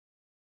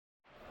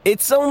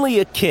It's only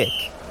a kick,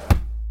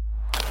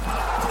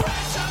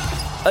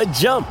 a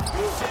jump,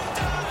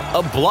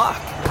 a block.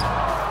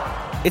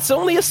 It's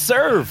only a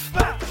serve.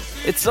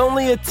 It's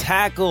only a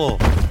tackle,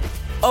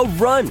 a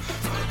run.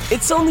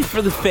 It's only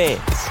for the fans.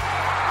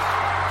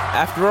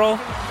 After all,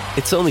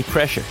 it's only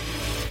pressure.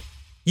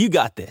 You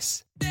got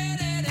this.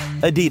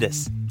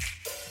 Adidas.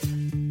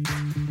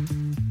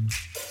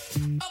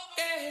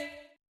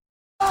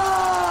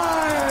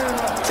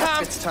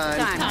 It's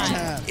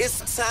time.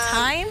 It's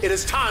time. It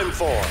is time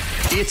for.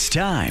 It's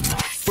time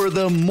for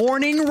the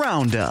morning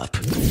roundup.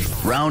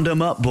 Round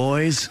 'em up,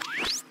 boys.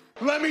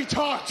 Let me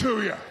talk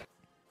to you.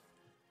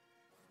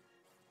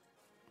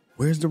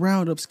 Where's the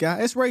roundup,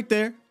 Scott? It's right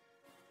there.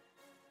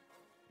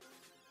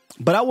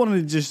 But I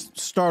wanted to just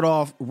start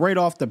off right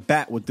off the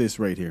bat with this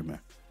right here, man.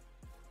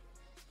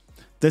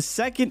 The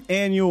second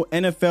annual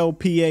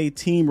NFLPA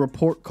team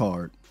report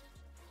card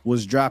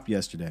was dropped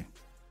yesterday.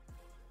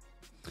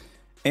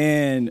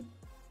 And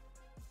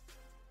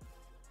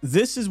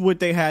this is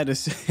what they had to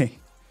say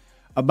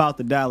about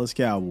the Dallas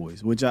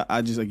Cowboys, which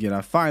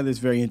I find this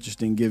very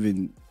interesting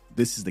given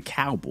this is the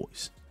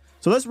Cowboys.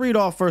 So let's read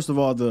off, first of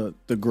all, the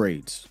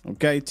grades.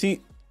 Okay.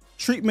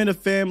 Treatment of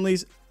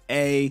families,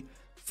 A.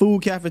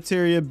 Food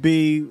cafeteria,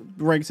 B.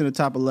 Ranks in the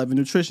top 11.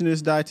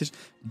 Nutritionist, dietitian,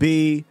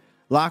 B.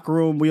 Locker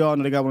room, we all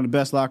know they got one of the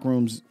best locker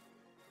rooms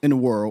in the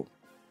world.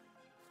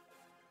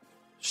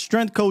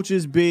 Strength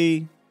coaches,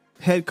 B.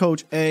 Head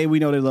coach, A. We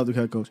know they love the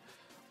head coach.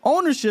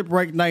 Ownership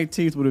ranked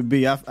 19th with a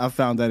B. I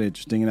found that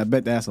interesting, and I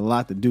bet that has a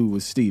lot to do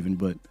with Steven,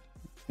 but,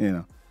 you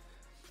know.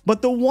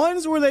 But the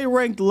ones where they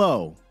ranked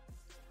low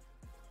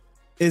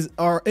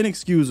are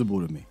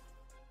inexcusable to me.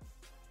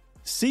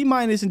 C-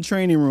 in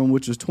training room,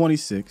 which is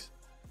 26.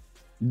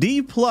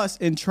 D+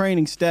 in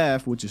training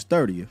staff, which is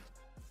 30th.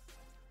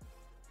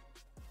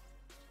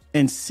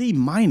 And C-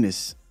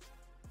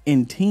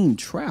 in team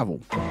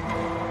travel.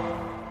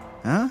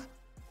 Huh?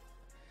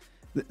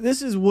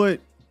 This is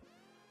what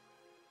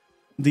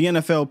the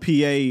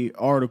NFLPA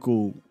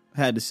article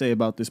had to say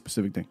about this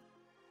specific thing.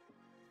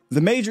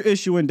 The major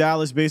issue in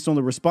Dallas, based on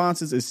the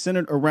responses, is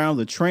centered around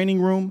the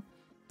training room.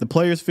 The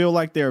players feel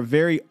like they are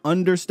very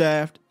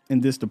understaffed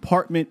in this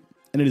department,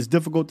 and it is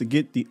difficult to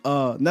get the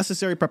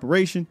necessary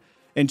preparation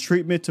and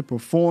treatment to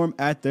perform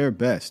at their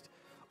best.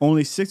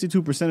 Only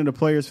 62% of the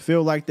players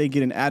feel like they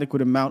get an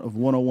adequate amount of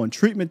one-on-one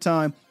treatment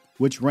time,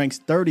 which ranks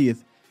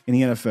 30th in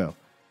the NFL.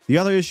 The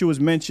other issue was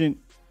mentioned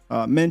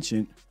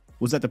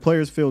was that the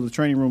players feel the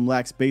training room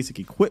lacks basic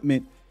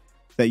equipment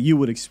that you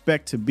would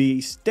expect to be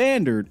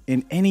standard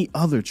in any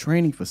other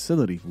training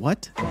facility.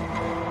 What?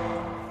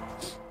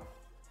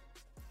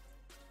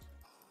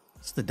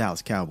 It's the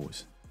Dallas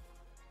Cowboys.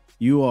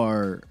 You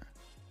are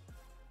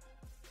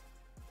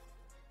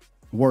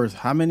worth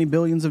how many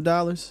billions of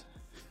dollars?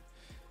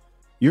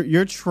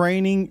 Your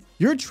training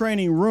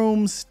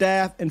room,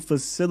 staff, and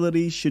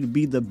facility should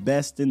be the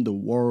best in the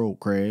world,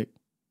 Craig.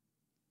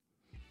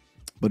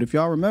 But if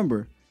y'all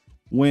remember,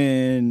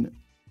 when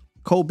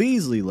Cole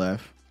Beasley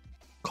left,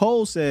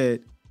 Cole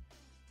said,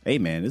 "Hey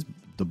man,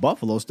 the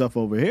Buffalo stuff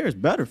over here is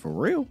better for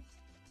real."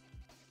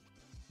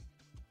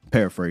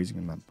 Paraphrasing,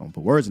 I'm not gonna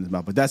put words in his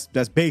mouth, but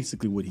that's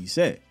basically what he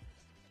said.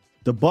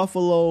 The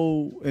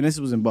Buffalo, and this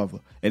was in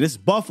Buffalo, and this is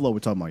Buffalo we're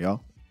talking about,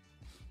 y'all,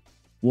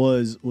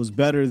 was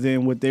better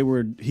than what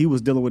he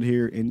was dealing with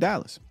here in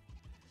Dallas.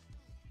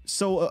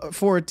 So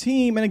for a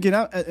team, and again,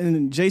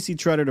 and J.C.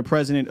 Tretter, the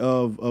president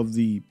of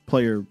the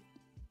player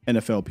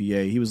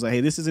NFLPA, he was like,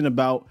 "Hey, this isn't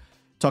about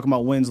talking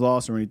about wins,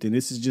 loss, or anything.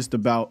 This is just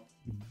about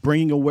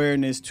bringing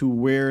awareness to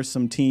where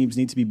some teams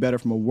need to be better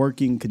from a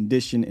working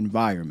condition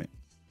environment,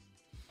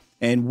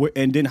 and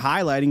then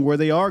highlighting where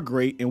they are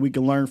great, and we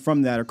can learn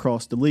from that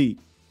across the league.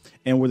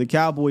 And where the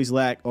Cowboys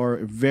lack are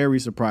very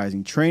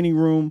surprising: training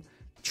room,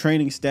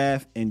 training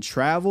staff, and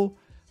travel.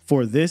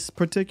 For this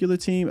particular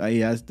team,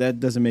 that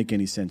doesn't make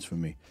any sense for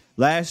me.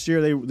 Last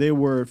year, they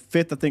were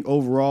 5th, I think,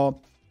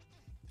 overall.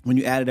 When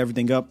you added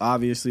everything up,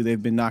 obviously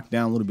they've been knocked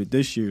down a little bit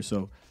this year.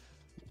 So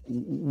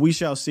we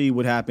shall see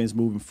what happens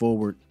moving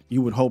forward.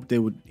 You would hope they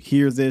would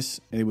hear this,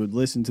 and they would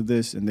listen to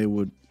this, and they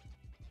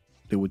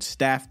would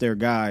staff their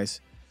guys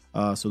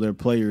so their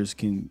players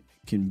can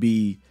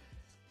be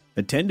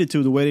attended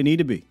to the way they need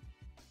to be.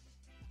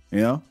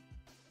 You know?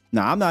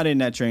 Now, I'm not in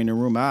that training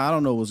room. I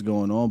don't know what's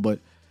going on, but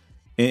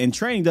and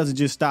training doesn't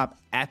just stop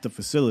at the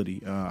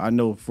facility. I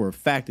know for a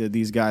fact that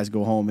these guys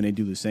go home and they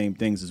do the same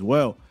things as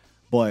well.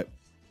 But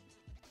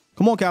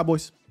come on,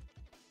 Cowboys.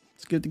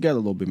 Let's get together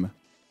a little bit, man.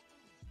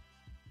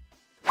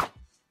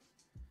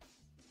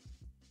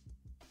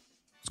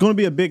 It's going to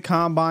be a big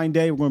combine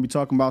day. We're going to be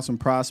talking about some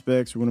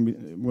prospects. We're going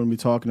to be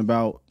talking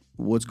about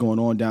what's going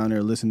on down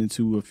there, listening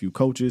to a few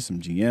coaches, some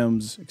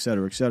GMs, et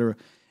cetera, et cetera.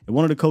 And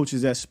one of the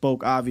coaches that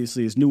spoke,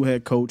 obviously, is new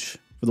head coach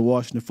for the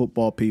Washington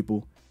Football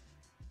People,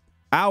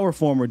 our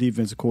former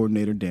defensive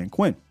coordinator, Dan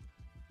Quinn.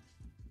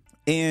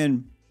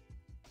 And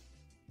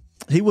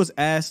he was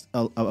asked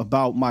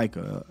about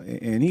Micah,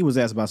 and he was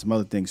asked about some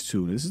other things,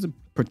 too. This is a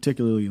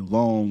particularly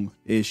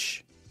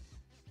long-ish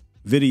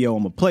video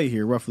I'm going to play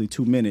here, roughly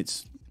 2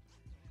 minutes.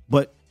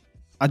 But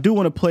I do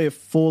want to play it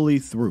fully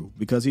through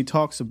because he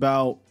talks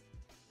about,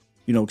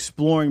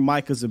 exploring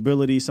Micah's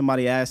ability.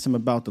 Somebody asked him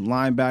about the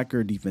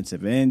linebacker,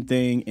 defensive end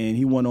thing, and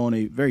he went on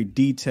a very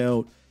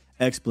detailed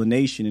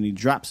explanation, and he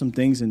dropped some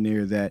things in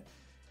there that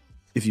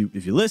if you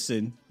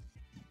listen,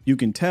 you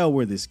can tell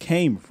where this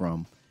came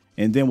from.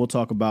 And then we'll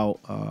talk about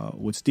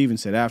what Steven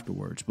said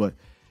afterwards. But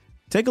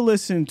take a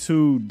listen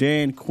to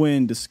Dan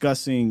Quinn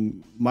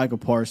discussing Micah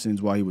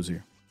Parsons while he was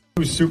here. It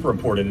was super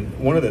important.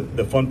 One of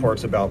the fun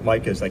parts about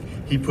Micah is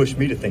he pushed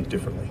me to think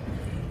differently.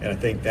 And I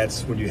think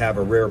that's when you have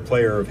a rare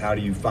player of how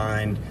do you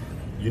find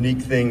unique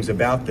things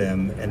about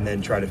them and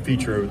then try to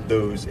feature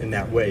those in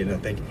that way. And I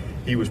think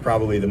he was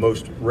probably the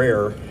most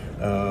rare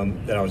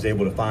that I was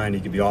able to find.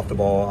 He could be off the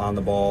ball, on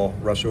the ball,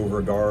 rush over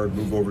a guard,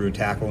 move over to a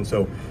tackle. And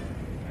so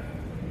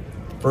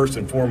first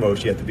and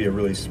foremost, you have to be a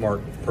really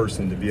smart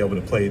person to be able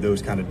to play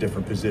those kind of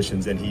different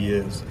positions than he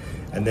is.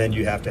 And then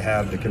you have to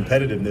have the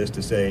competitiveness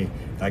to say,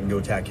 I can go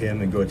attack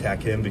him and go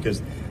attack him,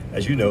 because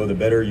as you know, the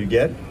better you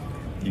get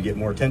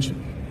more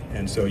attention.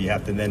 And so you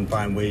have to then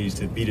find ways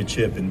to beat a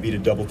chip and beat a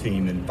double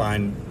team and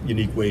find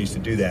unique ways to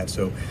do that.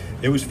 So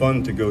it was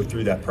fun to go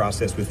through that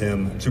process with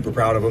him. I'm super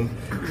proud of him,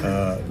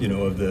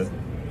 of the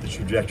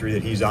trajectory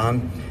that he's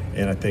on.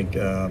 And I think,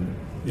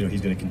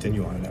 he's going to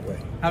continue on in that way.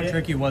 How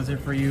tricky was it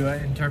for you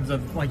in terms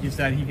of, like you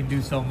said, he can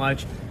do so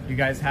much. You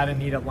guys had a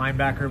need at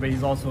linebacker, but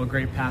he's also a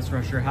great pass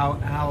rusher.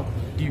 How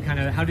did you kind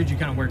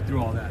of work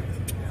through all that?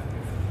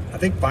 I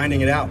think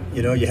finding it out,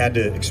 you had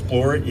to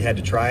explore it, you had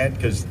to try it,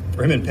 because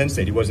for him in Penn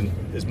State, he wasn't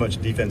as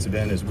much defensive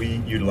end as we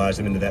utilized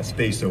him into that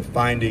space. So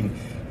finding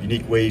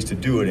unique ways to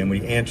do it, and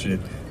when he answered it,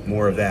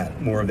 more of that,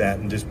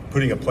 and just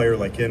putting a player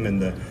like him in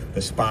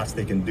the spots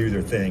they can do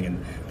their thing.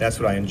 And that's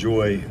what I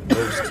enjoy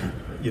most,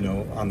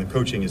 on the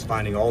coaching, is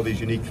finding all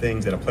these unique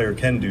things that a player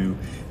can do,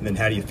 and then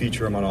how do you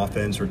feature them on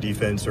offense or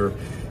defense or,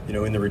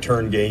 in the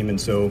return game. And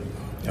so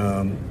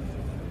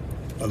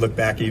I look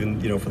back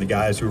even, for the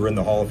guys who were in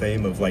the Hall of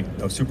Fame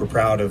I'm super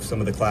proud of some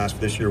of the class for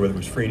this year, whether it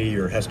was Freeney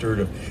or Hester,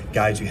 of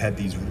guys who had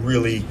these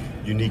really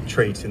unique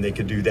traits and they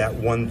could do that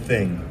one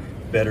thing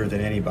better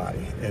than anybody.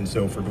 And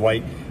so for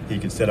Dwight, he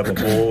could set up a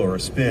bull or a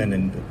spin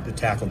and the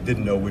tackle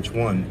didn't know which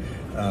one.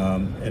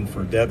 And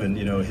for Devin,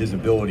 his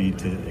ability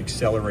to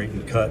accelerate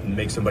and cut and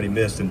make somebody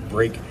miss and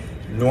break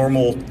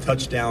normal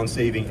touchdown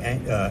saving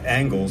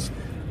angles,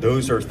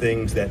 those are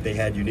things that they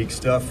had unique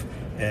stuff.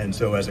 And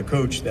so as a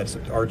coach, that's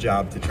our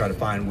job to try to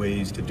find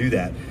ways to do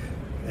that.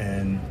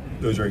 And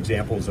those are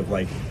examples of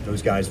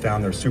those guys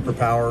found their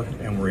superpower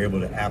and were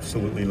able to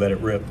absolutely let it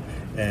rip.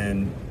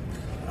 And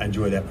I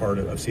enjoy that part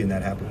of seeing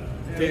that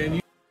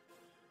happen.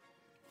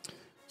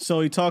 So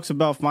he talks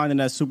about finding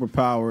that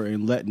superpower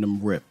and letting them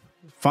rip.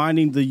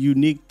 Finding the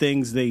unique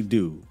things they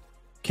do.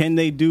 Can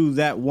they do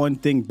that one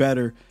thing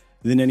better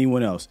than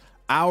anyone else?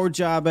 Our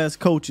job as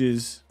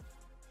coaches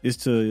is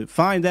to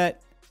find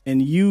that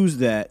and use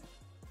that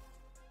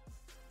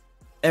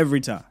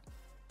every time.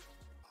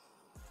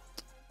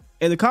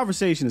 And the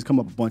conversation has come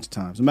up a bunch of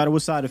times. No matter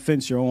what side of the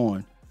fence you're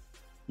on,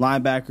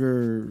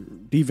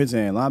 linebacker, defense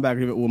end,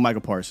 linebacker with Micah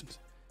Parsons.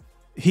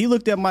 He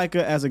looked at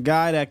Micah as a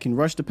guy that can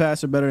rush the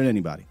passer better than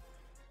anybody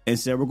and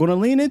said, we're going to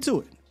lean into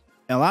it.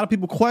 And a lot of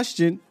people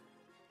question,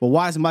 well,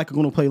 why is Micah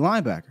going to play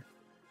linebacker?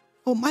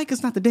 Well,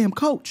 Micah's not the damn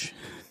coach.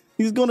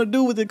 He's going to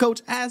do what the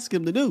coach asks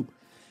him to do.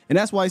 And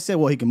that's why he said,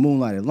 well, he can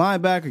moonlight at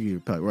linebacker,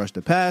 you can rush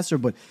the passer,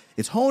 but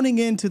it's honing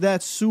into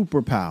that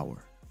superpower.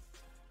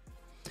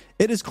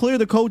 It is clear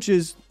the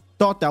coaches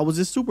thought that was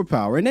his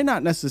superpower, and they're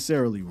not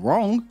necessarily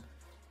wrong,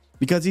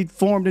 because he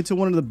formed into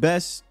one of the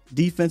best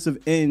defensive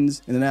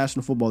ends in the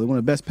National Football League, one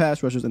of the best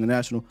pass rushers in the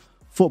National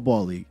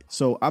Football League.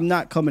 So I'm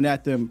not coming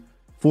at them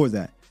for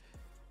that.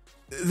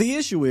 The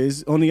issue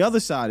is, on the other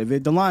side of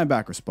it, the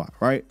linebacker spot,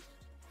 right?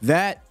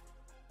 That,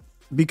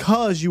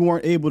 because you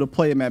weren't able to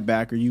play him at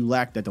backer, you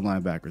lacked at the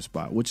linebacker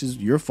spot, which is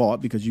your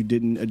fault because you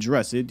didn't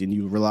address it and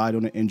you relied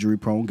on an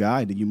injury-prone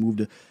guy, and then you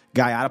moved a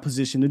guy out of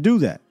position to do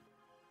that.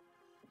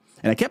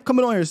 And I kept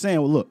coming on here saying,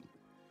 well, look,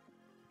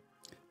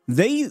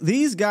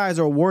 these guys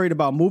are worried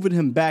about moving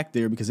him back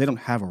there because they don't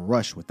have a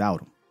rush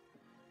without him.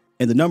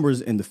 And the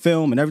numbers in the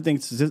film and everything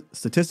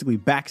statistically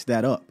backs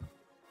that up.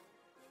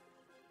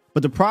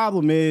 But the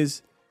problem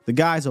is the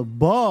guys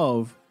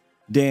above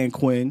Dan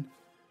Quinn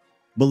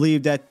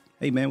believe that,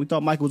 hey, man, we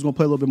thought Michael was going to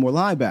play a little bit more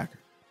linebacker.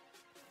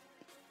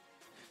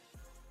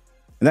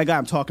 And that guy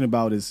I'm talking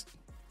about is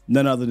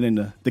none other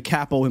than the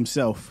capo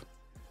himself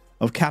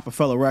of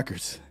Capafella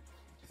Records,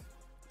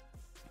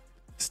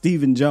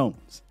 Stephen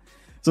Jones.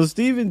 So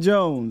Stephen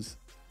Jones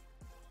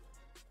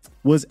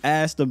was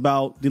asked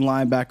about the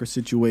linebacker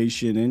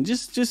situation and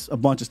just a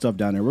bunch of stuff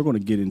down there. We're going to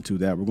get into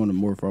that. We're going to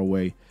morph our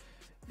way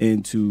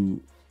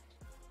into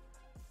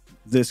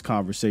this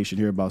conversation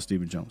here about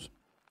Stephen Jones.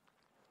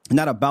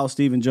 Not about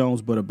Stephen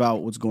Jones, but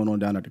about what's going on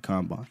down at the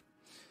Combine.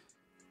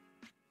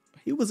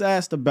 He was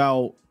asked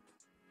about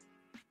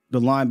the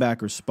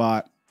linebacker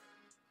spot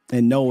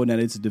and knowing that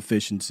it's a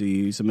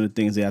deficiency, some of the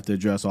things they have to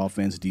address,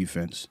 offense,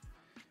 defense.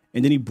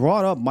 And then he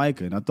brought up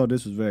Micah, and I thought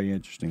this was very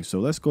interesting. So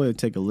let's go ahead and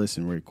take a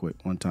listen real quick.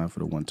 One time for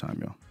the one time,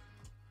 y'all.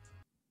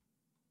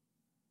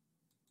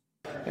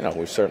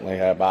 we certainly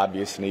have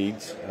obvious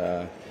needs,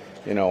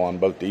 on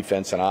both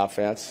defense and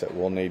offense that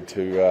we'll need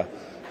to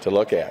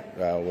look at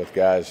with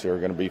guys who are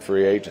going to be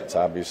free agents.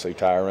 Obviously,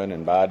 Tyron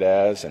and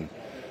Badaz, and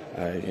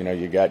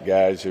you got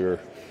guys who are.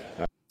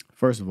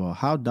 First of all,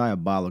 how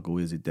diabolical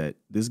is it that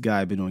this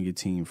guy been on your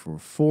team for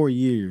 4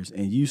 years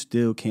and you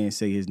still can't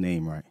say his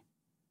name right?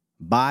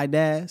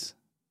 Badaz?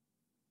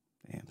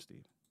 Damn,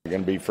 Steve. We're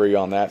going to be free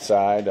on that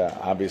side.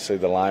 Obviously,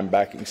 the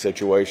linebacking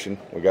situation,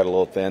 we got a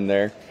little thin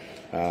there.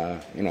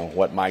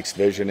 What Mike's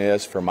vision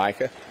is for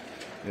Micah.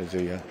 Is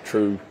he a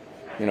true,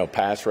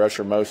 pass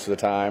rusher most of the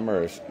time,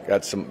 or has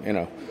got some,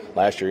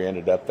 last year he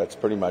ended up, that's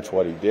pretty much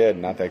what he did.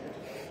 And I think,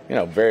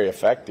 very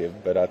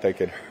effective, but I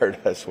think it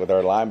hurt us with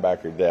our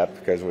linebacker depth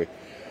because we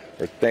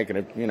were thinking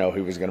of,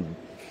 he was going to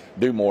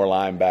do more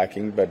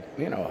linebacking. But,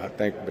 I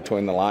think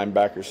between the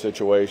linebacker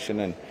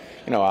situation and,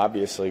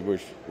 obviously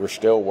we're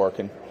still work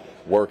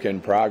in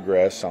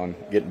progress on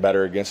getting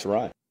better against the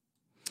run.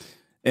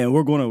 And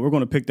we're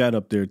gonna pick that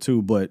up there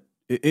too. But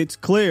it's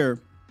clear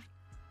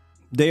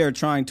they are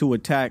trying to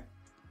attack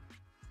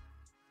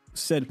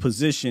said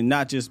position,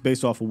 not just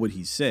based off of what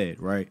he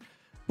said, right?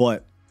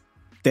 But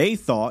they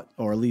thought,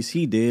 or at least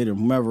he did, or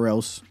whomever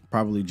else,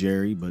 probably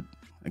Jerry. But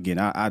again,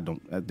 I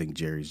think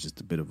Jerry's just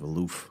a bit of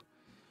aloof.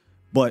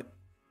 But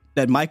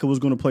that Micah was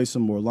going to play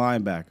some more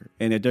linebacker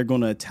and that they're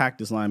going to attack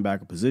this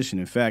linebacker position.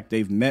 In fact,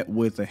 they've met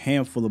with a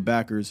handful of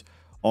backers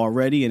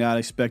already, and I'd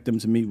expect them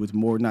to meet with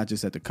more, not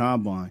just at the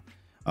combine,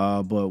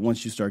 but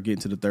once you start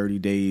getting to the 30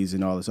 days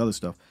and all this other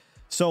stuff.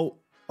 So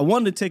I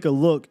wanted to take a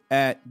look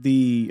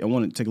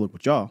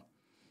with y'all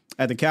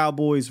at the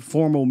Cowboys'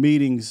 formal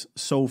meetings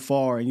so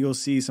far, and you'll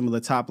see some of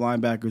the top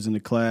linebackers in the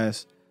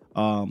class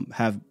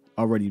have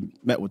already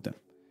met with them.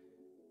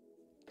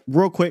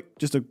 Real quick,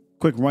 just a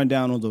quick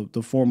rundown on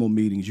the formal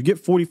meetings. You get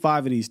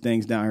 45 of these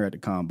things down here at the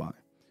combine.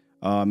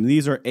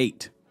 These are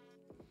 8.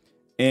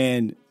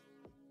 And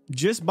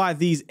just by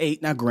these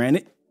 8, now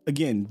granted,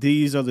 again,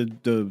 these are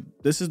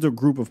this is the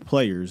group of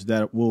players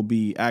that will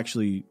be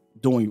actually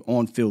doing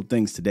on-field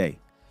things today.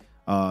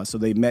 So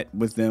they met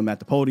with them at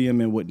the podium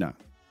and whatnot.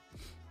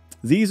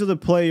 These are the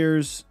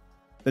players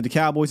that the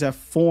Cowboys have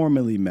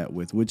formally met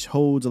with, which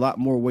holds a lot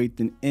more weight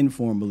than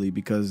informally,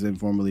 because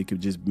informally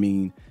could just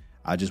mean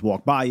I just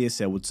walked by you,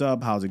 said, what's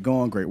up? How's it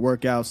going? Great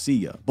workout. See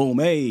ya. Boom.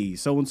 Hey,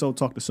 so-and-so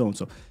talk to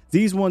so-and-so.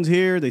 These ones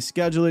here, they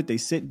schedule it. They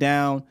sit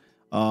down.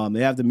 They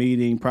have the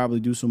meeting,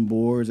 probably do some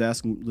boards,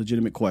 ask them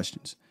legitimate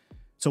questions.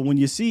 So when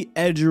you see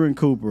Edgerrin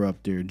Cooper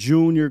up there,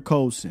 Junior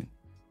Colson,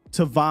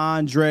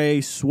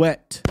 T'Vondre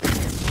Sweat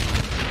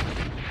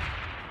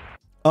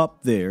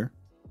up there,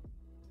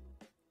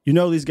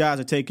 these guys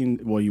are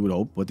taking, well, you would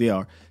hope, but they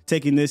are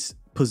taking this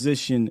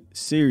position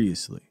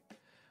seriously.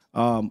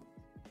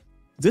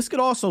 This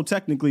could also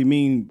technically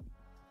mean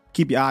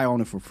keep your eye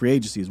on it for free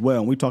agency as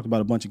well. And we talked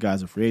about a bunch of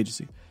guys in free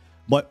agency.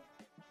 But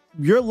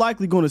you're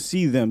likely going to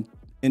see them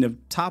in the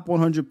top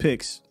 100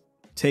 picks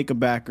take a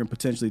backer and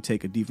potentially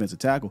take a defensive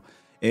tackle.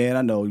 And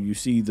I know you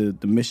see the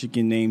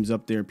Michigan names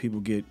up there and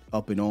people get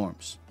up in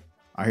arms.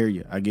 I hear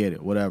you. I get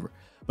it. Whatever.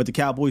 But the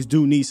Cowboys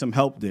do need some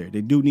help there.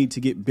 They do need to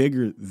get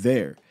bigger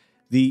there.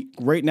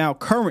 Right now,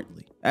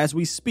 currently, as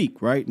we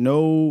speak, right?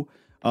 No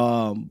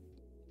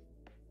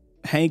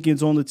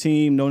Hankins on the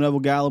team, no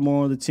Neville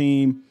Gallimore on the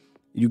team.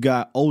 You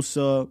got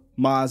Osa,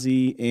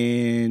 Mozzie,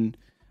 and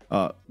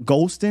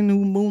Golston,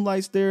 who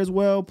moonlights there as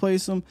well,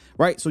 plays some,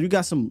 right? So you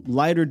got some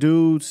lighter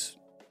dudes,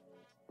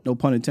 no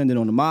pun intended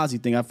on the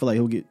Mozzie thing. I feel like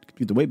he'll get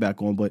the weight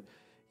back on, but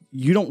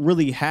you don't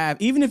really have,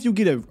 even if you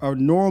get a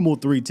normal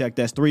 3-tech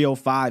that's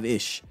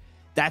 305-ish,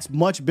 that's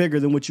much bigger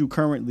than what you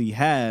currently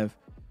have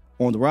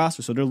on the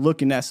roster. So they're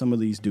looking at some of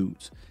these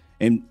dudes.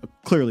 And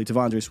clearly,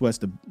 T'Vondre Sweat's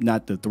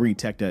not the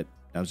 3-tech that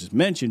I was just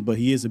mentioned, but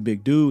he is a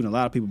big dude. And a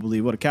lot of people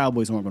believe, well, the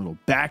Cowboys aren't going to go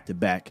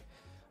back-to-back,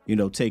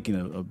 taking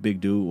a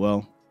big dude.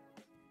 Well,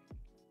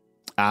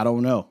 I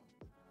don't know.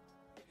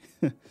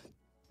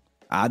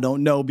 I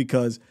don't know,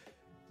 because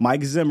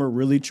Mike Zimmer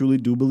really, truly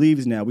do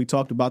believes now. We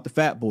talked about the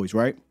Fat Boys,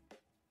 right?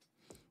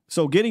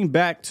 So getting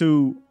back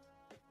to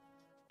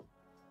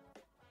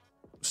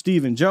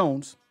Stephen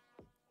Jones,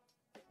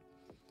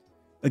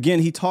 again,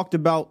 he talked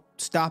about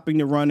stopping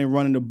the run and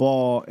running the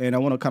ball, and I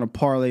want to kind of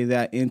parlay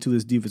that into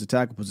this defensive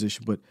tackle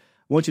position. But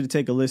I want you to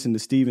take a listen to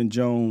Stephen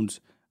Jones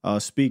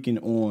speaking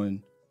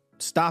on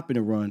stopping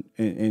the run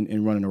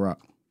and running the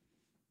rock.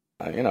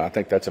 I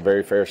think that's a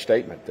very fair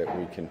statement that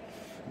we can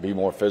be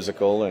more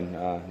physical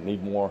and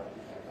need more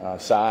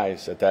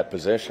size at that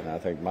position. I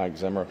think Mike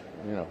Zimmer,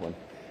 when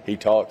he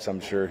talks,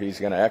 I'm sure he's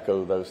going to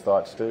echo those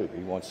thoughts too.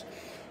 He wants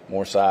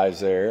more size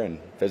there and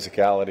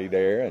physicality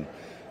there. And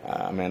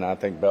I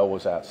think Bell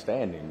was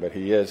outstanding, but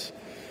he is,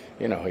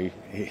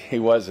 he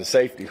was a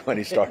safety when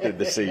he started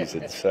the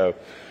season. So,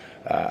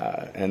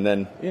 and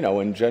then,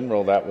 in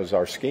general, that was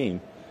our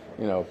scheme,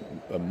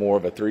 more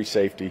of a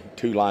 3-safety,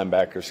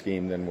 2-linebacker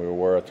scheme than we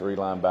were a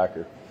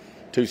 3-linebacker,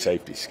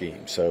 2-safety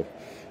scheme. So,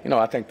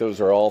 I think those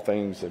are all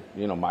things that,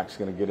 Mike's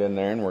going to get in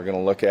there and we're going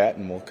to look at,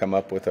 and we'll come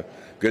up with a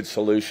good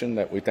solution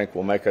that we think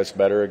will make us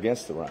better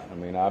against the run. I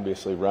mean,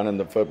 obviously running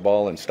the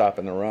football and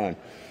stopping the run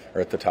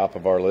are at the top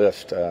of our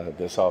list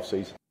this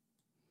offseason.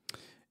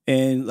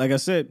 And like I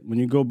said, when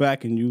you go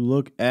back and you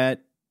look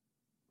at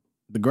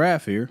the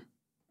graph here,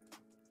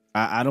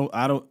 I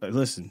don't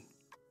listen.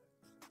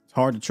 It's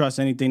hard to trust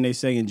anything they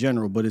say in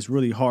general, but it's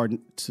really hard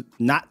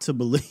not to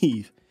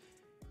believe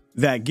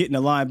that getting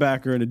a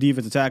linebacker and a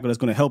defensive tackle that's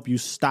going to help you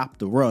stop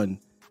the run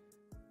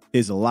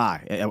is a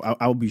lie.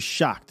 I would be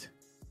shocked.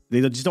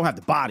 They just don't have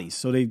the bodies,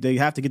 so they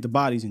have to get the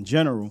bodies in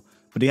general,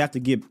 but they have to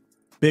get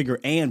bigger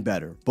and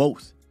better,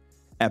 both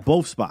at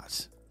both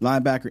spots,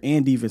 linebacker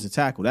and defensive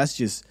tackle. That's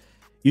just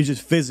you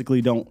just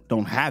physically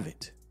don't have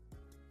it,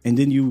 and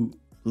then you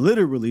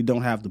literally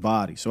don't have the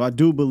body. So I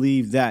do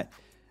believe that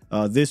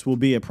this will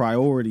be a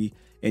priority,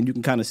 and you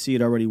can kind of see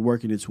it already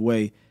working its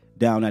way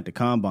down at the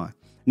combine.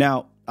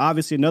 Now,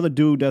 obviously, another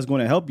dude that's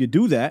going to help you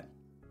do that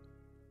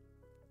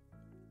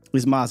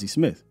is Mazi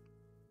Smith.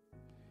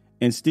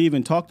 And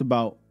Steven talked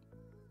about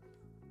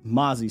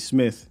Mazi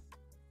Smith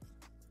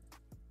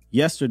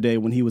yesterday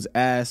when he was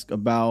asked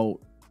about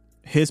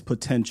his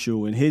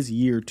potential in his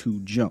year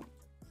 2 jump.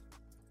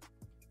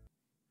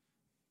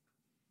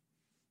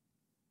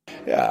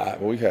 Yeah,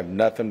 we have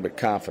nothing but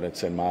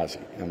confidence in Mazi.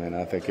 I mean,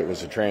 I think it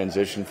was a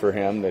transition for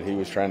him that he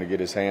was trying to get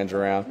his hands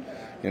around,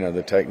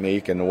 the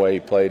technique and the way he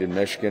played in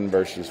Michigan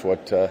versus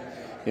what,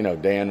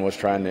 Dan was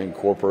trying to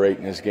incorporate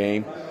in his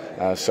game.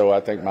 So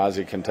I think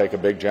Mazi can take a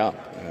big jump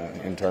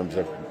in terms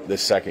of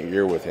this second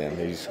year with him.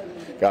 He's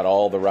got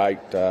all the right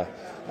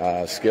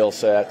skill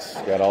sets,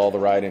 got all the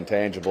right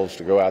intangibles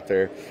to go out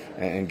there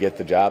and get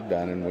the job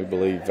done. And we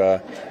believe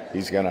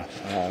he's going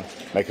to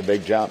make a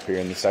big jump here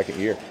in the second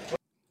year.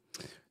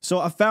 So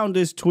I found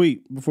this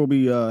tweet before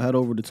we head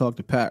over to talk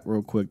to Pat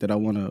real quick that I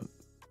want to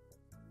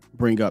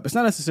bring up. It's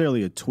not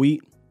necessarily a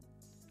tweet.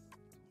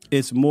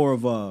 It's more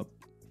of a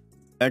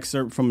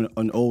excerpt from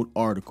an old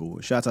article.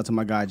 Shouts out to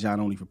my guy John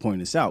Only for pointing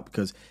this out,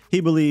 because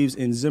he believes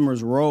in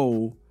Zimmer's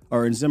role,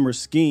 or in Zimmer's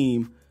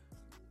scheme,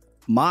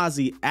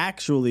 Mazi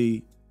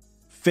actually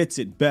fits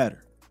it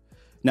better.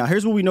 Now,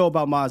 here's what we know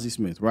about Mazi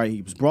Smith, right?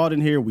 He was brought in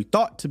here, we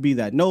thought, to be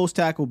that nose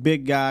tackle,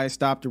 big guy,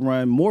 stop the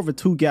run, more of a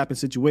two-gapping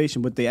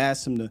situation, but they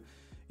asked him to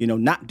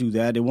not do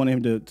that. They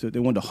wanted him they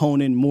wanted to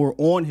hone in more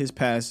on his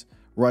pass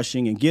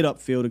rushing and get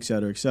upfield, et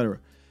cetera, et cetera.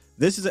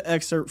 This is an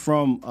excerpt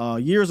from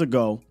years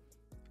ago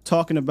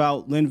talking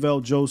about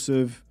Linval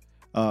Joseph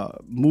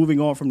moving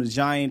on from the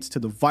Giants to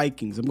the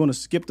Vikings. I'm going to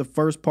skip the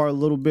first part a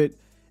little bit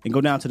and go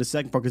down to the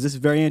second part because this is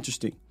very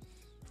interesting.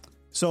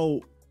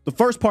 So the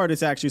first part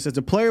is actually says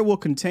the player will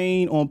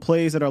contain on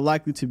plays that are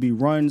likely to be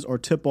runs or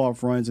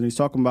tip-off runs, and he's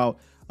talking about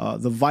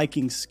the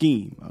Viking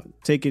scheme,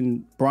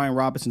 taking Brian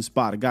Robinson's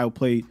spot, a guy who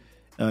played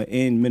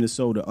in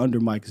Minnesota under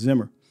Mike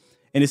Zimmer.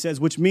 And it says,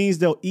 which means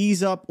they'll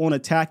ease up on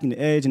attacking the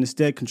edge and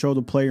instead control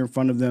the player in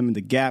front of them in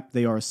the gap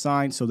they are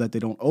assigned so that they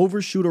don't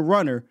overshoot a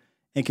runner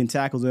and can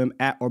tackle them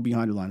at or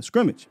behind the line of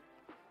scrimmage.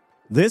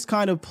 This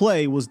kind of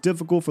play was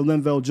difficult for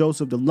Linval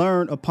Joseph to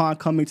learn upon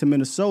coming to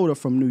Minnesota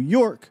from New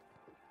York,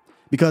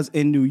 because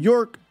in New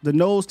York, the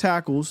nose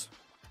tackles,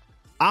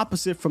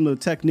 opposite from the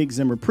technique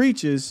Zimmer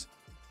preaches,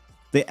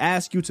 they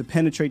ask you to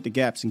penetrate the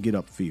gaps and get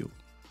upfield.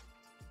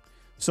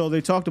 So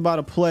they talked about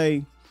a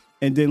play,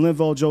 and then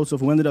Linval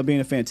Joseph, who ended up being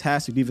a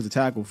fantastic defensive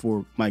tackle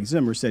for Mike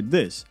Zimmer, said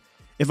this: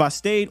 if I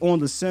stayed on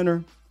the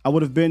center, I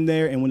would have been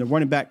there, and when the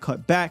running back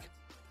cut back,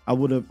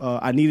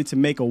 I needed to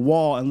make a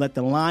wall and let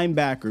the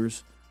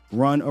linebackers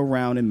run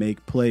around and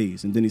make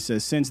plays. And then he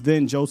says, since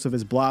then, Joseph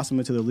has blossomed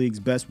into the league's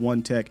best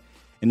one tech,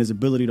 and his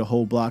ability to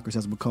hold blockers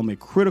has become a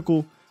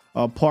critical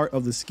part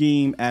of the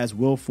scheme, as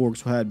Will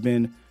Forks had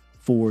been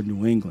for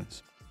New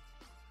England's.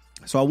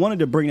 So I wanted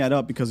to bring that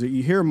up because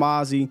you hear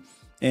Mazi,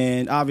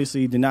 and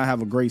obviously he did not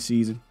have a great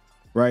season,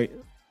 right?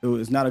 It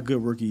was not a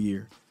good rookie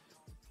year.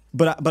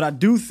 But I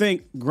do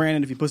think,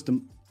 granted, if he puts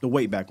the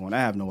weight back on, I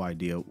have no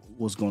idea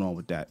what's going on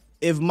with that.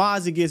 If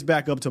Mazi gets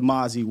back up to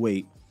Mazi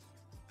weight,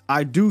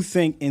 I do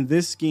think in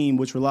this scheme,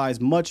 which relies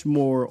much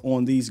more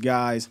on these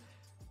guys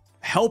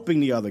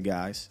helping the other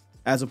guys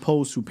as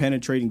opposed to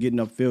penetrating, getting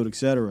upfield,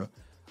 etc.,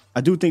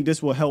 I do think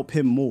this will help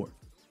him more.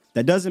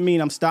 That doesn't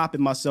mean I'm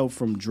stopping myself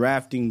from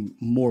drafting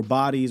more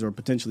bodies or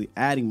potentially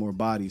adding more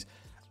bodies.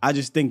 I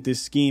just think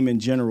this scheme in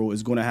general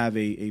is going to have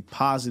a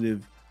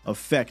positive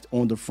effect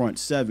on the front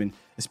seven,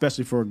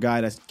 especially for a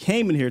guy that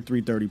came in here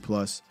 330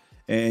 plus,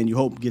 and you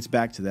hope gets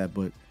back to that,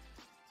 but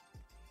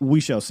we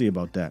shall see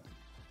about that.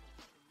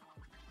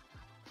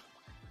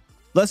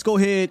 Let's go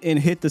ahead and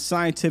hit the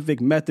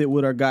scientific method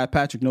with our guy,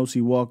 Patrick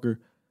Nosey Walker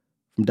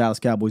from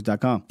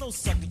DallasCowboys.com.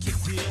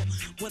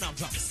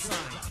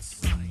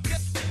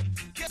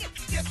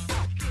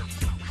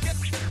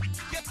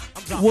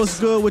 What's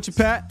good with you,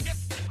 Pat?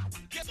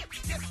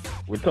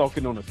 We're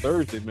talking on a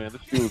Thursday, man.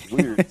 This feels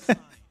weird.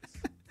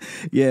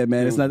 Yeah,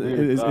 man. It's not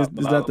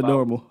the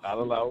normal.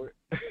 I'll allow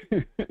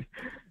it.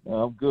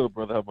 I'm good,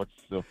 brother. How about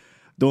yourself?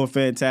 Doing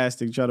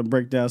fantastic. Trying to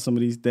break down some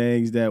of these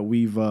things that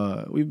we've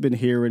been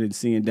hearing and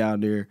seeing down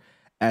there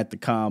at the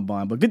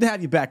Combine. But good to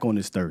have you back on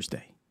this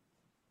Thursday.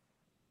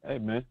 Hey,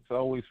 man, it's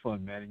always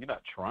fun, man. And you're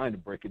not trying to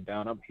break it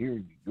down. I'm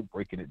hearing you. You're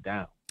breaking it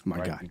down. My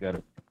right? God. You got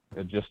to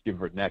adjust your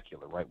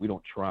vernacular, right? We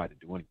don't try to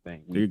do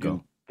anything. There you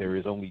go. There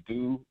is only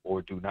do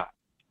or do not.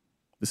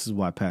 This is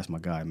why I passed my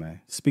guy,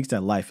 man. Speaks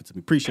that life into me.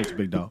 Appreciate you,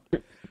 big dog.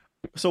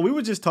 So we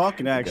were just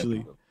talking,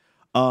 actually,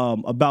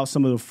 about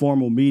some of the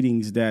formal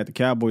meetings that the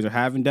Cowboys are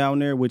having down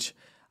there, which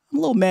I'm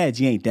a little mad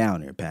you ain't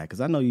down there, Pat,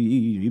 because I know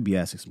you be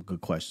asking some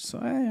good questions. So,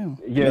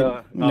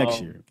 maybe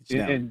next year.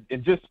 And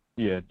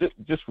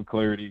just for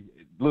clarity,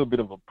 a little bit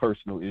of a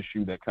personal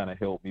issue that kind of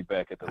held me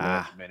back at the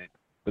last minute.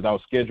 Because I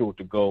was scheduled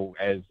to go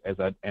as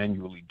I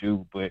annually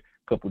do, but a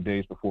couple of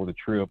days before the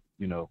trip,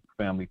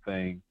 family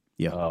thing,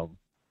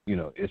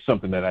 it's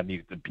something that I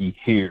needed to be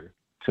here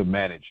to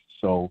manage.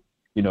 So,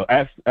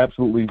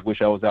 absolutely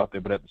wish I was out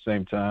there, but at the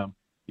same time,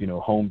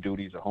 home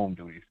duties are home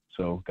duties.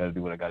 So got to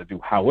do what I got to do.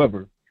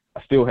 However,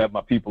 I still have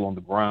my people on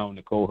the ground,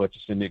 Nicole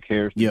Hutchinson, Nick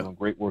Harris, doing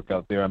great work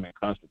out there. I'm in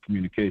constant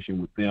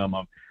communication with them.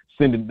 I'm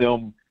sending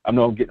them, I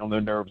know I'm getting on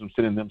their nerves. I'm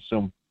sending them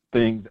some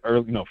things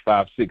early,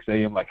 5, 6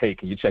 a.m. like, hey,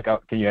 can you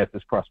ask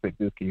this prospect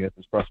this? Can you ask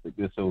this prospect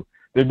this? So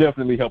they're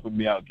definitely helping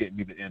me out, getting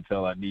me the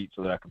intel I need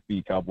so that I can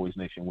feed Cowboys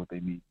Nation what they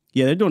need.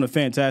 Yeah, they're doing a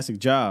fantastic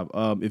job.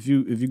 If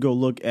you go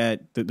look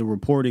at the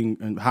reporting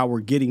and how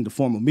we're getting the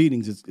formal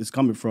meetings, it's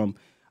coming from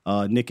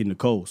Nick and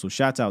Nicole. So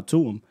shouts out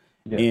to them.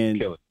 Yeah,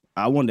 and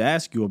I wanted to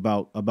ask you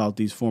about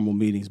these formal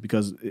meetings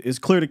because it's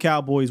clear the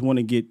Cowboys want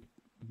to get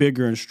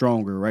bigger and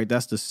stronger, right?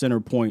 That's the center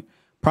point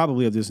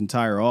probably of this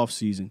entire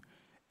offseason.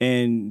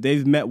 And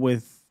they've met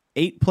with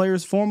 8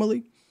 players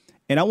formally.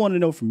 And I want to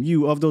know from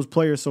you, of those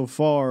players so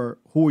far,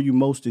 who are you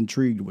most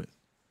intrigued with?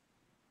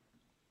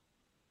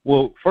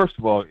 Well, first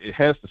of all, it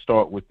has to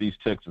start with these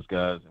Texas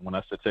guys. And when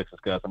I say Texas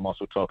guys, I'm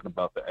also talking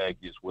about the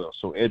Aggie as well.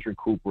 So Edgerrin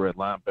Cooper at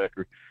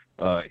linebacker,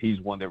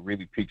 he's one that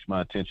really piques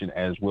my attention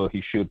as well.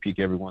 He should pique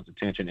everyone's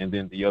attention. And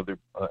then the other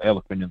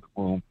elephant in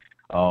the room,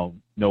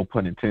 no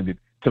pun intended,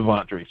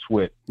 T'Vondre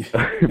Sweat,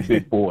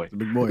 big boy.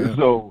 Big boy, yeah.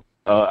 So,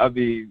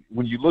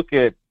 when you look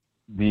at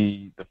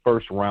the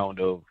first round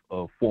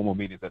of formal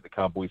meetings that the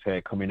Cowboys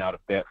had coming out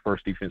of that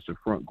first defensive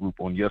front group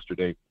on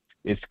yesterday,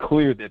 it's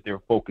clear that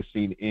they're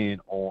focusing in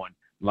on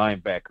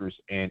linebackers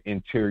and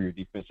interior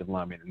defensive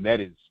linemen, and that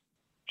is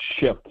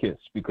chef kiss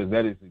because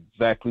that is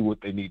exactly what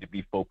they need to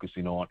be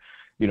focusing on.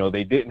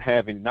 They didn't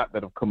have any, not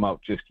that have come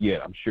out just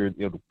yet. I'm sure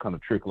it'll kind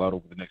of trickle out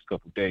over the next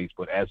couple of days,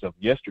 but as of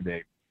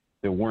yesterday,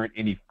 there weren't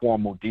any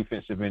formal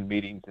defensive end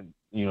meetings, and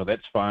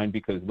that's fine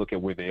because look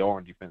at where they are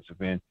in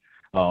defensive end.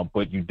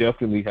 But you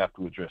definitely have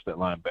to address that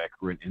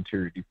linebacker and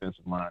interior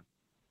defensive line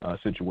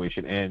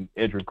situation. And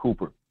Edgerrin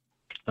Cooper,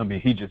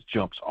 he just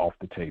jumps off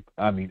the tape.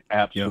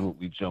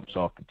 Absolutely jumps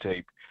off the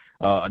tape.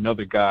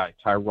 Another guy,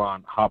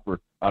 Tyron Hopper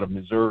out of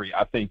Missouri,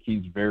 I think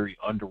he's very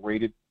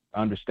underrated.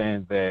 I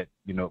understand that,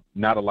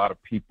 not a lot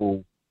of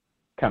people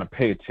kind of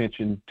pay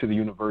attention to the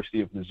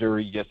University of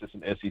Missouri. Yes, it's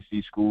an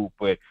SEC school,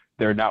 but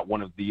they're not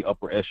one of the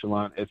upper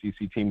echelon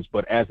SEC teams.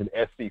 But as an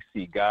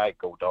SEC guy,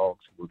 go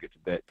Dogs. We'll get to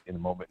that in a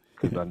moment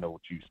because I know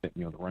what you sent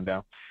me on the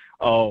rundown.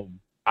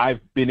 I've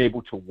been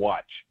able to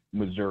watch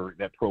Missouri,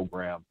 that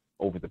program,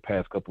 over the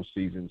past couple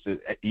seasons,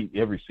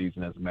 every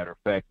season as a matter of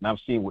fact. And I've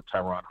seen what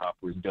Tyron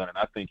Hopper has done, and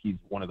I think he's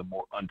one of the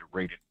more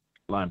underrated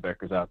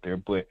linebackers out there.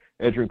 But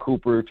Edgerrin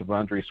Cooper,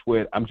 T'Vondre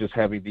Sweat, I'm just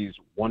having these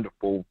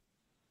wonderful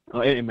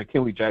and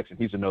McKinley Jackson,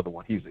 he's another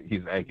one. He's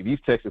an Aggie. These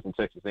Texas and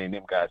Texas A&M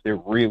guys, they're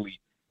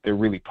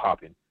really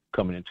popping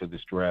coming into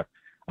this draft.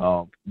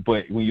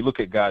 But when you look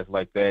at guys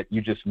like that,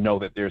 you just know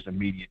that there's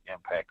immediate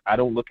impact. I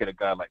don't look at a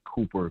guy like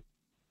Cooper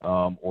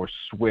or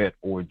Sweat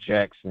or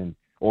Jackson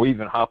or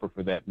even Hopper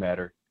for that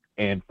matter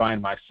and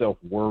find myself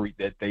worried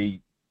that they,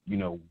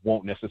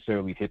 won't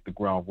necessarily hit the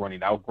ground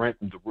running. I'll grant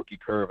them the rookie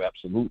curve,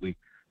 absolutely,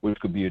 which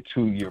could be a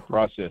 2-year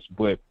process.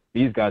 But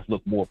these guys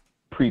look more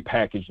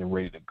prepackaged and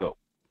ready to go.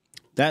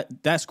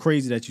 That's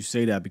crazy that you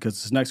say that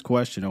because this next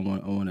question I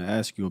want to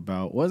ask you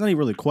about, well, it's not even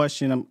really a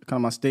question, kind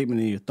of my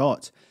statement and your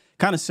thoughts,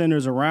 kind of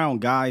centers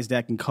around guys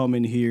that can come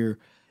in here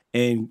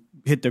and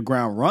hit the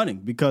ground running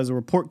because a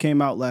report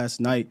came out last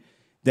night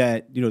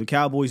that, the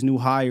Cowboys' new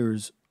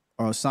hires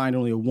are signed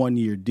only a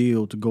 1-year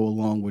deal to go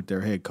along with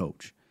their head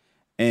coach.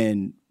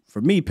 And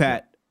for me,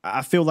 Pat,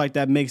 I feel like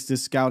that makes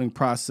this scouting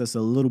process a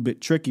little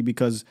bit tricky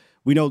because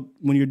we know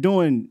when you're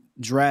doing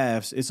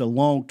drafts, it's a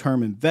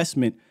long-term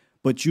investment,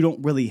 but you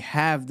don't really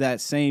have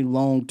that same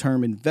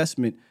long-term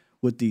investment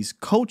with these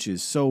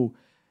coaches. So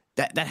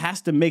that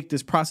has to make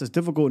this process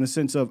difficult in the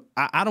sense of,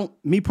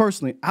 me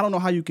personally, I don't know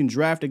how you can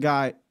draft a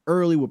guy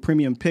early with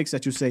premium picks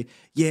that you say,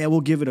 yeah,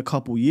 we'll give it a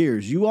couple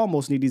years. You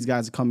almost need these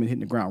guys to come and hit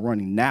the ground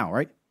running now,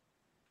 right?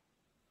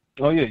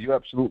 Oh, yeah, you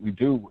absolutely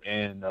do.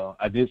 And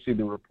I did see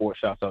the report.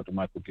 Shouts out to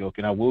Michael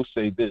Gilkin. I will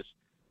say this.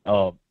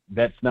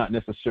 That's not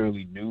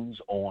necessarily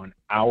news on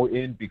our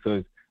end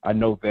because I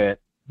know that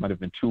might have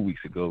been 2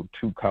 weeks ago,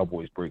 2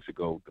 Cowboys breaks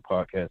ago, the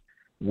podcast,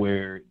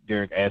 where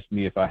Derek asked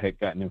me if I had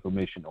gotten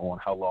information on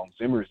how long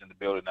Zimmer is in the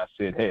building. I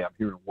said, hey, I'm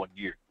here in 1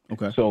 year.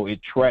 Okay. So it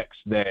tracks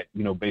that,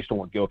 based on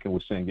what Gilkin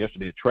was saying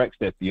yesterday, it tracks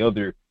that the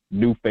other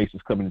new faces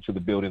coming into the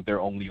building.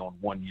 They're only on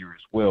 1 year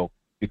as well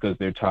because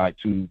they're tied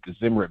to the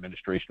Zimmer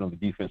administration on the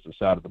defensive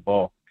side of the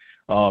ball.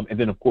 And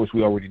then, of course,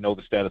 we already know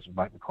the status of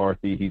Mike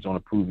McCarthy. He's on a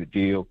prove-it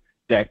deal.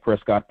 Dak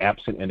Prescott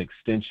absent an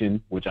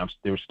extension, which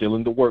they're still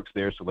in the works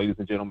there. So, ladies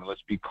and gentlemen,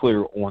 let's be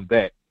clear on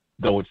that.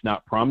 Though it's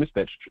not promised,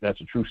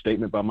 that's a true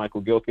statement by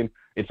Michael Gilkin.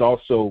 It's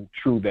also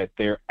true that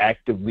they're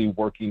actively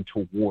working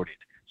toward it.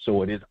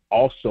 So it is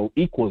also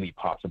equally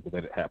possible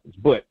that it happens.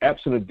 But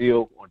absent a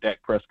deal on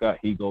Dak Prescott,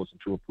 he goes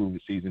into a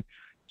prove-it season.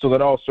 So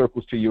that all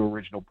circles to your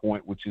original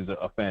point, which is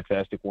a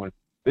fantastic one.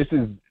 This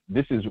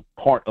is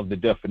part of the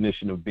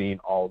definition of being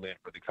all in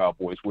for the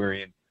Cowboys,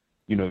 wherein,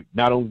 you know,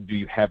 not only do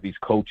you have these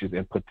coaches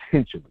and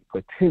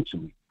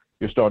potentially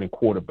your starting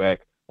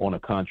quarterback on a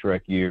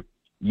contract year,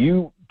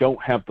 you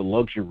don't have the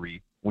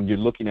luxury when you're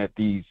looking at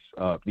these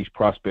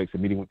prospects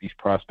and meeting with these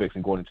prospects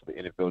and going into the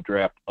NFL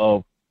draft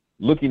of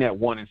looking at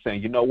one and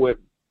saying, you know what,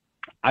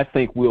 I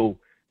think we'll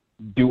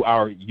do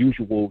our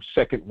usual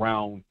second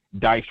round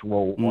dice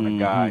roll on a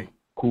guy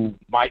who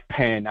might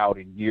pan out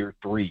in year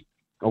 3.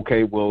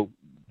 Okay, well,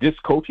 this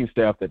coaching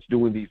staff that's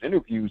doing these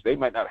interviews, they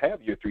might not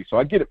have year 3. So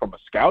I get it from a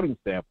scouting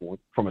standpoint.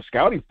 From a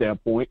scouting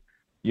standpoint,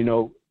 you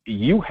know,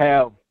 you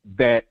have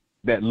that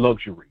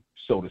luxury,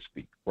 so to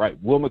speak, right?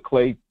 Will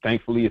McClay,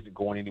 thankfully, isn't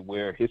going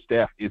anywhere. His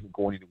staff isn't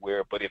going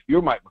anywhere. But if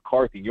you're Mike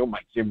McCarthy, you're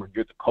Mike Zimmer,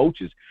 you're the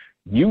coaches,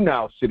 you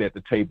now sit at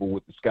the table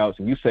with the scouts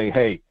and you say,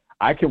 hey,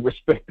 I can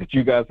respect that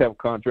you guys have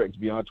contracts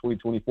beyond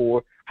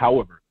 2024.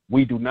 However,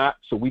 we do not,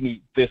 so we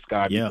need this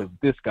guy because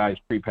this guy is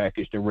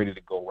prepackaged and ready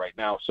to go right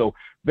now. So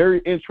very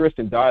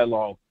interesting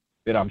dialogue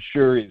that I'm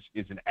sure is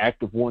an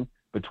active one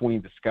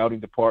between the scouting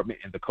department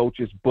and the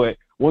coaches. But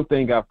one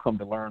thing I've come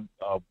to learn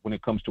when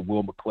it comes to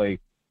Will McClay,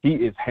 he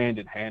is hand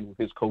in hand with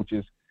his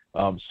coaches.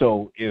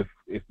 So if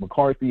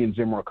McCarthy and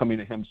Zimmer are coming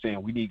to him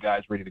saying we need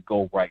guys ready to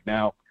go right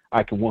now,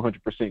 I can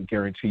 100%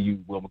 guarantee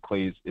you Will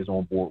McClay is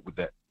on board with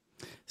that.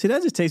 See,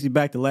 that just takes me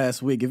back to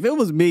last week. If it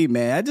was me,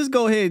 man, I'd just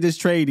go ahead and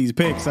just trade these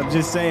picks. I'm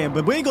just saying.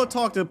 But we ain't going to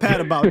talk to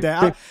Pat about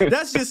that.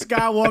 That's just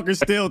Skywalker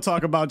still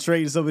talking about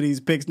trading some of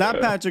these picks,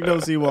 not Patrick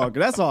O.C. Walker.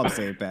 That's all I'm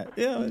saying, Pat.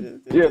 Yeah,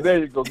 there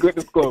you go. Good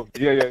disclosure.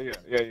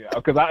 Yeah.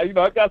 Because I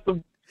got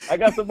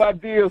some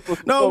ideas for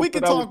some no, folks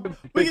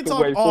we can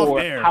talk off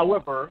air.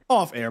 However,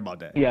 off air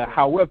about that. Yeah,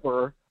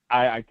 however,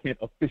 I can't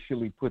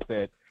officially put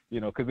that, you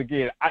know, because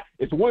again,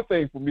 it's one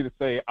thing for me to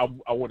say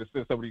I want to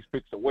send some of these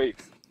picks away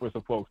for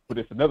some folks, but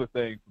it's another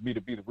thing for me to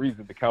be the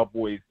reason the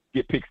Cowboys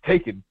get picks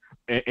taken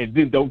and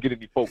then don't get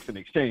any folks in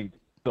exchange.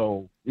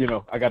 So, you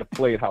know, I got to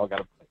play it how I got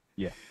to play.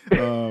 Yeah.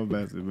 Oh,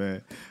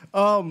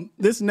 man.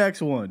 This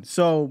next one.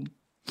 So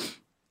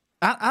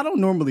I don't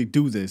normally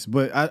do this,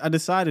 but I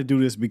decided to do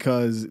this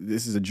because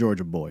this is a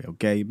Georgia boy,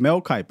 okay?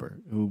 Mel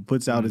Kiper, who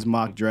puts out his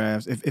mock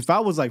drafts. If I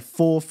was like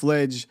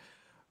full-fledged,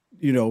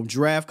 you know,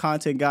 draft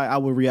content guy, I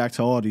would react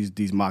to all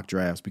these mock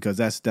drafts because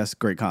that's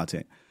great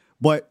content.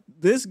 But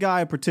this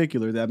guy in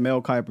particular that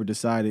Mel Kiper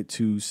decided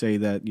to say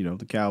that, you know,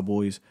 the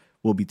Cowboys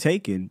will be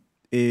taking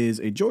is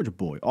a Georgia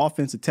boy,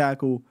 offensive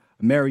tackle,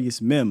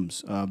 Amarius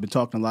Mims. Been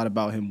talking a lot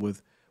about him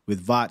with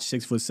Vach,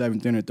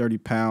 6'7",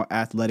 330-pound,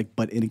 athletic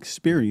but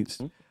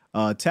inexperienced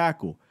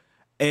tackle.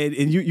 And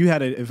you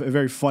had a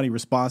very funny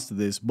response to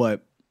this,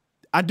 but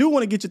I do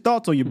want to get your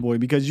thoughts on your boy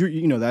because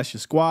you know that's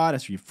your squad,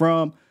 that's where you're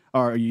from,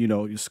 or you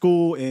know your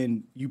school,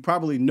 and you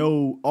probably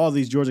know all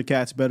these Georgia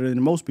cats better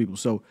than most people.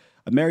 So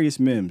Amarius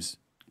Mims,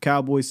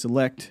 Cowboys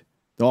select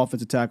the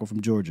offensive tackle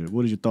from Georgia.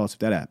 What are your thoughts if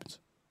that happens?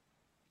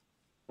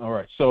 All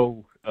right.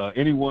 So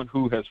anyone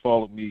who has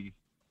followed me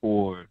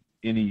for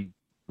any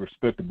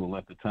respectable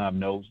length of time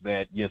knows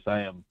that, yes,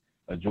 I am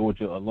a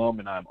Georgia alum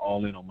and I'm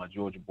all in on my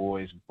Georgia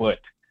boys. But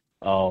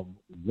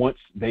once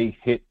they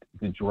hit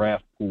the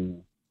draft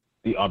pool,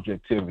 the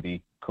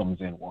objectivity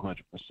comes in 100%.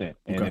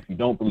 And if you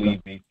don't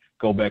believe me,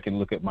 go back and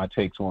look at my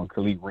takes on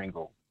Khalid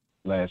Ringo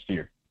last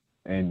year.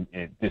 And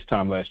this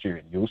time last year,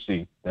 and you'll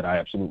see that I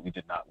absolutely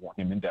did not want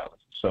him in Dallas.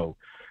 So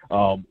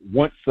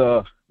once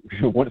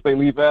they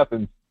leave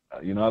Athens,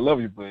 you know, I love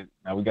you, but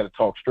now we got to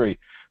talk straight.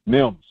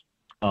 Mims,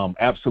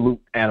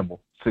 absolute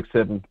animal,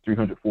 6'7",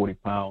 340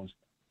 pounds.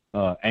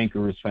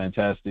 Anchor is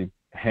fantastic.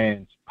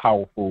 Hands,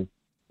 powerful.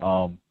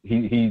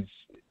 He's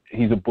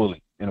a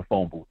bully in a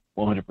phone booth,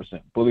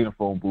 100%. Bully in a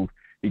phone booth.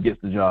 He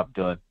gets the job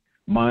done.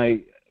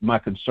 My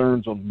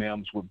concerns on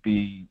Mims would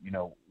be, you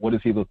know, what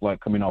does he look like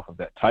coming off of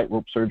that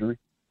tightrope surgery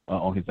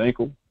on his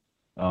ankle?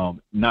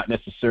 Not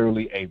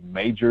necessarily a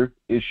major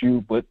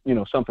issue, but, you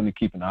know, something to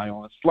keep an eye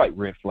on. A slight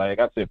red flag.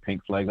 I'd say a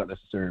pink flag, not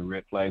necessarily a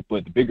red flag,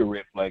 but the bigger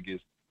red flag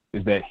is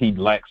that he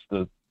lacks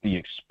the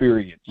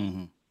experience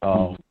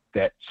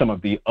that some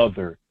of the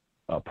other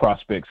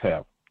prospects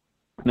have.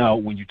 Now,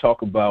 when you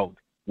talk about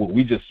what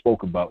we just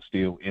spoke about,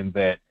 still, in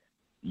that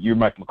you're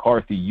Mike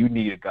McCarthy, you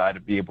need a guy to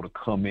be able to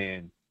come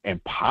in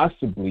and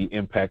possibly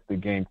impact the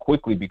game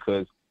quickly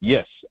because,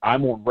 yes,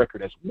 I'm on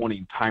record as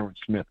wanting Tyron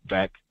Smith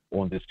back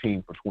on this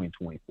team for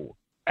 2024.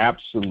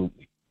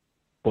 Absolutely.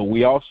 But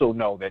we also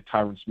know that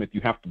Tyron Smith,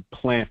 you have to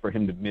plan for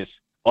him to miss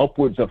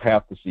upwards of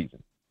half the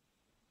season.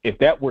 if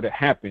that were to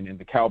happen and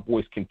the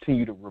Cowboys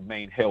continue to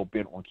remain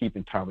hell-bent on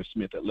keeping Tyron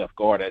Smith at left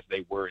guard as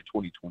they were in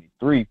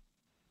 2023,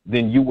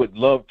 then you would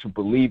love to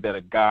believe that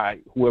a guy,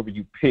 whoever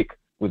you pick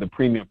with a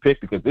premium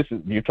pick, because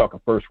you're talking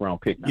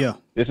first-round pick now. Yeah.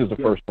 This is a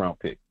first-round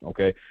pick,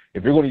 okay?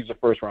 If you're going to use a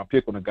first-round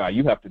pick on a guy,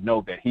 you have to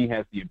know that he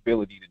has the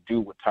ability to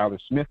do what Tyler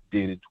Smith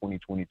did in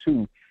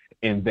 2022,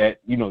 and that,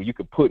 you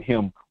could put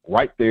him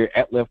right there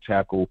at left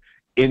tackle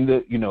in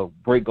the,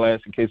 break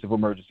glass in case of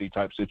emergency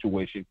type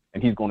situation,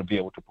 and he's going to be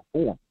able to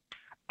perform.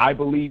 I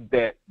believe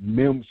that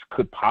Mims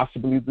could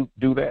possibly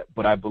do that,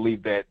 but I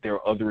believe that there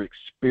are other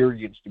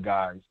experienced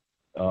guys,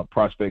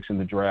 prospects in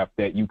the draft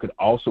that you could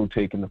also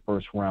take in the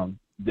first round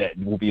that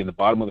will be in the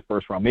bottom of the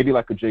first round, maybe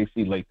like a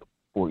J.C. Latham,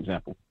 for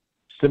example.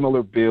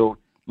 Similar build, a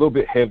little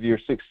bit heavier,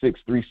 6'6",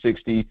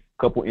 360, a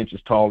couple inches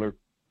taller,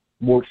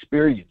 more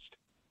experienced,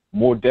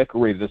 more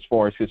decorated as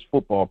far as his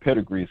football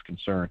pedigree is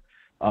concerned.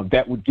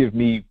 That would give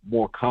me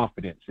more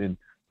confidence. And,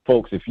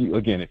 folks, if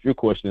you're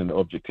questioning the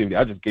objectivity,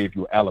 I just gave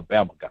you an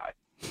Alabama guy.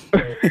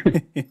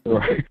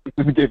 Right?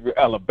 I gave you an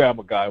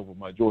Alabama guy over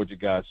my Georgia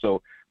guy.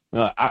 So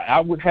I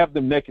would have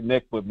them neck and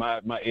neck, but my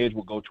edge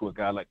will go to a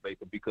guy like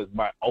Latham because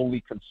my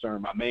main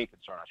concern,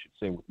 I should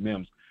say, with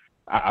Mims,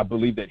 I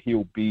believe that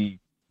he'll be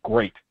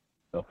great,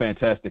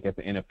 fantastic at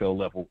the NFL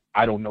level.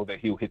 I don't know that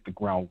he'll hit the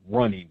ground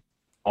running,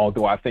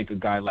 although I think a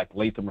guy like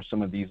Latham or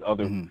some of these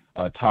other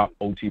top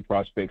OT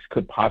prospects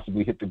could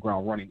possibly hit the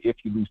ground running if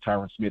you lose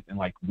Tyron Smith in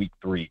like week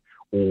 3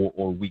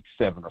 or week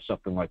 7 or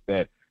something like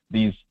that.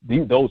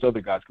 Those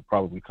other guys could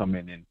probably come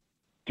in and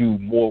do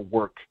more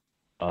work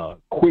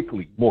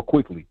more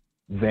quickly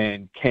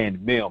than can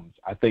Mims.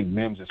 I think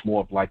Mims is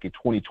more of like a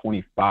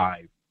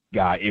 2025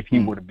 guy if he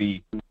were to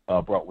be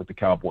brought with the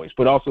Cowboys.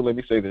 But also, let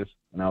me say this,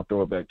 and I'll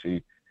throw it back to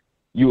you.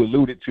 You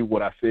alluded to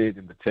what I said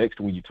in the text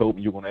when you told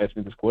me you were going to ask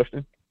me this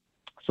question.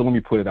 So let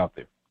me put it out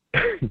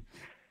there.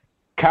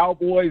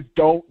 Cowboys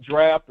don't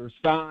draft or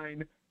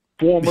sign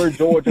former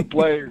Georgia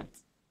players.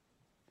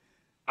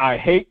 I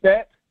hate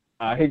that.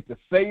 I hate to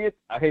say it.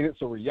 I hate it.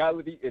 So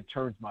reality, it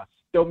turns my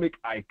stomach.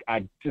 I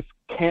just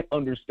can't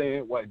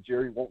understand why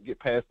Jerry won't get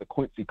past the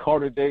Quincy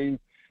Carter days.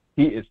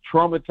 He is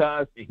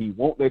traumatized, and he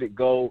won't let it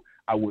go.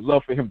 I would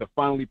love for him to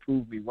finally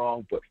prove me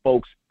wrong. But,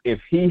 folks, if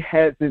he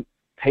hasn't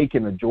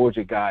taken a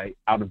Georgia guy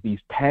out of these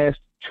past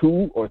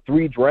 2 or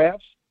 3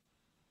 drafts,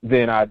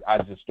 then I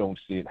just don't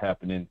see it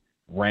happening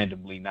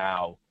randomly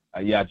now.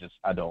 I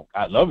don't.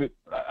 I love it,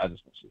 but I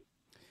just don't see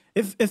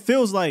it. It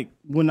feels like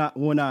when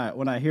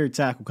I hear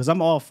tackle, because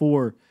I'm all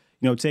for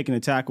taking a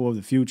tackle of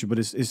the future, but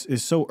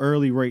it's so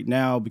early right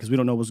now because we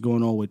don't know what's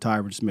going on with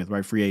Tyron Smith,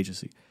 right? Free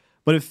agency.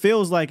 But it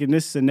feels like in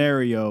this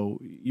scenario,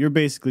 you're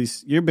basically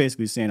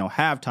saying,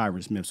 have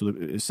Tyron Smith. So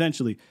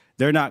essentially,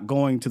 they're not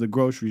going to the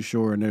grocery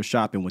store and they're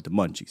shopping with the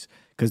munchies.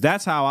 Because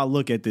that's how I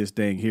look at this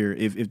thing here.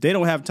 If they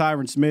don't have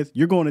Tyron Smith,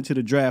 you're going into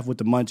the draft with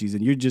the munchies,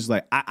 and you're just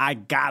like, I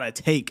gotta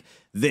take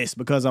this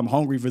because I'm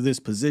hungry for this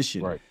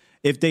position. Right.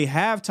 If they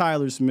have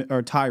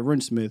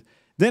Tyron Smith,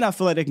 then I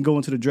feel like they can go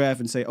into the draft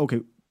and say, okay,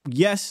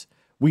 yes,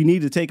 we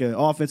need to take an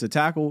offensive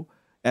tackle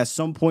at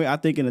some point, I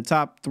think in the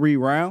top 3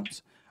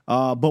 rounds,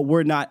 but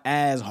we're not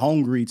as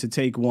hungry to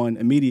take one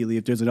immediately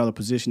if there's another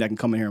position that can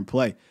come in here and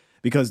play,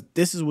 because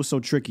this is what's so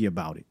tricky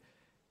about it.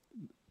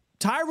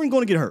 Tyron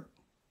going to get hurt.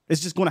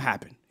 It's just going to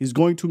happen. He's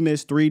going to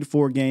miss 3 to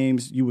 4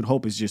 games. You would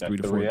hope it's just 3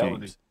 to 4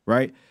 games,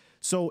 right?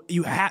 So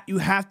you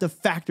have to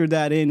factor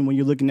that in when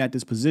you're looking at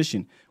this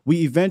position.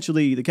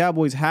 The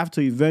Cowboys have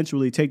to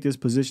eventually take this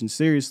position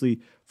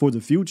seriously for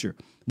the future.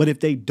 But if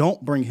they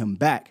don't bring him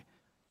back,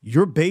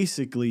 you're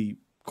basically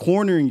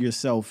cornering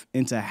yourself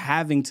into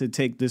having to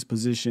take this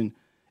position,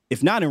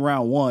 if not in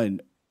round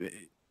 1,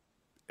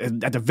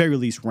 at the very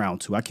least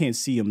round 2. I can't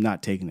see him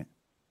not taking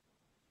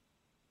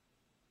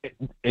it.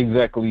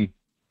 Exactly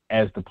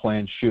as the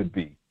plan should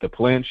be. The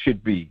plan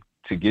should be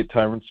to get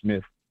Tyron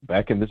Smith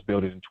back in this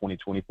building in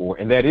 2024,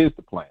 and that is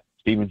the plan.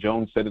 Stephen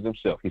Jones said it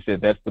himself. He said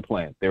that's the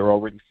plan. They're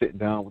already sitting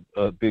down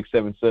with Big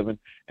 7-7,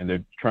 and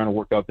they're trying to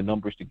work out the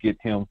numbers to get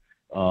him,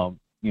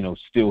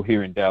 still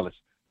here in Dallas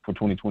for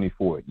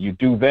 2024. You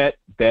do that,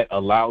 that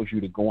allows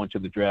you to go into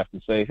the draft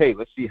and say, hey,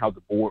 let's see how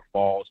the board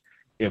falls.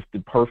 If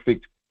the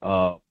perfect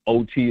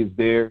OT is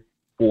there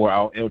for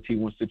our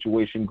LT1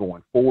 situation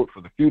going forward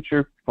for the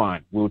future,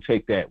 fine. We'll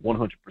take that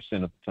 100%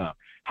 of the time.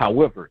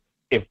 However,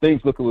 if things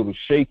look a little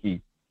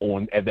shaky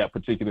at that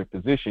particular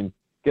position,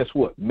 guess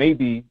what?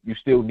 Maybe you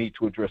still need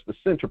to address the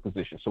center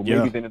position. So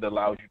maybe then it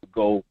allows you to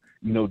go,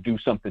 do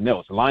something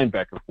else, a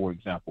linebacker, for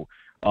example.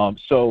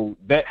 So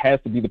that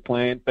has to be the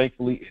plan.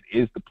 Thankfully, it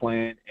is the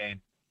plan. And,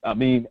 I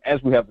mean,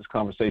 as we have this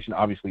conversation,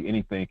 obviously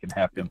anything can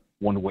happen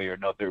one way or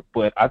another.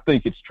 But I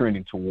think it's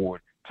trending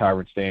toward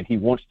Tyron staying. He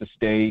wants to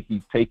stay.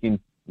 He's taken,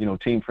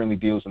 team-friendly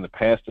deals in the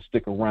past to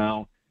stick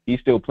around.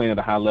 He's still playing at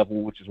a high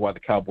level, which is why the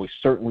Cowboys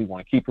certainly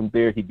want to keep him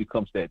there. He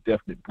becomes that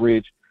definite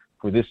bridge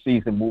for this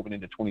season moving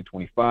into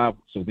 2025.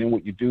 So then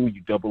what you do,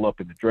 you double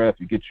up in the draft.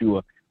 You get you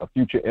a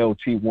future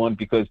LT1,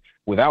 because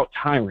without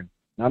Tyron,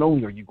 not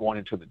only are you going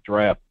into the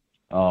draft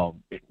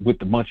with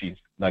the munchies,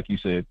 like you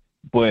said,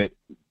 but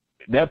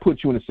that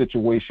puts you in a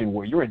situation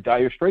where you're in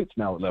dire straits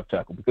now at left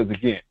tackle. Because,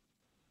 again,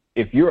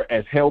 if you're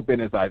as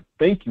hell-bent as I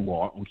think you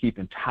are on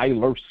keeping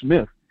Tyler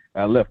Smith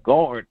at left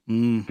guard,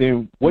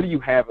 then what do you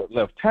have at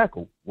left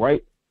tackle,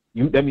 right?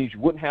 That means you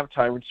wouldn't have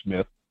Tyron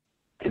Smith,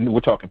 and we're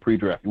talking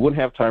pre-draft. You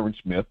wouldn't have Tyron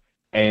Smith,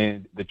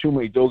 and the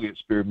Chuma Edoga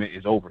experiment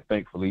is over,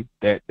 thankfully.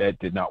 That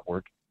did not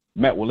work.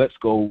 Matt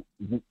Waletzko,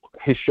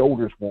 his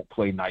shoulders won't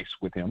play nice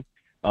with him.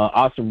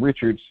 Asim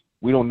Richards,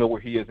 we don't know where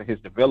he is in his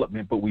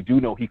development, but we do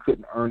know he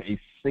couldn't earn a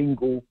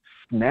single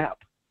snap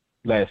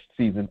last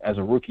season as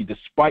a rookie,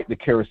 despite the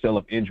carousel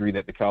of injury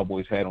that the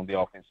Cowboys had on the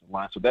offensive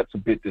line. So that's a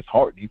bit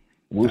disheartening.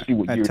 We'll see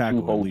what year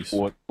two holds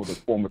for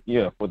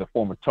the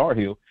former Tar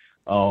Heel.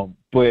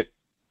 But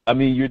I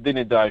mean, you're then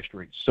in dire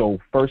straits. So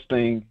first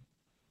things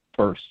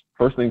first,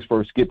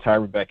 get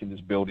Tyron back in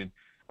this building,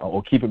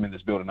 or keep him in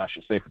this building, I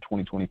should say, for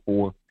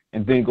 2024,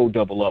 and then go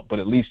double up. But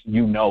at least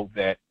you know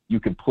that you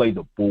can play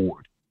the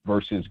board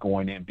versus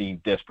going in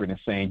being desperate and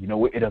saying, you know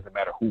what, it doesn't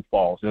matter who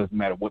falls. It doesn't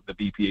matter what the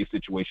BPA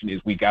situation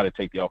is. We got to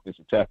take the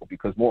offensive tackle,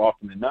 because more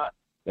often than not,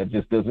 that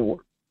just doesn't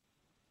work.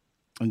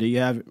 And there you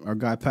have it, our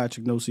guy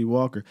Patrick No-C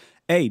Walker.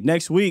 Hey,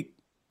 next week,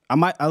 I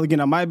might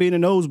be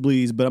in the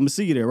nosebleeds, but I'm going to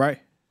see you there, right?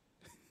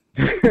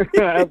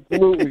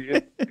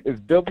 Absolutely. It's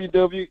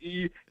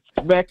WWE,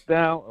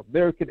 SmackDown,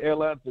 American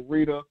Airlines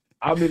Arena.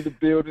 I'm in the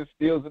building,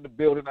 Steele's in the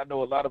building. I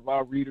know a lot of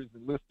our readers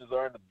and listeners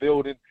are in the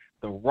building.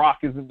 The Rock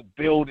is in the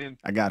building.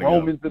 I got to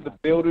Roman's in the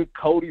building.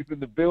 Cody's in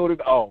the building.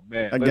 Oh,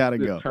 man. I got to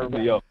go. Turn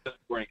me up. Let's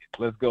bring it.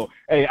 Let's go.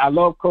 Hey, I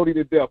love Cody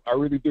to death. I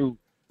really do.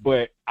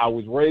 But I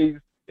was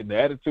raised in the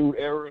Attitude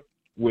Era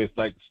with,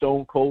 like,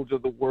 Stone Colds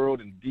of the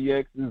world and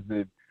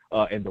DXs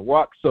and The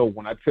Rock. So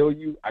when I tell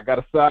you I got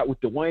to side with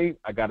Dwayne,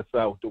 I got to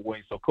side with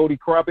Dwayne. So Cody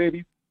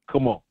Crybaby,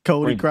 come on.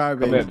 Cody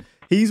Crybaby.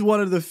 He's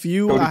one of the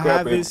few Cody I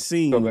haven't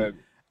seen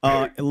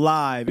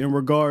live in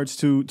regards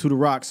to The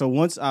Rock. So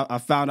once I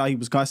found out he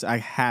was constant, I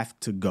have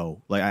to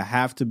go. Like, I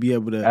have to be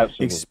able to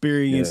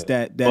experience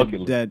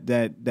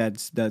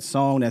that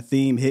song, that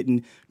theme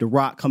hitting, The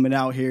Rock coming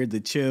out here, the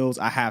chills.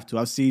 I have to.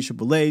 I've seen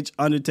Triple H,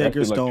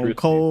 Undertaker, Stone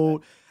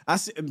Cold. I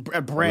see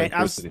Brad.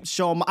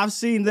 I've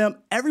seen them.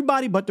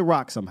 Everybody but The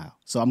Rock somehow.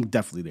 So I'm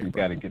definitely there. You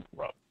got to get The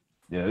Rock.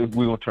 Yeah,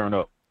 we're gonna turn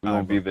up. We're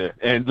gonna be there.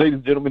 And ladies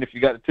and gentlemen, if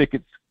you got the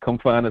tickets, come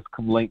find us,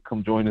 come link,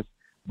 come join us.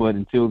 But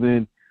until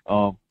then,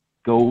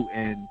 go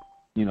and,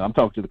 I'm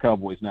talking to the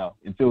Cowboys now.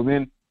 Until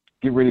then,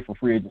 get ready for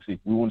free agency.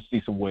 We want to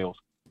see some whales.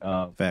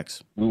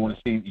 Facts. We want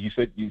to see. You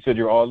said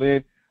you're all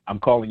in. I'm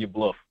calling your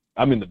bluff.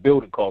 I'm in the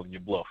building calling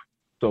your bluff.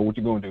 So what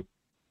you gonna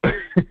do?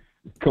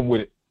 Come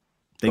with it.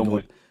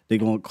 They're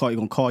gonna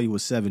call you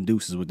with 7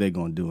 deuces. What they're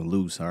gonna do and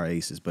lose our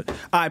aces. But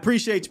I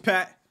appreciate you,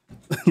 Pat.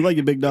 Love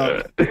you, big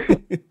dog.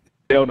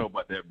 They don't know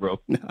about that, bro.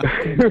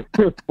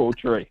 Full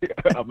Trey.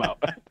 I'm out.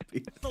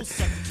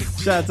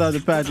 Shout out to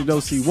Patrick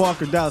No-C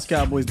Walker,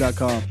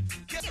 DallasCowboys.com.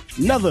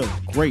 Another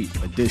great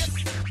edition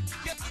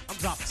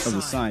of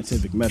the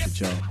Scientific Method,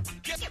 y'all.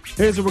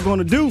 Here's what we're going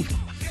to do.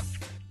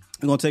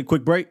 We're going to take a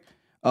quick break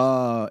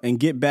and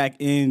get back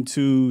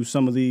into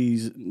some of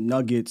these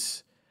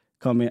nuggets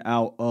coming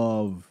out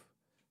of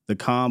the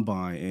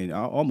Combine. And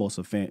almost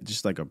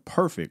just like a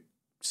perfect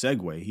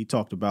segue. He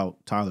talked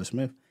about Tyler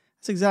Smith.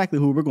 That's exactly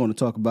who we're going to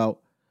talk about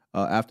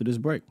after this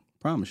break.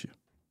 Promise you.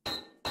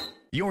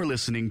 You're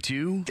listening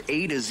to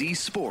A to Z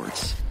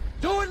Sports.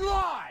 Do it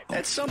live!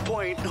 At some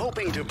point,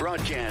 hoping to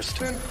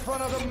broadcast In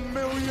front of the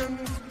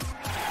millions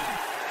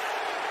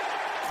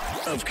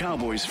of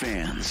Cowboys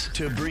fans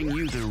to bring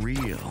you the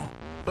real.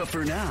 But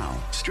for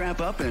now,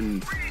 strap up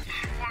and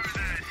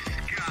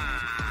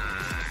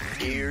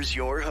here's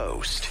your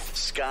host,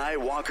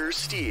 Skywalker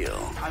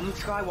Steele. I'm Luke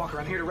Skywalker.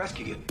 I'm here to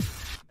rescue you.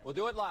 We'll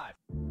do it live.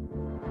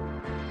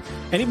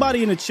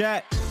 Anybody in the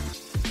chat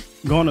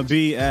gonna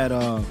be at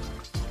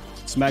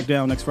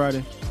SmackDown next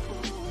Friday?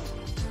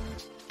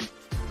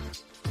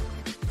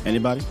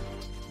 Anybody?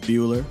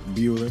 Bueller.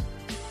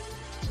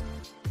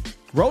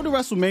 Road to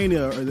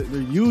WrestleMania, there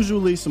are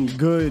usually some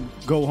good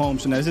go-home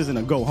shows. Now, this isn't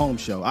a go-home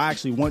show. I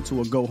actually went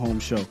to a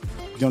go-home show.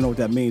 If you don't know what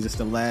that means, it's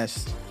the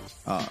last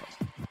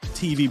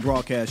TV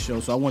broadcast show.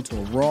 So I went to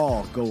a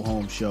Raw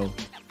go-home show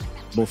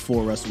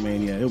before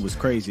WrestleMania. It was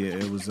crazy.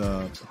 It was,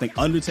 I think,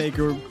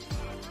 Undertaker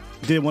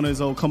did one of his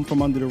old come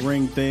from under the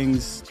ring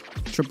things.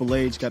 Triple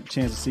H, got the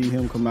chance to see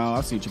him come out.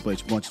 I've seen Triple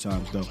H a bunch of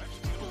times, though.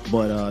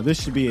 But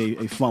this should be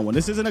a fun one.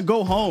 This isn't a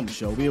go-home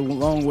show. It'll be a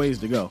long ways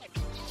to go.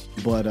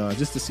 But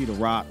just to see The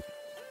Rock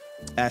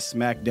at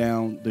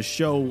SmackDown, the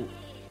show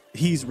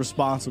he's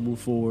responsible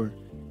for,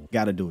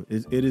 got to do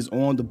it. It is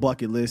on the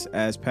bucket list,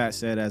 as Pat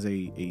said, as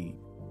a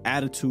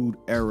Attitude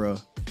Era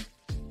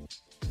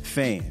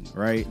fan,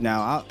 right?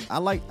 Now, I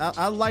like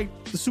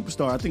the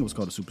Superstar. I think it was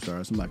called the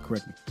Superstar. Somebody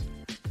correct me.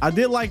 I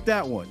did like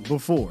that one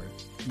before,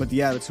 but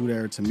the Attitude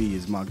Era to me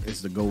is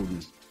the golden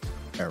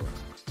era.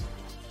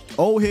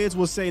 Old heads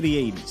will say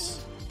the 80s.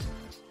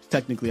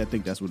 Technically, I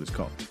think that's what it's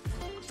called.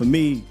 For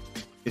me,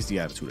 it's the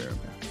Attitude Era, man.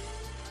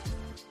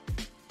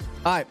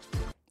 All right,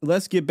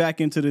 let's get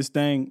back into this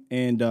thing.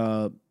 And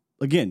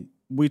again,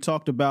 we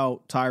talked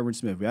about Tyron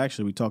Smith.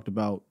 We talked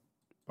about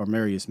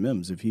Armarius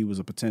Mims if he was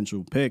a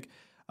potential pick.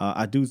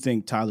 I do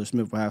think Tyler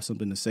Smith will have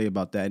something to say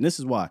about that. And this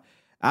is why.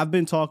 I've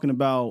been talking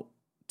about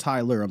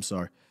Tyler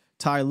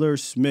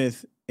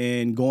Smith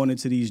and going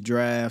into these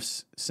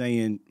drafts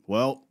saying,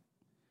 well,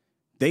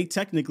 they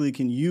technically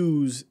can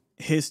use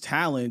his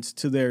talents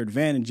to their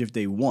advantage if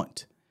they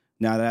want.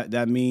 Now,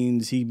 that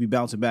means he'd be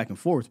bouncing back and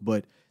forth,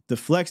 but the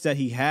flex that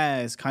he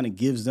has kind of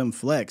gives them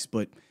flex.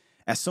 But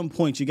at some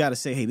point, you got to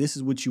say, hey, this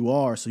is what you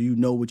are, so you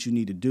know what you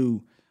need to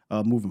do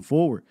moving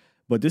forward.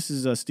 But this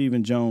is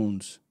Stephen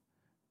Jones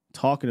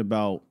talking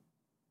about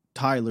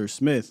Tyler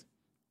Smith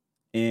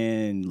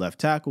and left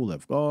tackle,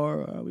 left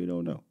guard. We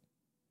don't know.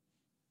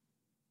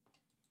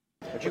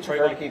 Would you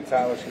prefer to keep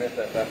Tyler Smith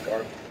at left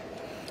guard?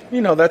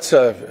 That's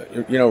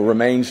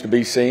remains to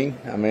be seen.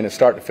 I mean, it's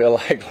starting to feel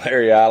like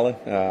Larry Allen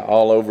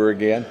all over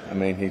again. I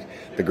mean,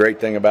 the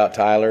great thing about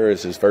Tyler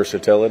is his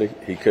versatility.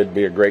 He could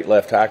be a great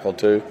left tackle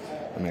too.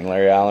 I mean,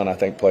 Larry Allen, I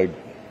think, played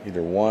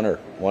either 1 or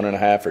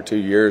 1.5 or 2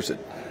 years at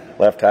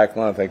left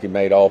tackle. I think he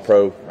made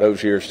All-Pro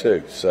those years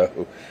too.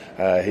 So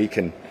he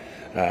can.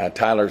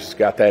 Tyler's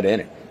got that in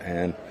it,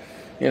 and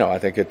I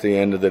think at the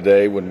end of the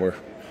day, when we're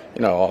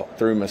all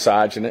through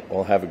massaging it,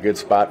 we'll have a good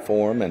spot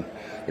for him. And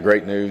the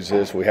great news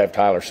is we have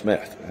Tyler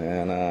Smith,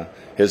 and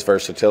his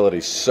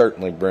versatility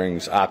certainly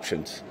brings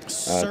options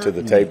to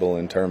the table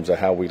in terms of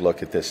how we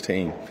look at this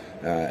team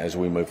as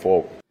we move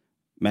forward.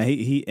 Man,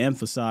 he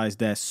emphasized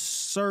that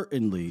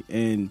certainly.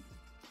 And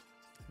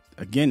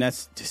again,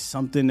 that's just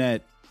something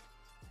that,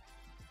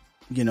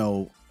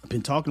 I've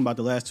been talking about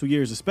the last 2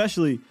 years,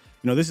 especially,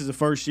 this is the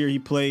first year he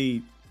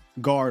played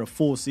guard a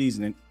full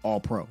season and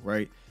All-Pro,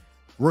 right?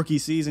 Rookie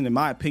season, in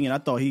my opinion, I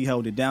thought he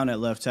held it down at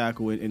left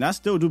tackle. And I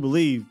still do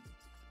believe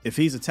if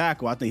he's a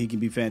tackle, I think he can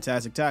be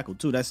fantastic tackle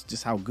too. That's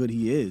just how good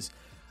he is.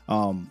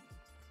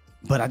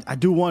 But I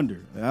do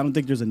wonder. I don't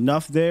think there's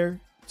enough there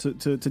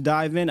to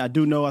dive in. I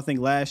do know, I think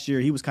last year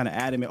he was kind of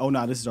adamant,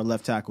 this is our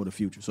left tackle of the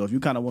future. So if you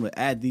kind of want to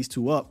add these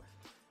two up,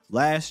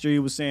 last year he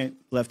was saying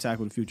left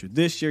tackle of the future.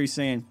 This year he's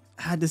saying,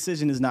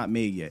 decision is not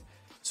made yet.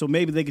 So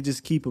maybe they could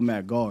just keep him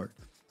at guard.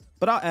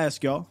 But I'll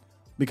ask y'all,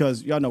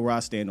 because y'all know where I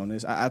stand on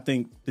this. I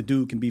think the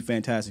dude can be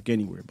fantastic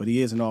anywhere, but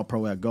he is an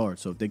All-Pro at guard.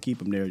 So if they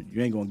keep him there,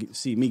 you ain't going to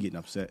see me getting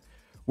upset.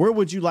 Where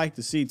would you like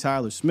to see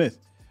Tyler Smith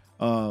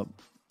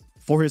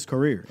for his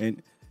career?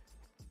 And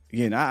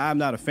again, I'm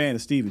not a fan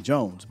of Stephen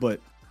Jones, but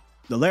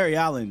the Larry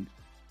Allen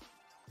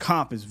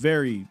comp is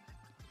very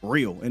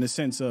real in the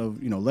sense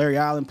of, Larry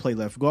Allen played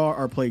left guard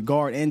or played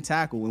guard and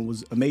tackle and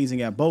was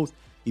amazing at both.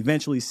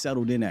 Eventually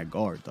settled in at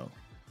guard, though.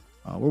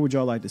 Where would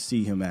y'all like to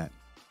see him at?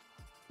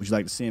 Would you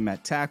like to see him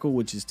at tackle,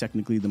 which is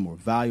technically the more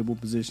valuable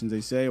position,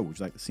 they say, or would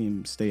you like to see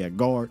him stay at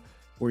guard,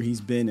 where he's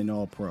been an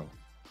All-Pro?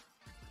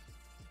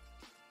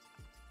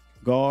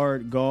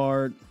 Guard.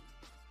 A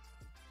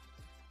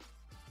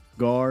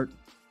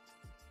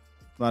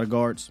lot of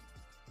guards.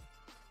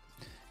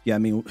 Yeah, I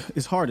mean,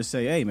 it's hard to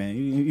say, hey, man,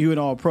 you an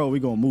All-Pro, we're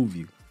going to move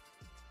you.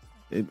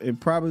 It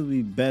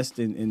probably be best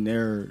in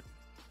their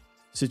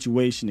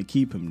situation to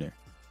keep him there.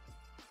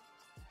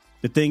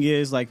 The thing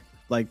is, like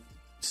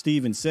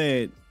Steven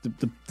said,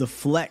 the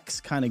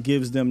flex kind of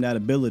gives them that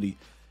ability.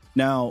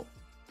 Now,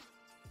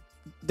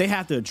 they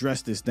have to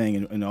address this thing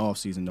in the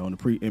offseason, though,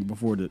 and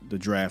before the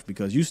draft,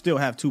 because you still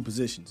have two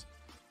positions,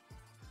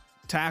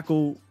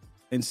 tackle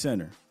and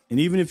center. And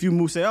even if you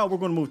we're going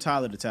to move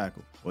Tyler to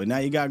tackle. Well, now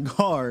you got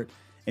guard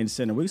and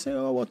center. We say,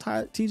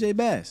 TJ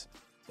Bass.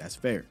 That's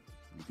fair.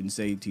 You can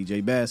say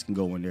TJ Bass can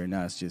go in there, and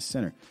now it's just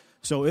center.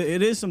 So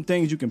it is some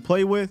things you can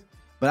play with,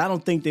 but I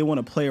don't think they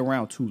want to play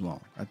around too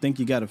long. I think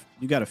you got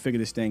to figure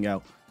this thing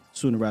out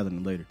sooner rather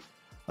than later.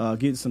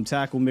 Getting some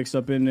tackle mixed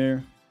up in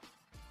there.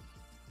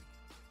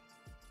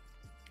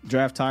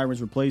 Draft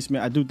Tyron's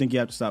replacement. I do think you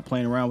have to stop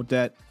playing around with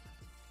that.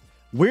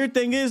 Weird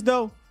thing is,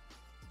 though,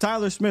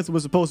 Tyler Smith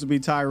was supposed to be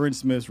Tyron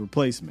Smith's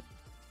replacement.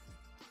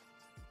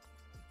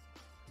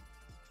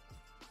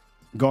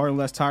 Guard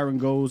unless Tyron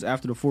goes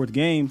after the fourth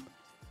game.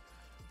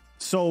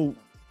 So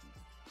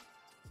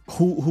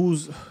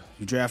who's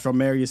you draft from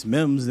Armarius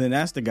Mims, then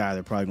that's the guy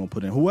they're probably going to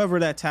put in. Whoever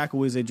that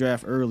tackle is they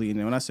draft early,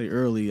 and when I say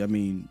early, I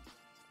mean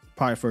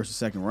probably first or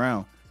second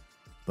round.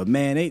 But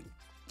man,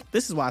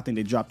 this is why I think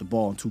they dropped the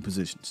ball in two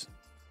positions.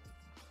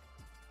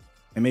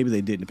 And maybe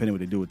they didn't, depending on what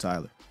they do with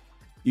Tyler.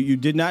 You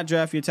did not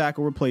draft your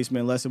tackle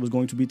replacement unless it was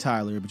going to be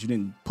Tyler, but you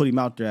didn't put him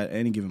out there at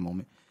any given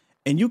moment.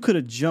 And you could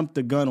have jumped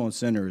the gun on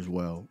center as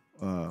well.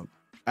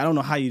 I don't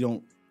know how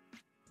you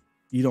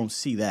don't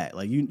see that.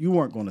 Like you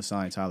weren't going to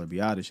sign Tyler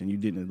Biadasz, and you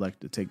didn't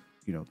elect to take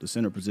the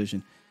center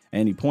position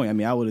at any point. I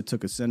mean, I would have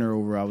took a center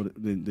over. I would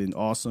have been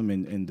awesome,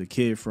 and the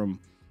kid from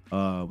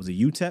was it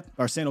UTEP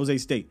or San Jose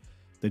State,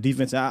 the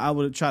defense. I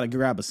would have tried to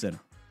grab a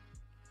center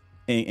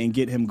and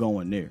get him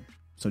going there.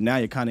 So now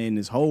you're kind of in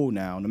this hole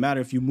now. No matter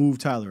if you move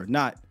Tyler or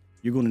not,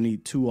 you're going to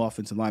need two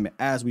offensive linemen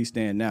as we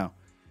stand now.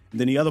 And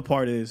then the other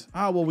part is,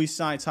 we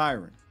signed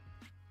Tyron.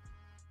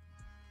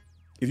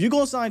 If you're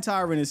going to sign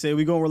Tyron and say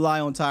we're going to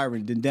rely on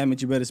Tyron, then damn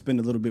it, you better spend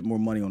a little bit more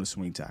money on a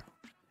swing tackle.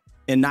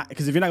 And not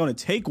because if you're not going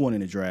to take one in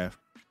the draft,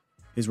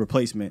 his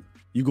replacement,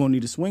 you're going to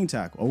need a swing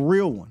tackle, a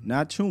real one,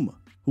 not Chuma,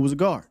 who was a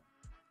guard.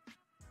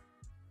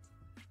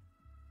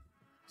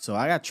 So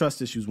I got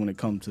trust issues when it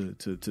comes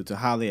to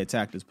how they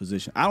attack this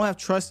position. I don't have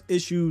trust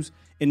issues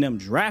in them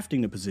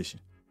drafting the position.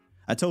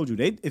 I told you,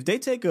 if they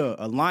take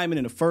a lineman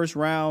in the first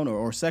round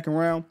or second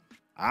round,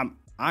 I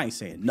ain't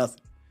saying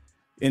nothing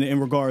in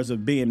regards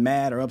of being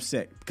mad or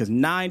upset. Because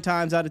 9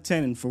 times out of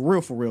 10, and for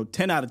real,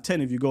 10 out of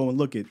 10, if you go and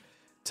look at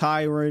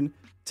Tyron,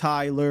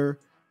 Tyler,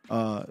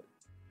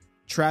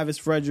 Travis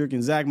Frederick,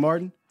 and Zach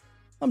Martin,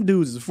 them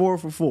dudes is 4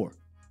 for 4.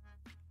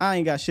 I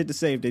ain't got shit to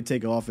say if they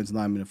take an offensive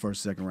lineman in the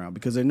first or second round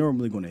because they're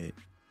normally going to hit.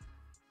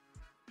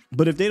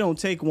 But if they don't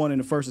take one in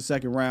the first or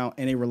second round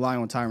and they rely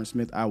on Tyron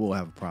Smith, I will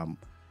have a problem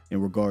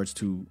in regards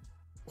to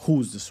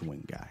who's the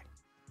swing guy.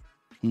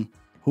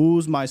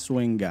 Who's my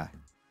swing guy?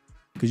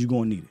 Because you're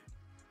going to need it.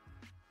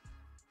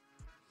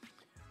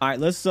 All right,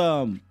 let's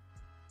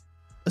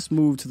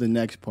move to the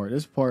next part.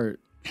 This part,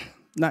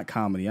 not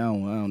comedy. I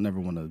don't never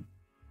want to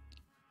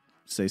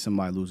say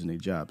somebody losing their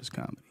job is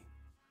comedy.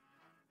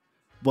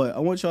 But I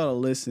want y'all to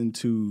listen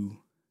to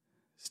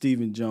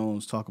Stephen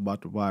Jones talk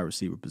about the wide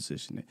receiver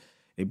position.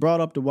 They brought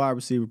up the wide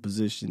receiver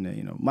position.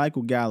 That,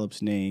 Michael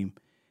Gallup's name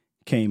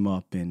came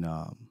up. And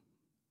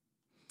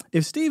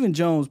if Stephen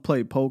Jones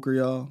played poker,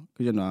 y'all,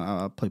 because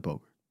I play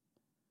poker,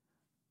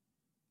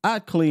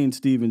 I'd clean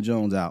Stephen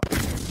Jones out.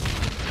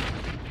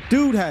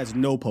 Dude has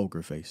no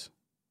poker face.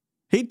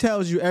 He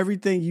tells you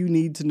everything you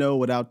need to know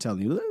without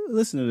telling you.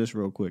 Listen to this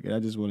real quick. And I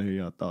just want to hear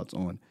your thoughts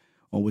on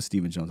what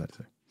Stephen Jones had to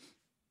say.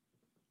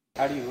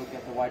 How do you look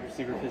at the wide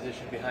receiver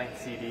position behind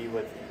CD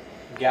with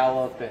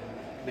Gallup and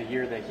the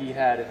year that he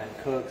had, and then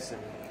Cooks,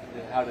 and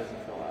how does it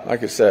fill out?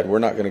 Like I said, we're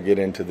not going to get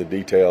into the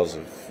details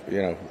of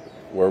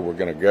where we're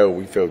going to go.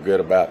 We feel good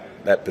about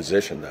that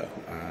position, though.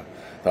 I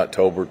thought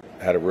Tolbert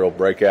had a real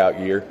breakout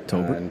year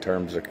in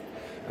terms of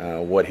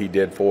what he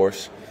did for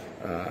us.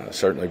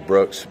 Certainly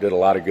Brooks did a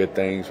lot of good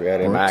things. We had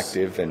him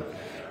active, and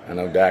I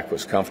know Dak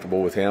was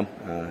comfortable with him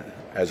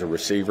as a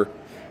receiver.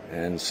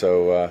 And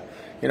so,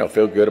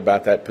 feel good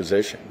about that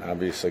position.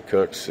 Obviously,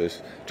 Cooks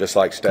is just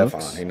like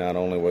Stephon. He not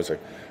only was a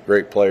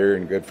great player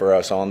and good for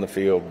us on the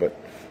field, but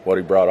what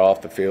he brought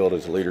off the field,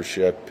 his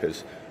leadership,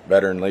 his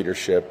veteran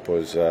leadership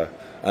was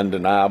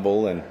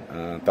undeniable, and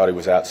thought he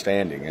was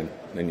outstanding. And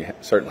then you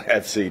certainly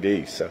have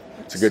CD, so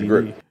it's a good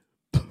group.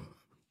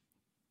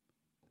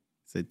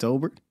 Say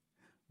Tolbert,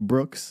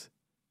 Brooks,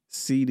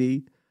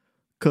 CD,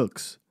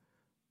 Cooks.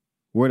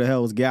 Where the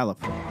hell is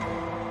Gallup?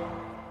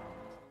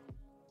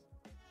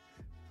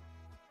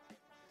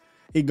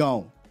 He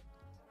gone.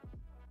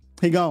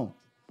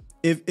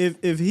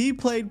 If he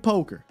played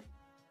poker,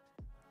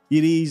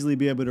 you'd easily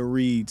be able to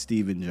read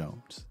Stephen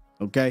Jones.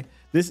 Okay?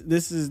 This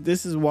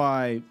is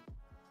why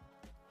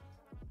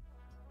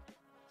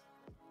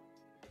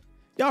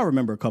y'all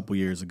remember a couple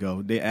years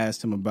ago, they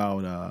asked him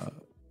about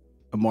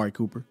Amari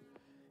Cooper.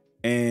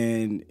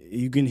 And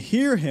you can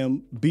hear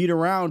him beat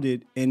around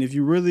it. And if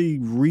you really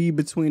read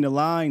between the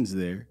lines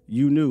there,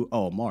 you knew,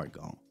 Amari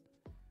gone.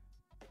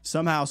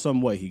 Somehow,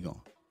 some way he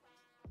gone.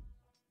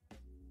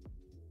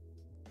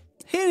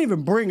 He didn't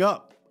even bring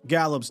up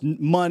Gallup's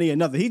money or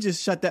nothing. He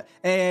just shut that.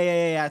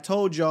 Hey, I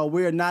told y'all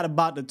we're not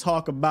about to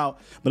talk about.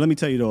 But let me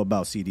tell you, though,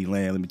 about CD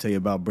Lamb. Let me tell you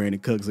about Brandon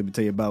Cooks. Let me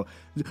tell you about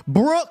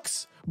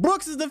Brooks.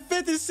 Brooks is the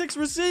 5th and 6th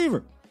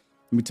receiver.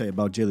 Let me tell you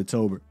about Jalen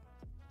Tolbert.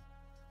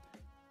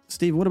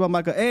 Steven, what about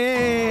Michael?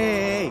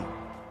 Hey.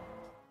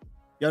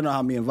 Y'all know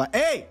how me invite.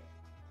 Hey.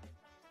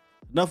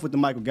 Enough with the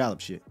Michael Gallup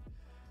shit.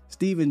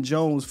 Stephen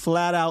Jones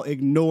flat out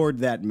ignored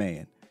that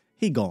man.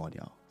 He gone,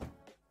 y'all.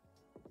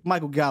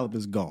 Michael Gallup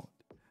is gone.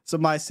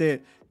 Somebody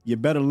said, you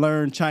better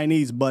learn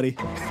Chinese, buddy.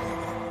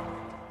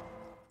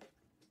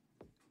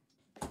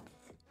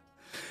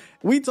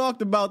 We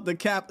talked about the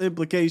cap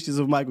implications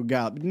of Michael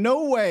Gallup.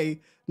 No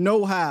way,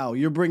 no how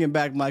you're bringing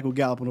back Michael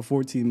Gallup on a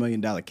 $14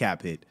 million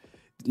cap hit.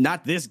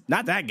 Not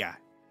that guy.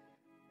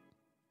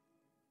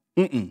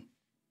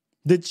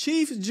 The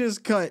Chiefs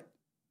just cut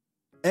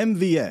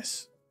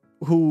MVS,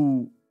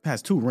 who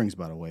has 2 rings,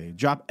 by the way.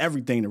 Drop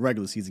everything in the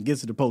regular season, gets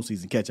to the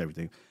postseason, catch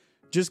everything.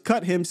 Just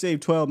cut him, save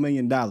 $12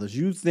 million.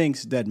 You think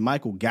that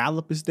Michael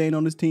Gallup is staying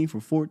on this team for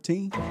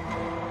 14?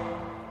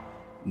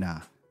 Nah,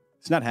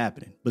 it's not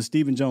happening. But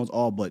Stephen Jones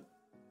all but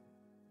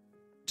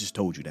just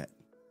told you that.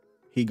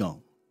 He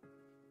gone.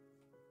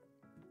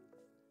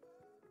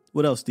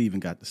 What else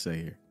Stephen got to say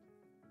here?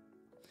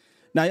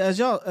 Now, as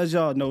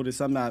y'all notice,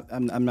 I'm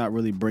not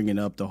really bringing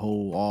up the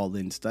whole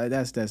all-in stuff.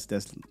 That's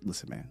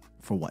listen, man.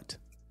 For what?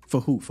 For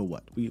who? For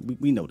what?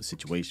 We know the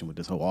situation with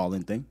this whole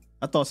all-in thing.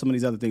 I thought some of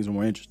these other things were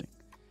more interesting.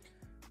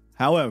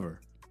 However,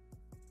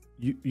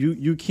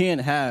 you can't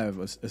have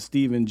a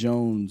Stephen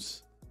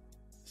Jones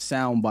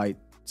soundbite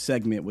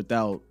segment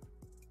without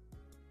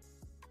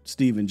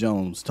Stephen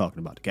Jones talking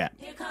about the cap.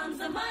 Here comes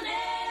the money.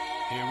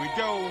 Here we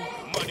go.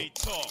 Money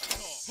talk.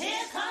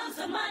 Here comes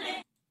the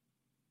money.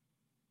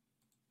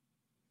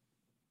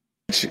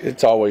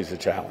 It's always a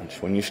challenge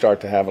when you start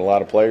to have a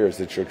lot of players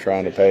that you're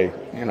trying to pay,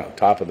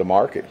 top of the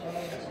market.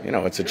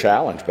 it's a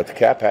challenge, but the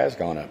cap has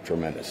gone up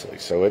tremendously.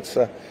 So it's,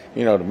 to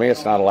me,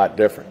 it's not a lot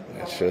different.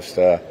 It's just,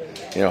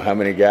 how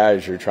many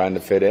guys you're trying to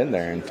fit in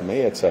there. And to me,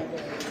 it's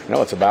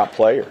it's about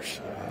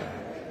players.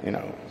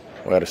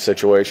 We had a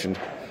situation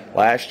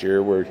last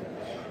year where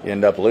you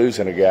end up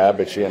losing a guy,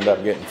 but you end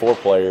up getting 4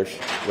 players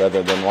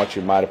rather than what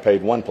you might have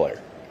paid 1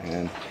 player.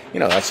 And,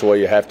 that's the way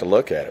you have to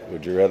look at it.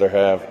 Would you rather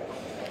have,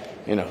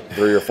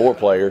 3 or 4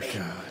 players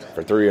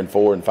for $3 and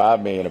 $4 and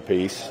 $5 million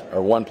apiece,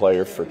 or 1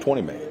 player for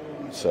 $20 million?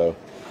 So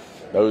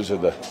those are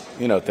the,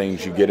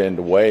 things you get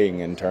into weighing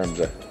in terms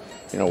of,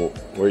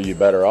 where you're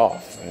better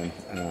off. And,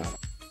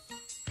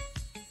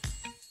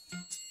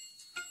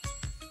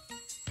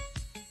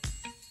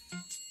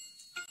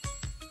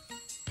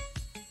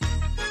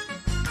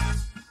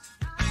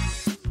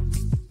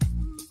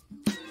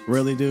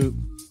 Really, dude?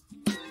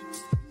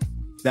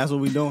 That's what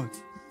we doing?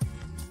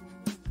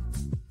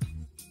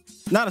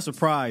 Not a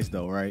surprise,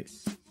 though, right?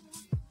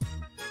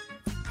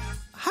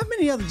 How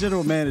many other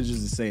general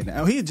managers are saying that?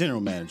 Oh, he's a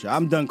general manager.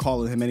 I'm done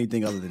calling him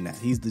anything other than that.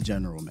 He's the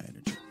general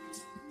manager.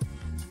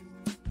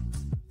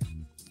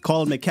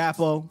 Call him the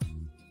Capo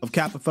of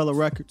Capafella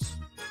Records.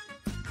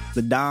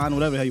 The Don,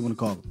 whatever the hell you want to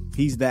call him.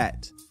 He's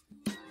that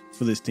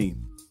for this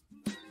team.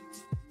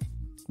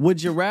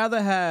 Would you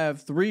rather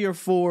have 3 or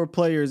 4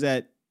 players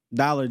at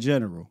Dollar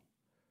General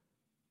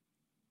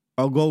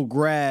or go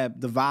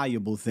grab the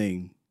valuable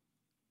thing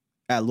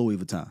at Louis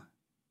Vuitton?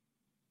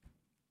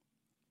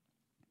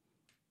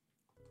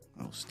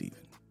 Oh, Steven.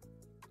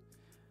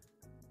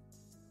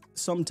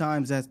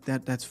 Sometimes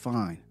that's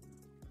fine.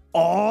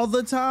 All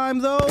the time,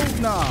 though?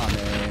 Nah,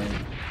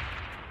 man.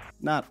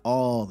 Not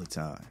all the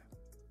time.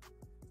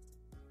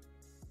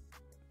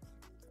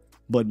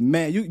 But,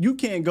 man, you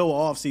can't go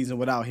off season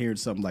without hearing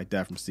something like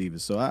that from Steven.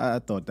 So I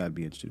thought that'd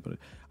be interesting. But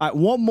all right,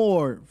 one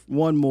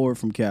more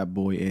from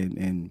Catboy,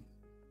 and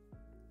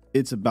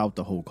it's about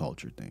the whole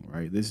culture thing,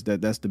 right?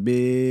 That's the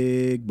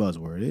big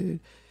buzzword.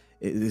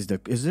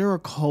 Is there a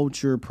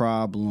culture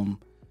problem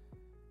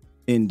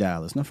in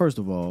Dallas? Now, first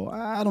of all,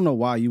 I don't know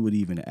why you would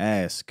even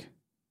ask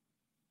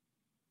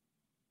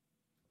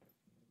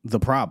the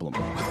problem.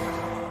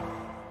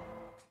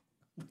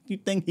 What do you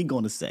think he's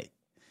going to say?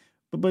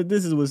 But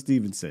this is what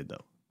Steven said,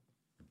 though.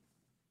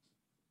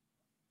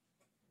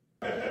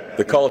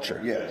 The culture.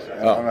 Yes.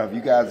 I don't know if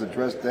you guys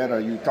addressed that or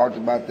you talked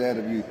about that.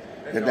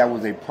 If that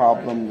was a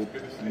problem,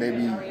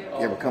 maybe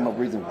ever come up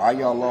reason why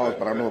y'all lost,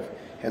 but I don't know if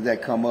has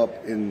that come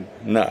up and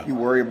you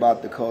worry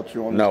about the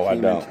culture on the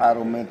team,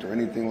 entitlement or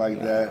anything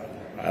like that?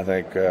 I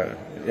think,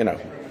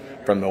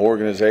 from the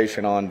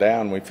organization on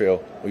down, we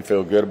feel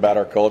good about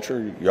our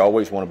culture. You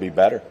always want to be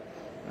better.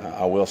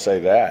 I will say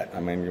that. I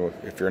mean,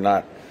 if you're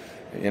not,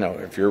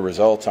 if your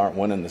results aren't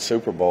winning the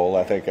Super Bowl,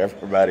 I think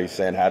everybody's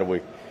saying, how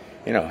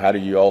do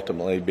you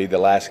ultimately be the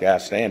last guy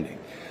standing?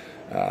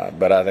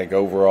 But I think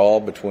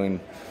overall, between,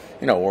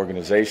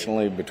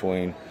 organizationally,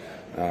 between,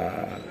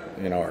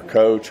 our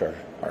coach, our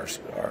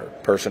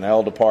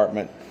personnel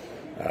department,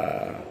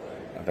 I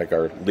think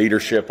our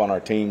leadership on our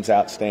team's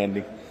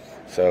outstanding.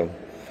 So,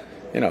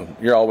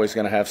 you're always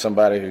going to have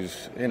somebody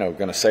who's, going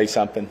to say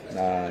something,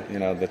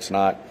 that's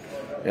not,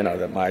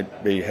 that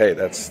might be, hey,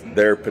 that's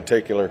their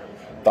particular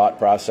thought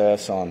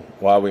process on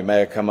why we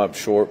may have come up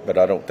short, but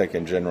I don't think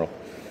in general,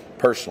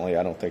 personally,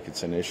 I don't think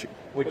it's an issue.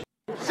 Should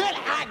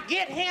I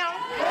get him?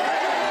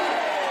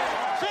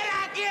 Should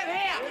I get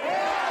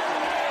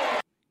him?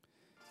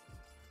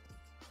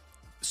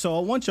 So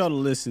I want y'all to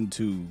listen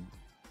to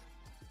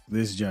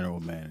this general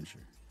manager.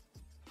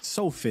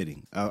 So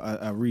fitting.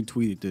 I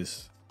retweeted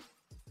this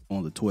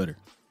on the Twitter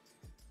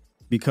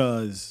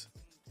because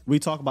we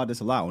talk about this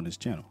a lot on this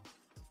channel.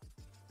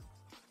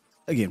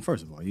 Again,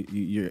 first of all,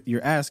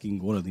 you're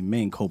asking one of the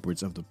main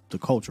culprits of the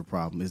culture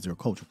problem. Is there a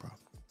culture problem?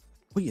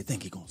 What do you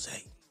think he's going to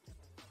say?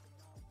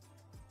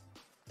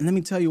 And let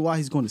me tell you why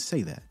he's going to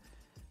say that.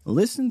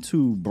 Listen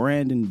to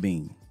Brandon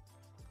Beane,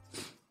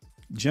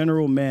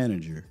 general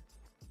manager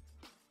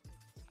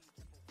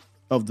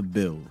of the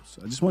Bills.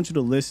 I just want you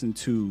to listen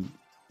to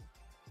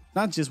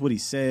not just what he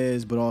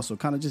says, but also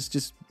kind of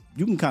just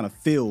you can kind of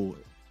feel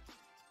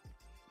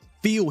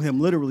him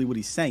literally what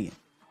he's saying.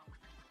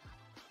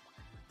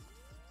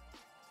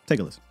 Take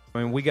a listen.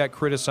 I mean, we got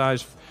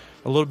criticized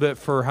a little bit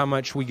for how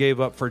much we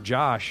gave up for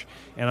Josh.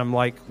 And I'm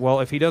like, well,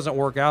 if he doesn't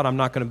work out, I'm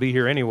not going to be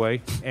here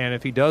anyway. And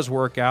if he does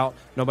work out,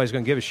 nobody's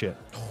going to give a shit.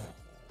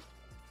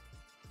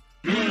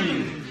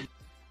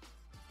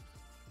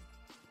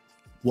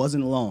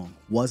 Wasn't long.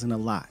 Wasn't a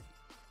lot.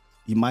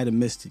 You might have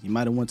missed it. You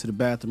might have went to the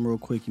bathroom real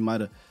quick. You might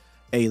have,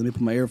 hey, let me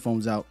put my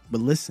earphones out. But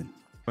listen.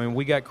 I mean,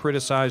 we got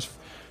criticized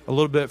a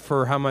little bit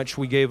for how much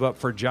we gave up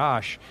for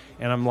Josh.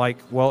 And I'm like,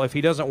 well, if he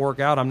doesn't work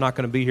out, I'm not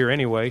going to be here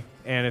anyway.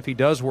 And if he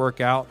does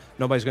work out,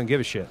 nobody's going to give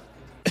a shit.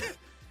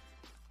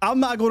 I'm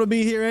not going to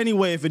be here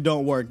anyway if it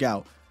don't work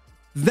out.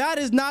 That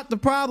is not the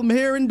problem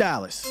here in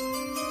Dallas.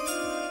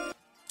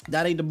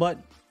 That ain't the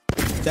button.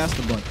 That's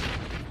the button.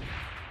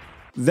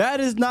 That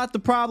is not the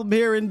problem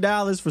here in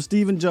Dallas for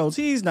Stephen Jones.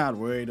 He's not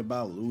worried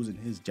about losing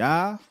his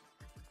job.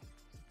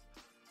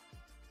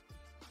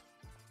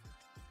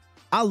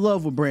 I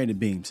love what Brandon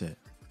Beam said.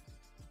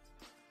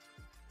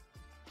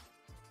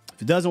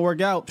 If it doesn't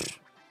work out,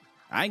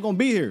 I ain't going to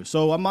be here.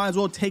 So I might as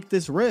well take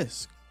this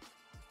risk.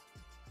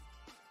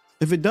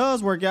 If it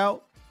does work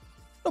out,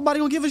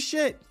 nobody will give a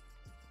shit.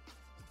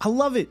 I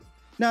love it.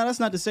 Now, that's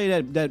not to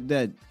say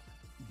that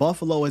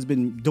Buffalo has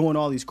been doing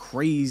all these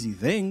crazy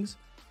things.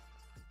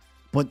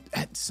 But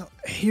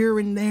here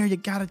and there, you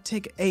got to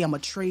take, hey, I'm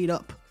going to trade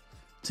up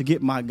to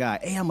get my guy.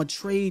 Hey, I'm going to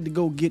trade to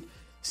go get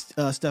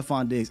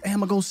Stephon Diggs. Hey, I'm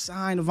going to go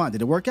sign Avon.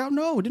 Did it work out?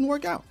 No, it didn't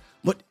work out.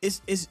 But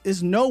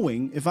it's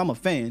knowing, if I'm a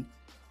fan,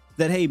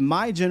 that, hey,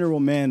 my general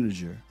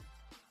manager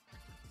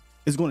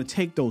is going to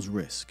take those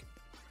risks.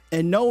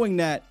 And knowing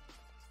that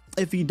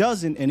if he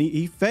doesn't and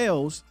he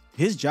fails,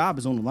 his job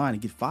is on the line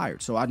and get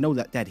fired. So I know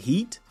that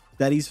heat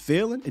that he's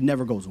feeling, it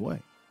never goes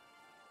away.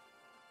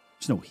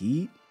 There's no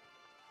heat.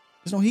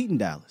 There's no heat in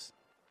Dallas.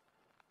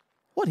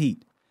 What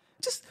heat?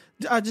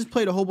 I just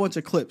played a whole bunch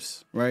of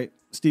clips, right?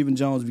 Stephen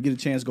Jones, if you get a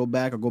chance, go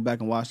back and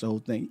watch the whole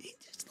thing.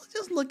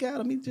 Just look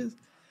at him.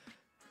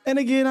 And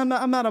again,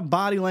 I'm not a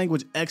body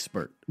language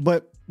expert,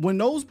 but when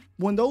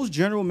those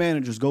general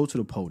managers go to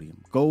the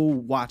podium, go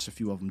watch a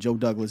few of them. Joe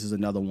Douglas is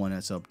another one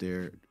that's up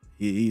there.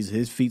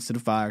 His feet's to the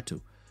fire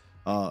too.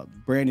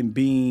 Brandon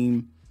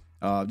Beam,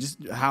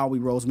 just Howie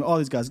Roseman, all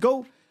these guys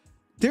go.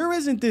 There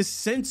isn't this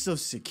sense of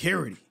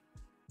security.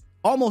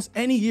 Almost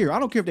any year, I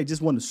don't care if they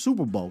just won the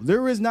Super Bowl,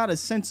 there is not a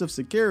sense of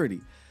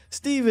security.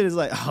 Steven is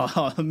like,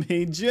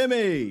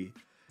 Jimmy.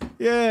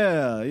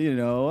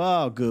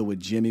 Yeah, good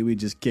with Jimmy. We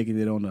just kicking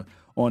it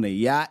on a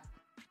yacht.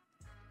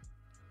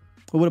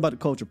 But what about the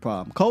culture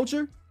problem?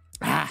 Culture?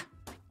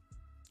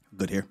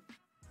 Good here.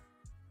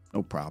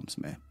 No problems,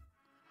 man.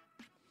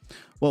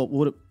 Well,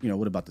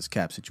 what about this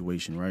cap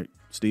situation, right?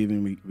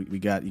 Steven, you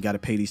got to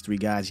pay these three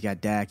guys. You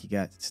got Dak,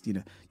 you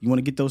want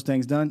to get those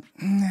things done?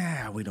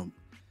 Nah, we don't.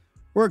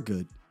 We're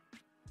good.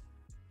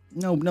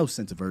 No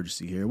sense of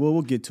urgency here. We'll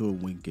get to it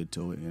when we get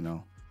to it,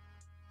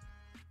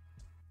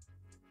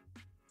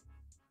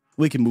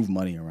 We can move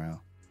money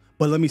around.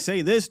 But let me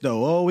say this,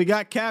 though. We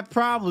got cap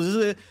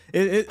problems.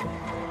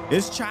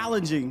 It's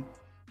challenging.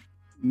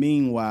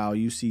 Meanwhile,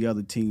 you see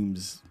other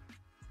teams.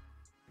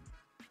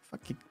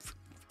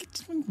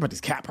 But there's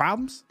cap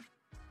problems.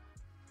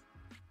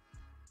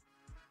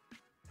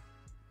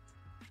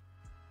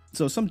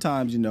 So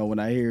sometimes, when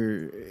I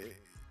hear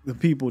the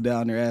people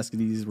down there asking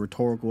these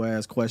rhetorical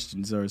ass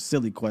questions or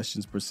silly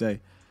questions per se,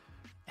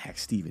 ask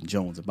Stephen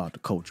Jones about the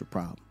culture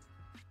problem.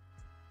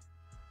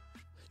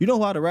 You know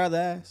who I'd rather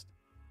ask?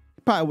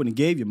 He probably wouldn't have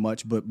gave you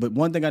much, but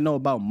one thing I know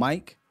about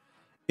Mike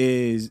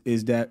is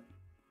that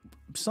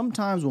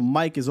sometimes when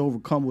Mike is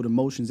overcome with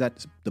emotions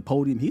at the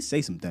podium, he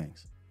say some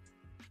things.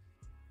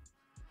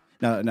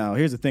 Now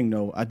here's the thing,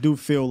 though. I do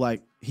feel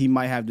like he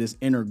might have this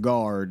inner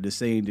guard to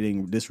say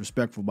anything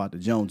disrespectful about the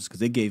Joneses because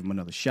they gave him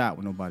another shot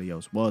when nobody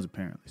else was,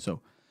 apparently.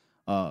 So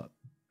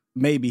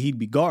maybe he'd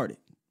be guarded.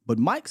 But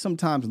Mike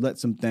sometimes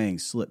lets some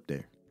things slip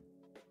there.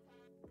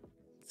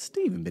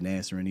 Steven been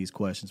answering these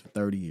questions for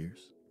 30 years.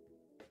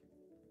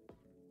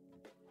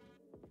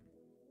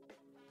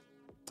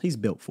 He's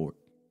built for it.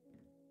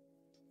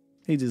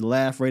 He just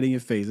laugh right in your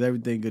face.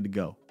 Everything good to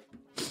go.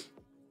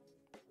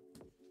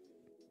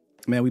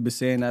 Man, we've been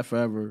saying that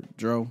forever,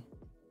 Dro.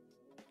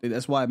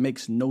 That's why it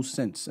makes no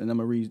sense. And I'm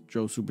going to read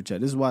Dro's super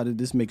chat. This is why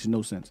this makes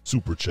no sense.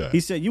 Super chat.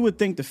 He said, you would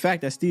think the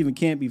fact that Steven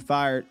can't be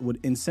fired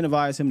would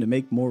incentivize him to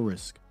make more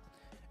risk.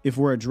 If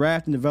we're a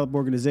draft and develop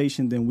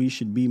organization, then we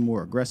should be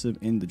more aggressive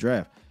in the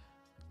draft.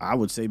 I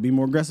would say be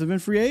more aggressive in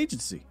free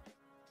agency.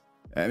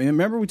 I mean,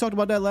 remember we talked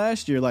about that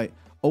last year. Like,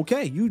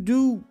 okay, you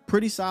do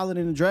pretty solid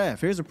in the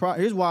draft. Here's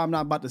why I'm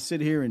not about to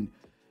sit here and,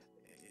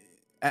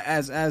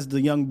 as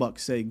the young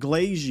bucks say,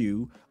 glaze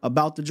you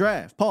about the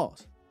draft.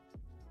 Pause.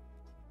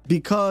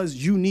 Because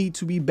you need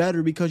to be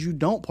better because you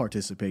don't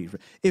participate.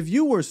 If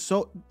you were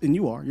and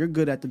you're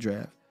good at the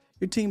draft.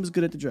 Your team is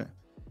good at the draft.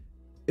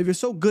 If you're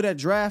so good at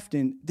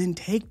drafting, then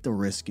take the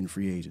risk in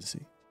free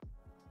agency.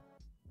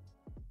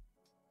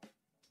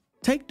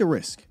 Take the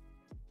risk.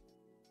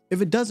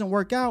 If it doesn't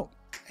work out,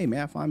 hey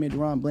man, find me a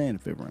DeRon Bland in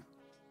the 5th round.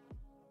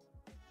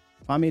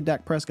 Find me a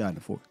Dak Prescott in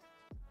the 4th.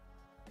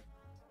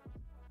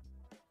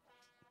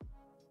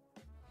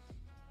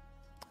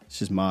 It's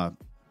just my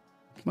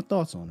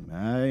thoughts on it,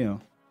 man.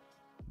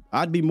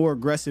 I'd be more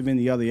aggressive in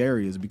the other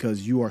areas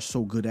because you are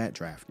so good at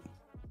drafting.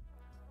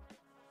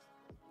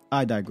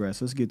 I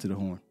digress. Let's get to the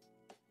horn.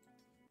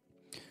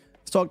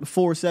 Let's talk to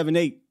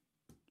 478.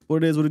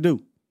 What it is, what it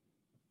do.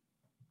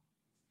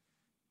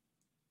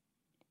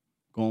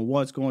 Going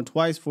once, going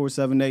twice,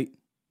 478.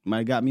 Might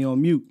have got me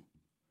on mute.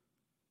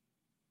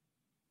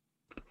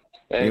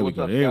 Hey, what's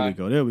up, guy?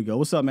 There we go.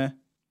 What's up, man?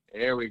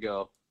 There we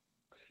go.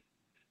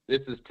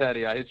 This is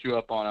Teddy. I hit you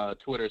up on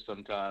Twitter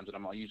sometimes, and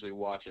I'm usually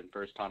watching.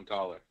 First-time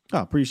caller.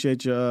 I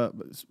appreciate you.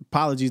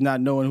 Apologies not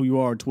knowing who you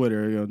are on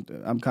Twitter.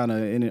 I'm kind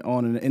of in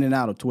and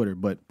out of Twitter,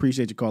 but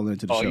appreciate you calling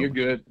into the show. Oh, you're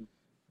good.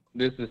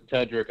 This is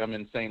Tedrick. I'm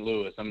in St.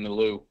 Louis. I'm in the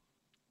Lou.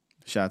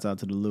 Shouts out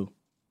to the Lou.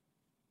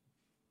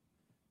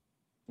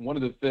 one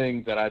of the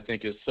things that I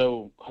think is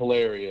so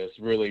hilarious,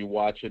 really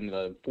watching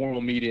the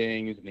formal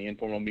meetings and the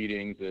informal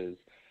meetings, is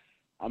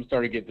I'm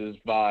starting to get this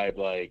vibe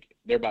like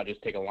they're about to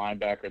just take a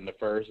linebacker in the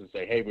first and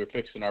say, hey, we're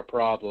fixing our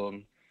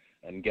problem.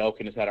 And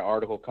Gelkin has had an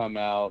article come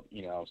out,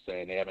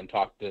 saying they haven't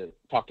talked to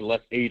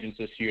less agents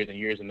this year than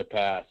years in the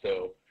past.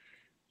 So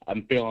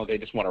I'm feeling like they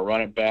just want to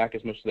run it back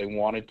as much as they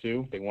wanted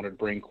to. They wanted to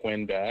bring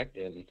Quinn back,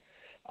 and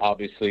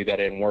obviously that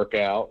didn't work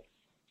out.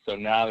 So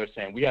now they're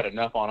saying we had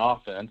enough on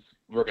offense.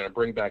 We're going to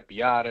bring back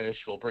Biadasz.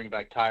 We'll bring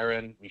back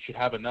Tyron. We should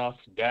have enough.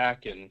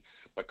 Dak and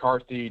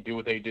McCarthy do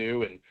what they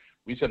do, and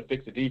we just got to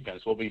fix the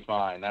defense. We'll be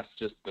fine. That's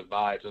just the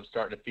vibes I'm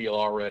starting to feel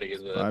already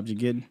as a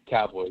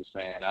Cowboys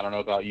fan. I don't know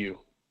about you.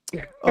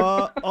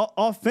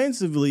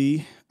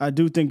 Offensively, I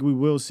do think we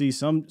will see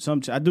some.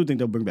 I do think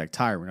they'll bring back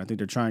Tyron. I think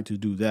they're trying to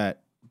do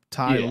that.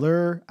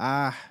 Tyler,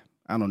 I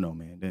don't know,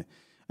 man.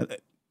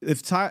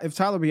 If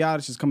Tyler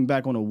Biadasz is coming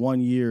back on a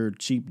 1-year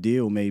cheap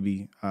deal,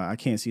 maybe I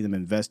can't see them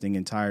investing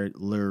in Tyler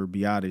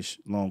Biadasz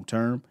long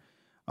term.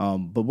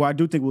 But what I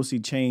do think we'll see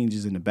change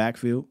is in the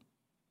backfield.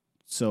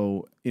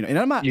 So and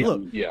I'm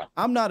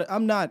not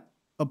I'm not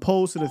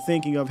opposed to the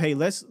thinking of, hey,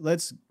 let's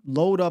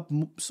load up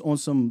on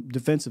some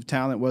defensive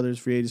talent, whether it's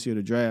free agency or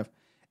the draft,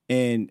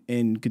 and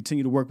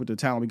continue to work with the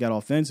talent we got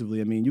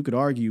offensively. I mean, you could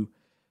argue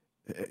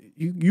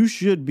you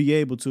should be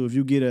able to, if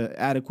you get an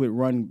adequate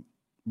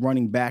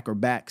running back or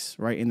backs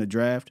right in the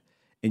draft,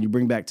 and you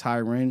bring back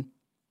Tyron,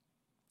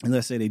 and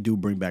let's say they do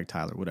bring back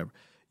Tyler, whatever,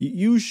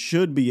 you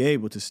should be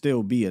able to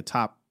still be a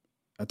top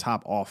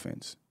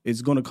offense.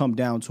 It's going to come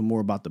down to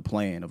more about the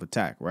plan of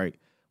attack, right?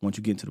 Once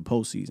you get into the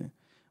postseason.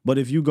 But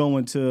if you go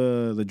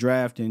into the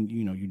draft and,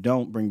 you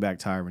don't bring back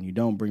Tyron, you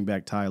don't bring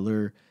back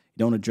Tyler, you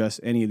don't address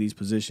any of these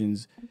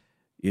positions,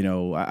 I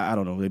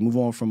don't know. They move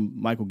on from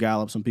Michael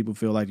Gallup. Some people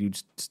feel like you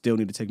still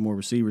need to take more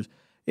receivers.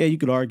 Yeah, you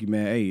could argue,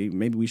 man, hey,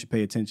 maybe we should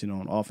pay attention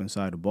on offense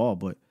side of the ball.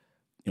 But,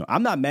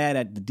 I'm not mad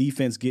at the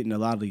defense getting a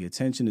lot of the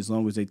attention as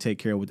long as they take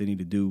care of what they need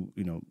to do,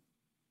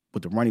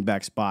 with the running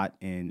back spot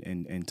and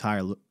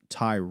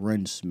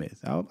Tyron Smith.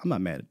 I'm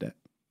not mad at that.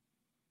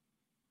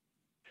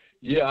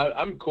 Yeah,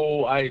 I'm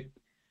cool.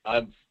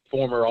 I'm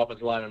former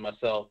offensive lineman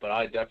myself, but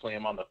I definitely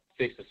am on the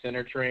fix the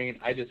center train.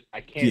 I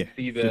can't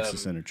see them fix the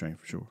center train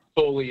for sure.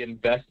 Fully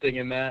investing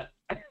in that.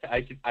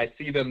 I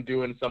see them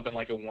doing something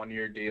like a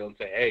 1-year deal and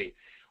say, hey,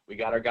 we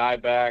got our guy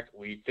back.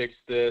 We fixed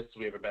this.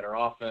 We have a better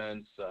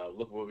offense.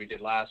 Look at what we did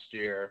last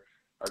year.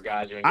 Our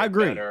guys are going to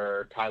get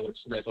better. Tyler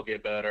Smith will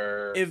get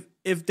better.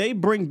 If they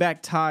bring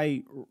back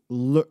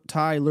Tyler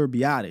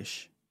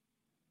Biadasz,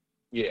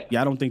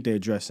 I don't think they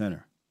address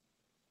center.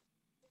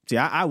 See,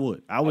 I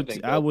would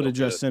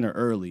address center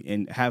early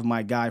and have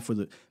my guy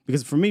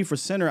because for me, for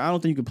center, I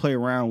don't think you can play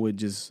around with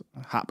just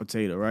hot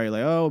potato, right?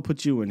 Like, oh,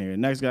 put you in here.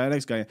 Next guy.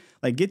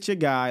 Like, get your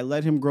guy,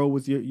 let him grow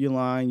with your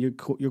line, your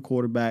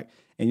quarterback,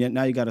 and yet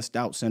now you got a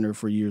stout center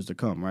for years to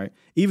come, right?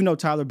 Even though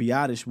Tyler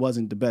Biadasz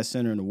wasn't the best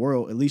center in the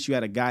world, at least you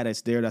had a guy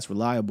that's there, that's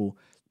reliable,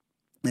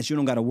 that you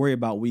don't got to worry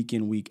about week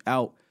in, week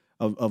out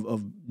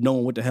of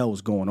knowing what the hell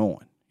was going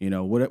on.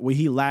 What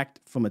he lacked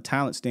from a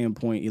talent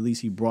standpoint, at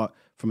least he brought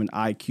from an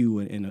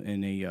IQ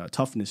and a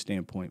toughness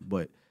standpoint.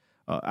 But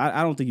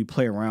I don't think you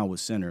play around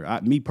with center.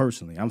 Me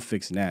personally, I'm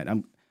fixing that.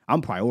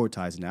 I'm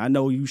prioritizing that. I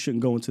know you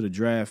shouldn't go into the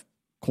draft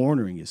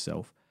cornering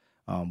yourself,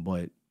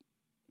 but I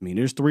mean,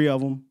 there's 3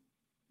 of them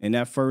in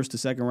that first to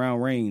second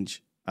round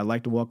range. I'd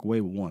like to walk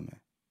away with one, man.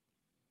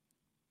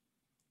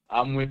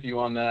 I'm with you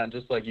on that.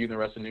 Just like you and the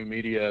rest of new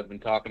media have been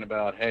talking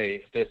about,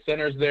 hey, if the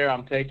center's there,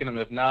 I'm taking them.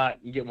 If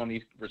not, you get one of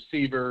these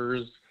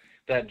receivers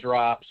that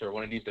drops or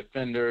one of these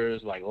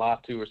defenders like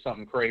Latu or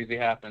something crazy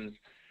happens.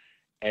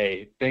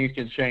 Hey, things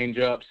can change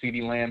up.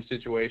 CeeDee Lamb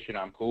situation,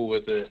 I'm cool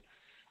with it.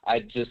 I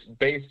just,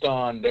 based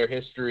on their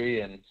history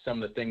and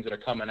some of the things that are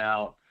coming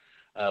out,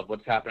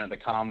 what's happening at the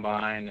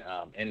Combine,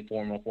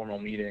 informal, formal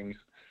meetings,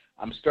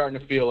 I'm starting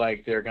to feel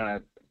like they're going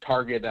to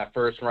target that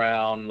first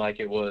round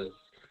like it was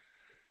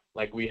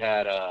like we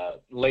had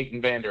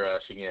Leighton Vander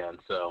Esch again.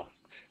 So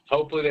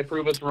hopefully they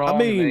prove us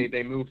wrong and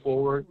they move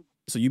forward.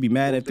 So you'd be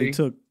mad if they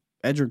took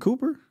Edgerrin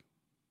Cooper?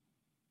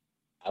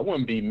 I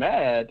wouldn't be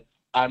mad.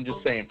 I'm just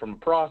saying from a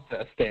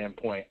process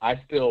standpoint,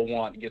 I still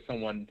want to get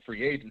someone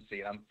free agency.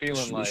 And I'm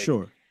feeling like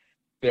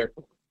they're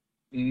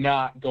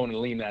not going to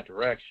lean that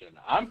direction.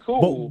 I'm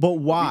cool. But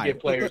why? We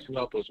get players who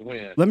help us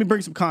win. Let me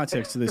bring some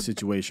context to this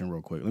situation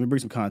real quick. Let me bring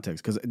some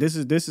context because this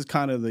is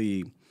kind of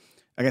the,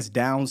 I guess,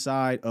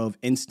 downside of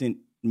instant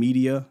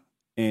media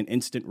and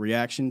instant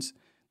reactions.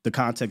 The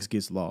context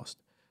gets lost.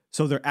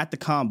 So they're at the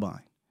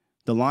Combine.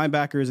 The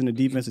linebackers and the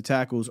defensive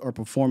tackles are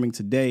performing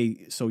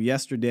today. So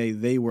yesterday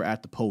they were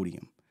at the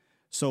podium.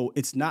 So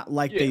it's not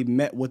like they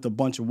met with a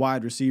bunch of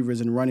wide receivers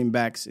and running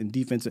backs and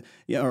defensive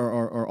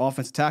or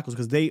offensive tackles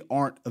because they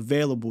aren't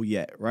available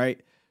yet,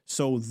 right?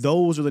 So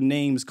those are the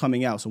names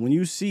coming out. So when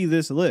you see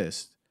this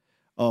list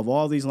of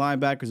all these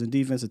linebackers and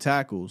defensive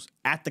tackles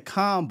at the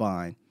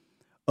Combine,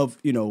 of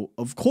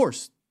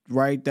course,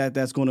 right,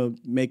 that's going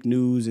to make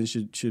news and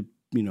should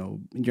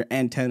your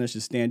antenna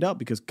should stand up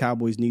because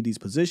Cowboys need these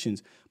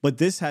positions. But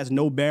this has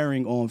no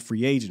bearing on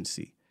free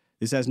agency.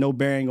 This has no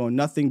bearing on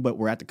nothing, but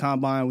we're at the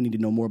combine. We need to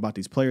know more about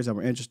these players that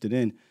we're interested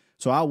in.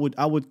 So I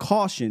would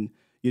caution,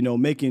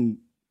 making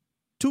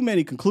too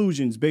many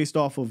conclusions based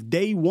off of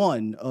day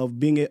one of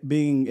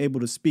being able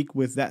to speak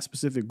with that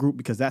specific group,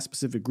 because that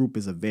specific group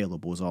is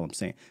available, is all I'm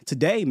saying.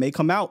 Today may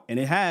come out, and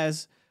it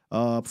has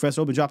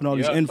Professor Open dropping all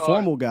these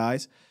informal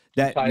guys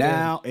that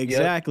now,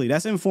 exactly,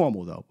 that's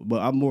informal though,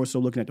 but I'm more so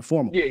looking at the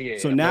formal.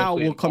 So now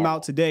will come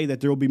out today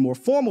that there will be more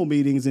formal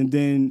meetings, and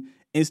then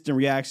instant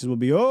reactions will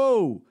be,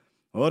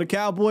 the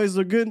Cowboys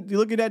are good. You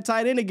look at that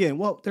tight end again.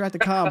 Well, they're at the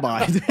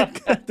combine.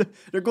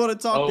 They're going to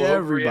talk to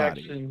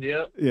everybody.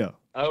 Yep. Yeah.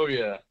 Oh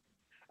yeah.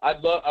 I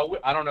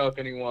don't know if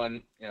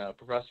anyone,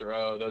 Professor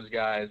O, those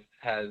guys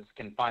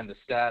can find the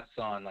stats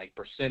on like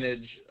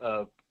percentage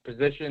of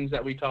positions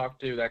that we talk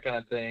to, that kind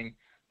of thing,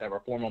 that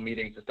were formal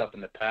meetings and stuff in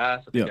the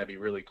past. I think that'd be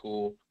really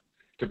cool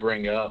to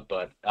bring up.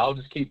 But I'll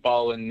just keep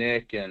following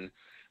Nick, and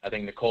I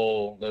think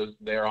Nicole.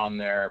 They're on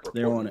there,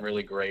 performing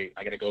really great.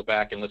 I got to go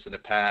back and listen to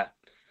Pat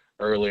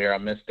earlier. I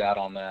missed out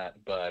on that,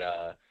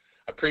 but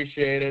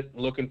appreciate it.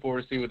 Looking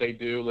forward to see what they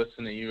do.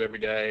 Listen to you every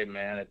day,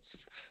 man. It's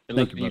been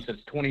listening to you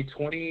since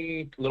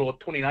 2020, little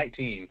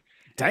 2019.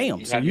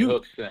 Damn, so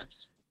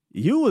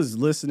you was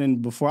listening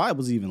before I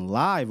was even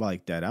live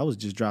like that. I was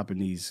just dropping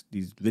these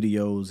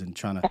videos and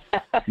trying to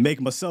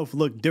make myself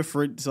look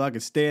different so I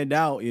could stand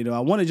out. I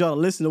wanted y'all to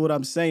listen to what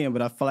I'm saying,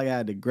 but I felt like I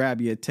had to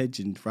grab your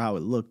attention for how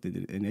it looked,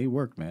 and it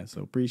worked, man.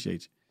 So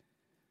appreciate you.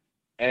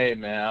 Hey,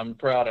 man, I'm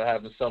proud of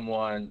having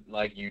someone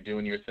like you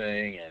doing your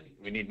thing, and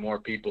we need more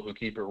people who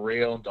keep it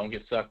real, don't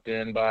get sucked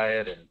in by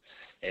it,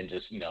 and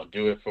just,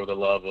 do it for the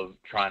love of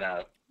trying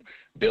to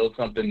build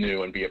something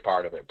new and be a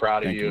part of it.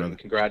 Proud of you, and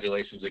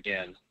congratulations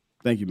again.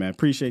 Thank you, man.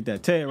 Appreciate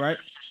that. Ted, right?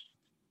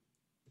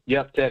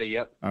 Yep, Teddy,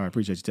 yep. All right,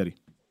 appreciate you, Teddy.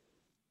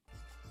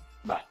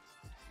 Bye.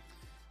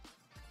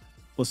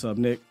 What's up,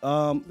 Nick?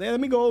 Let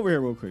me go over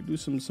here real quick, do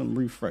some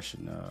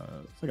refreshing.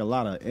 It's like a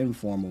lot of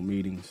informal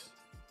meetings.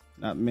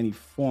 Not many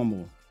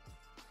formal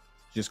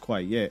just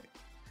quite yet.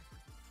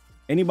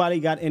 Anybody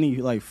got any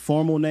like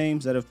formal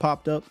names that have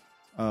popped up?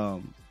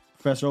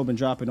 Professor Open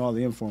dropping all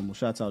the informal.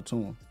 Shouts out to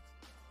him.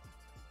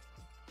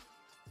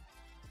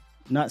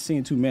 Not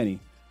seeing too many,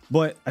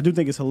 but I do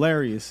think it's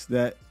hilarious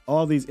that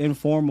all these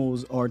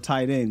informals are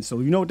tight ends. So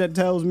you know what that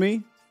tells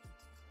me?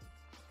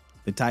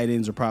 The tight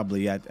ends are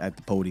probably at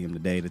the podium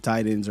today. The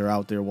tight ends are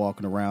out there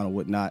walking around or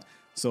whatnot.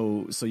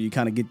 So you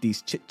kind of get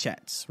these chit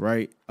chats,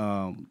 right?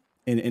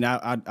 And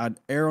I'd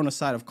err on the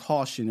side of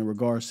caution in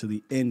regards to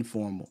the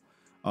informal,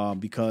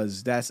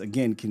 because that's,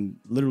 again, can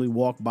literally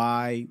walk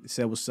by,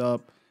 say what's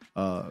up,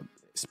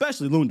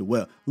 especially Lunda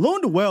Well.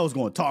 Lunda Well is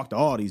going to talk to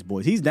all these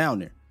boys. He's down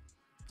there.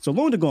 So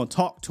Lunda going to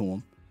talk to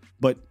him,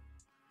 but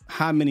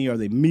how many are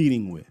they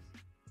meeting with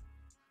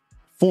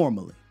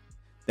formally?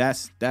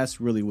 That's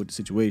really what the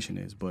situation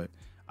is. But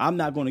I'm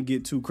not going to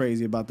get too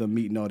crazy about them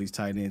meeting all these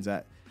tight ends.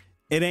 It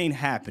ain't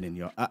happening,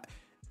 y'all.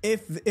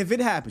 If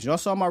it happens, y'all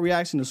saw my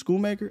reaction to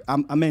Schoolmaker,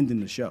 I'm ending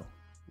the show.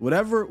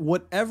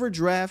 Whatever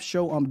draft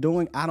show I'm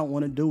doing, I don't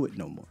want to do it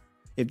no more.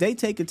 If they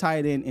take a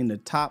tight end in the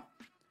top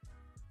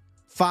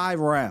 5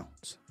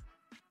 rounds,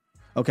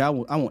 okay, I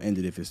won't end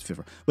it if it's 5th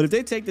round. But if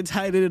they take the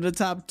tight end in the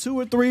top 2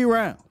 or 3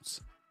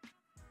 rounds,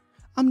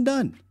 I'm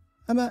done.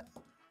 I'm at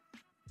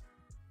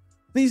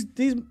these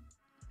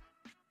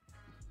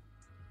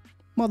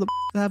mother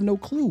have no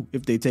clue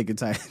if they take a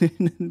tight end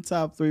in the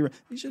top 3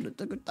 rounds. They should have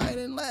took a tight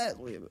end last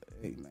week.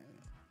 Hey, man.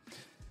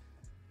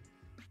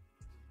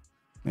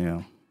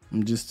 Yeah,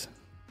 I'm just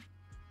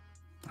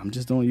on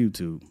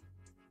YouTube.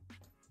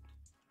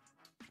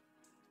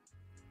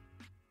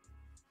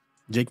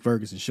 Jake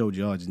Ferguson showed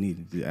y'all just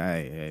needed to.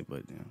 Hey,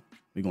 but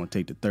we're gonna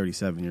take the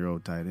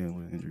 37-year-old tight end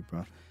with an injury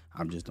problem.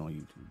 I'm just on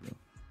YouTube, though.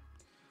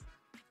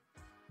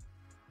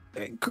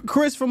 Hey,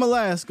 Chris from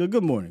Alaska.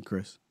 Good morning,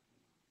 Chris.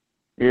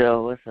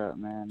 Yo, what's up,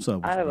 man? What's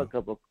up, I have a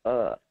couple.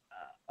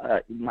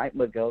 Mike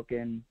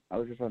McGilkin. I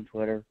was just on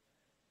Twitter,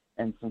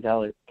 and some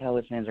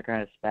college fans are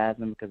kind of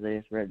spazzing because they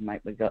just read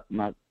Mike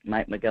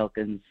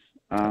McGilkin's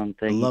thing.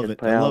 I love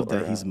it. I love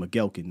that he's a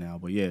McGilkin now.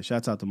 But yeah,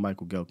 shouts out to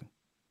Michael Gelkin.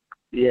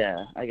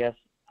 Yeah, I guess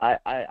I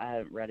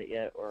haven't read it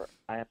yet, or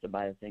I have to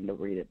buy the thing to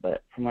read it.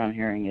 But from what I'm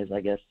hearing is,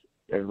 I guess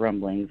there's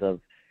rumblings of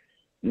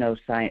no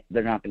sign.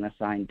 They're not going to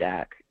sign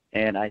Dak,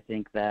 and I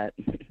think that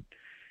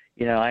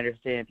I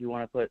understand if you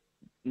want to put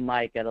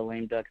Mike at a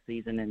lame duck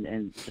season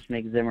and just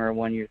make Zimmer a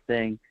 1-year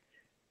thing,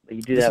 but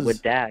you do that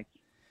with Dak.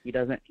 He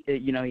doesn't.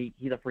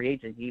 He's a free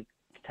agent. He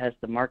tests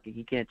the market.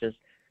 He can't just.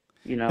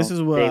 This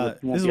is what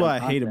I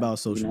hate about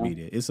social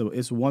media.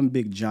 It's one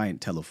big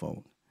giant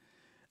telephone.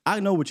 I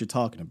know what you're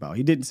talking about.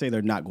 He didn't say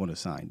they're not going to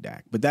sign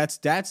Dak, but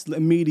that's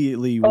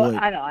immediately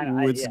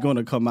what's going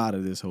to come out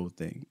of this whole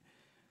thing.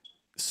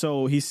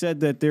 So he said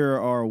that there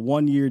are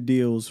 1-year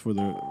deals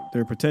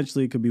there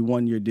potentially could be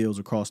 1-year deals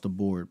across the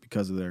board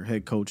because of their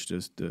head coach,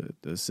 just the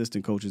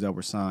assistant coaches that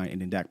were signed,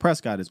 and then Dak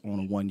Prescott is on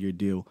a 1-year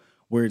deal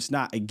where it's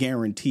not a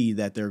guarantee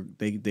that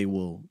they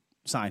will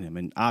sign him,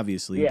 and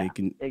obviously they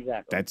can.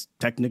 Exactly. That's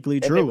technically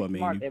true.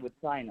 They would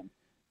sign him.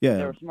 Yeah. If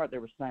they were smart, they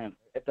would sign him.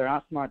 If they're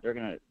not smart, they're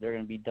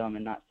gonna be dumb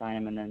and not sign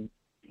him, and then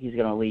he's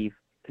gonna leave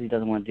because he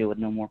doesn't want to deal with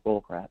no more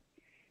bull crap.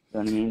 You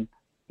know what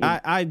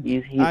I mean?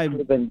 He's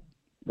proven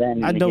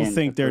then. I don't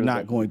think they're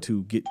not going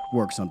to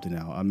work something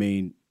out. I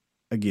mean,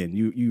 again,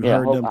 you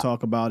heard them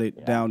talk about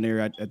it down there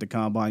at the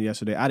combine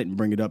yesterday. I didn't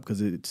bring it up because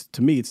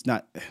to me it's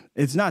not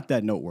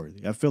that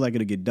noteworthy. I feel like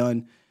it'll get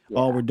done. Yeah.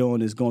 All we're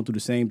doing is going through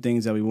the same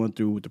things that we went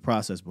through with the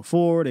process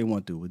before. They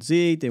went through with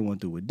Zeke, they went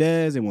through with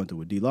Dez, they went through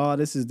with D-Law.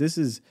 This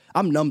is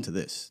I'm numb to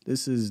this.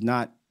 This is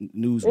not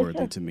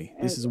newsworthy to me.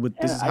 This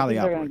is how they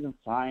operate.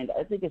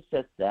 I think it's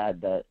just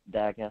sad that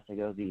Dak has to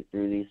go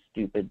through these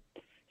stupid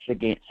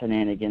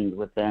shenanigans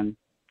with them.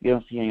 You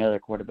don't see any other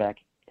quarterback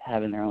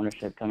having their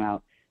ownership come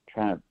out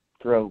trying to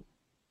throw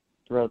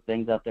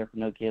things out there for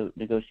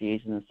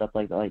negotiations and stuff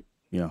like that. Like,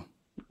 yeah,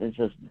 it's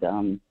just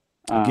dumb.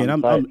 Again,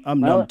 I'm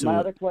numb to my it.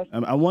 Other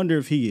question, I wonder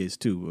if he is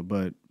too.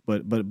 But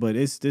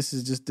this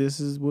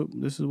is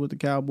what the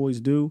Cowboys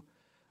do.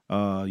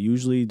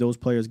 Usually those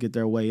players get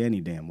their way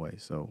any damn way.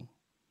 So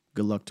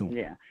good luck to them.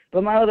 Yeah,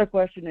 but my other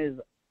question is,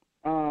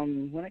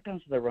 when it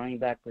comes to the running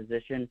back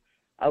position,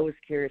 I was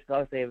curious.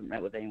 Obviously, I haven't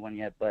met with anyone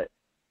yet, but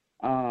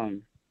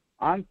I'm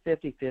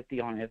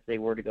 50-50 on if they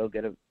were to go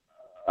get a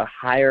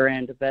higher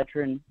end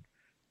veteran,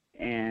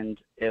 and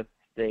if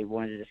they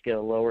wanted to just get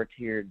a lower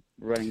tiered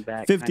running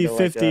back.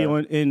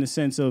 50-50 in the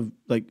sense of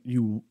like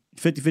you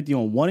 50-50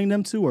 on wanting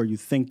them to, or you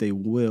think they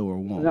will or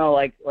won't? No,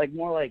 like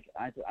more like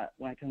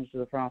when it comes to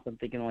the front, I'm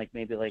thinking like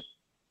maybe like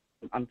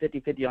I'm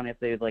 50-50 on if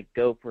they would like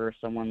go for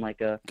someone like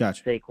a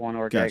Saquon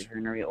or Derrick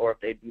Henry, or if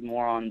they'd be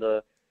more on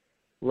the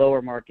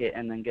lower market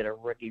and then get a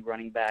rookie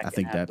running back. I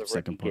think and have that's the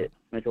second part. Get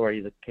majority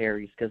of the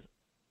carries, because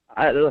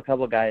there's a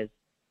couple of guys.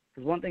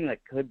 Because one thing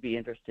that could be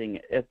interesting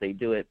if they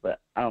do it, but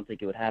I don't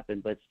think it would happen,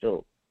 but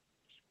still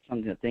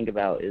something to think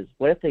about is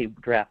what if they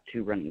draft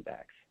 2 running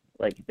backs?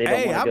 Like they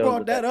don't want to go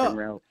brought that up.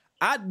 Route.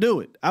 I'd do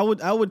it. I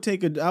would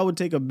take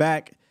a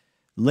back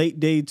late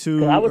day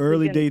 2,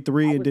 early day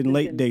 3, and then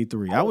late day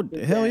 3. I would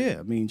hell yeah.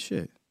 I mean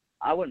shit.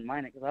 I wouldn't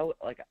mind it because I would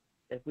like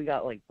if we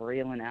got like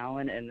Braylon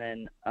Allen and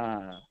then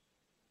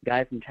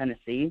guy from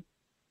Tennessee.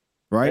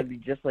 Right. That'd be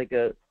just like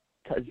a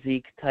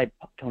Zeke type,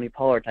 Tony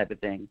Pollard type of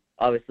thing.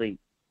 Obviously,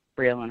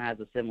 Braylon has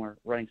a similar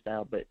running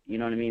style, but you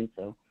know what I mean.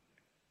 So,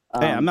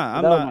 hey, I'm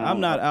not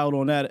out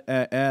on that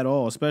at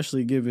all.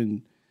 Especially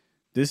given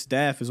this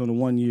staff is on a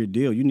 1-year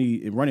deal. You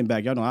need a running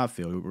back. Y'all know how I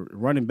feel.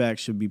 Running back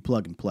should be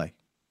plug and play.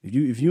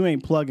 If you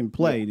ain't plug and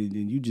play,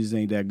 then you just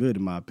ain't that good,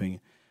 in my opinion.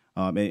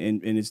 And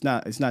it's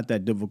not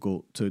that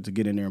difficult to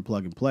get in there and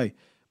plug and play,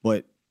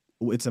 but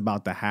it's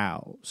about the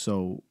how.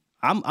 So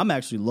I'm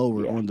actually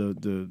lower on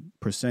the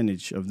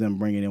percentage of them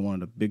bringing in one of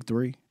the big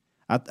 3.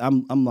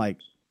 I'm like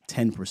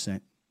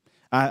 10%.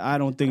 I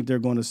don't think they're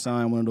going to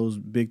sign one of those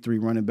big 3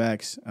 running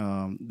backs.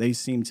 They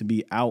seem to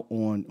be out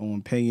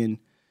on paying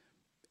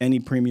any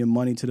premium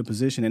money to the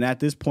position. And at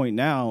this point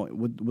now,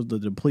 with the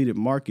depleted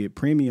market,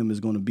 premium is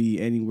going to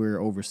be anywhere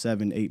over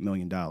 $7-8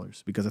 million.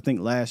 Because I think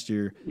last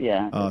year,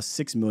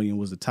 $6 million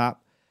was the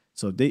top.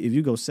 So if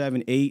you go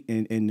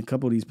 7-8 and a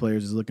couple of these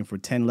players is looking for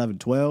 10, 11,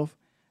 12,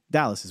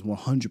 Dallas is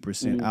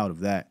 100% out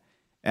of that,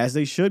 as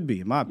they should be,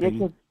 in my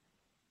opinion.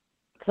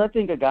 Because I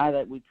think a guy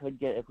that we could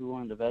get if we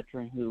wanted a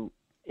veteran who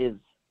is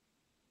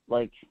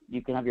like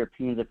you can have your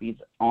opinions if he's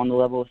on the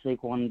level of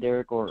Saquon and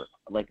Derek or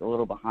like a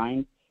little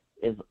behind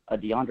is a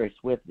DeAndre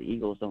Swift. The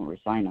Eagles don't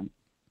resign him.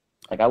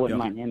 Like I wouldn't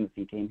mind him if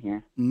he came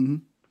here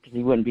because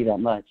he wouldn't be that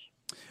much.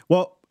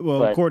 Well,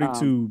 according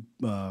to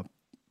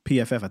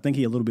PFF, I think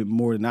he a little bit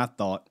more than I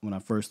thought when I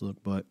first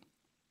looked, but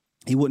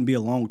he wouldn't be a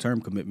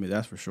long-term commitment.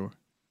 That's for sure.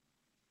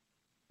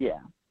 Yeah,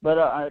 but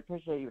I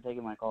appreciate you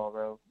taking my call,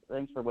 bro.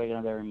 Thanks for waking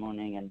up every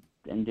morning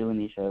and doing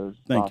these shows.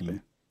 Thank you,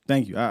 man.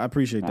 Thank you. I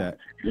appreciate that.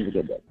 Have a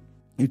good day.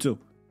 You too.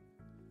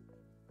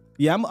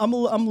 Yeah, I'm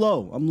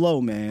low. I'm low,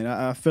 man.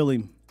 I feel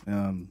him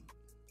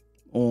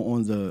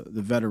on the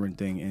veteran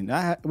thing,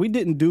 and we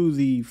didn't do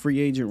the free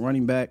agent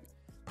running back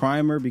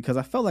primer because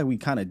I felt like we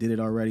kind of did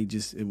it already.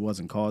 Just it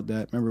wasn't called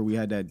that. Remember we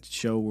had that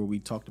show where we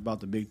talked about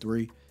the big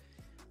 3,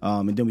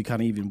 and then we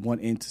kind of even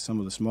went into some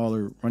of the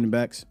smaller running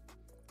backs.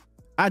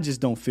 I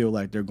just don't feel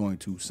like they're going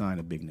to sign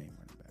a big name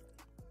running back.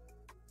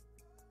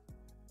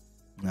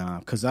 Nah,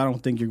 because I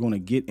don't think you're going to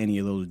get any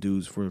of those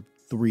dudes for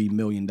 $3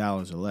 million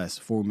or less,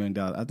 $4 million.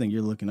 I think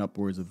you're looking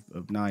upwards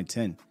of 9,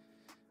 10.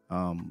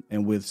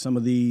 And with some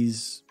of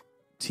these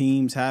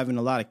teams having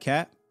a lot of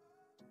cap,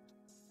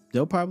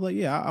 they'll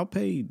probably I'll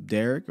pay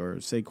Derek or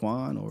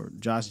Saquon or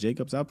Josh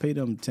Jacobs. I'll pay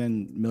them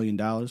 $10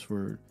 million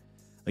for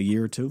a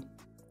year or 2.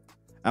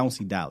 I don't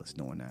see Dallas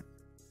doing that.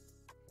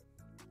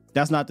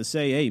 That's not to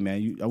say, hey,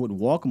 man, I wouldn't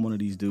welcome one of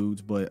these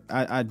dudes, but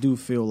I do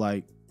feel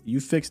like you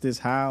fix this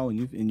how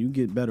and you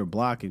get better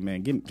blocking,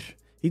 man.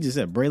 He just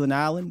said Braylon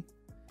Allen,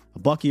 a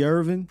Bucky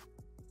Irvin,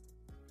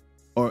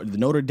 or the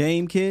Notre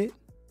Dame kid,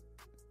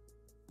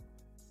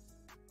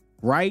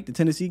 right? The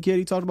Tennessee kid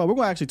he talked about. We're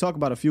going to actually talk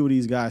about a few of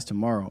these guys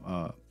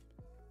tomorrow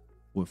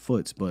with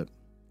Foots, but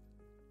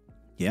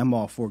yeah, I'm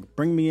all for it.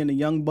 Bring me in the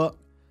young buck,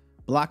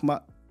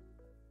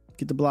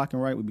 get the blocking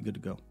right, we'll be good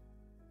to go.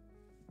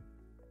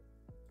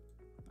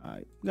 All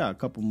right, we got a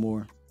couple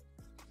more.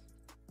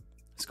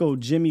 Let's go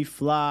Jimmy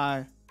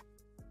Fly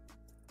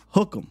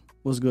Hook'em.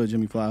 What's good,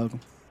 Jimmy Fly Hook'em?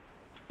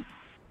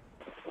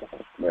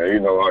 Man, you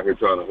know, out here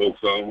trying to hook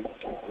something.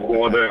 What's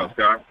going down,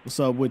 Scott? What's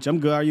up, Witch? I'm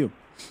good. How are you?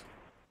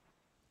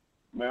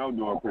 Man, I'm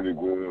doing pretty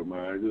good,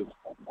 man. Just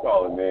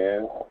calling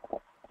in.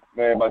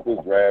 Man, about this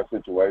draft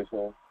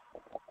situation.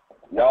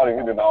 Y'all done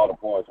hitting all the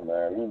points,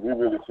 man. We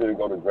really should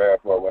go to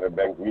draft for a running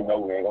back. We know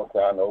we ain't going to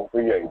sign no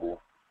free agent.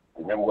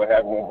 Remember what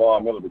happened when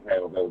Von Miller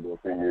became available a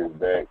few years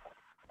back?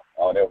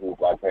 All that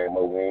hoopla came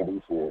over, we ain't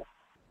do shit.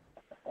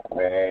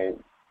 Man,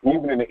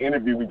 even in the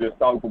interview we just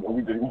talked about,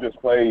 we just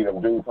played a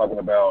dude talking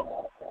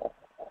about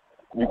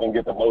we can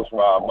get the most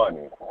for our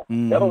money.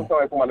 That don't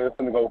sound like somebody that's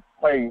going to go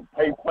pay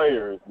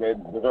players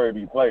that deserve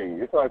to be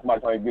played. It sounds like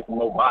somebody trying to get some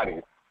more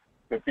bodies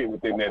to fit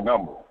within that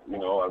number. You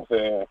know what I'm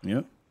saying?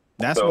 Yep.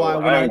 That's so why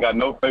I ain't got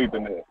no faith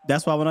in that.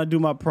 That's why when I do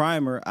my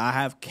primer, I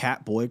have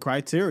cat boy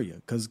criteria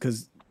because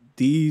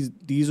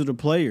these are the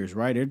players,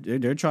 right?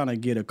 They're trying to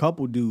get a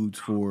couple dudes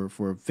for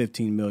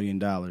 $15 million.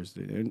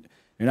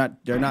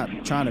 They're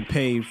not trying to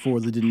pay for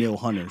the Danielle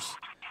Hunters,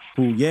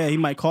 who he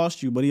might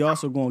cost you, but he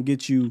also going to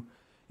get you,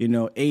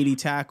 80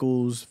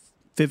 tackles,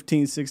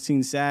 15,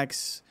 16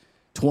 sacks,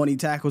 20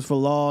 tackles for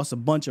loss, a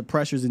bunch of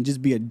pressures, and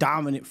just be a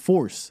dominant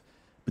force.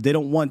 But they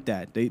don't want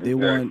that. They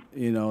want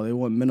they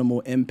want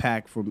minimal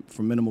impact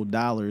for minimal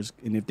dollars,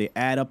 and if they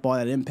add up all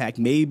that impact,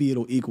 maybe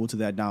it'll equal to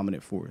that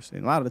dominant force.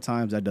 And a lot of the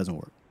times that doesn't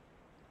work.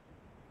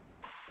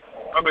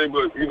 I mean,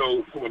 but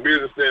from a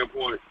business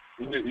standpoint,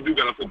 you do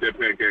got to put that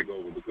pancake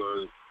over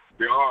because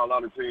there are a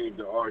lot of teams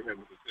that are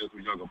having success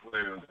with younger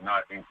players and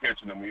not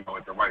catching them,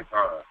 at the right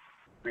time,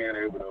 being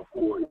able to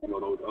afford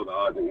those other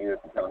odds and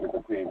ends to kind of make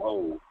the team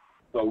whole.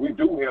 So we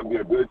do have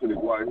the ability to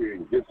go out here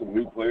and get some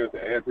new players to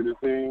add to this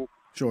team.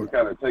 Sure. To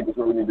kind of take us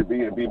where we need to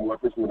be and be more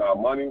efficient with our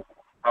money.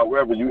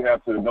 However, you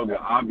have to know the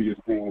obvious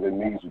things and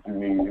needs that you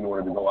need in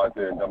order to go out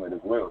there and dominate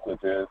as well,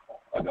 such as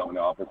a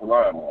dominant offensive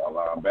lineman, a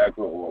linebacker,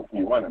 or a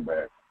key running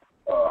back.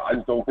 I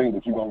just don't think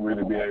that you're going to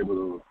really be able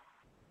to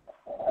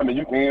 – I mean,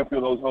 you can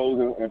fill those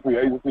holes in free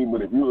agency,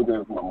 but if you look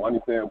at it from a money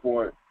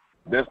standpoint,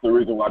 that's the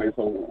reason why they're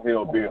so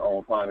hell-bent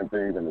on finding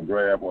things in the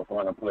draft or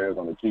finding players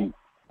on the cheap,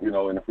 in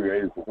the free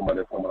agency, somebody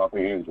that's coming off an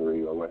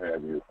injury or what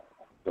have you.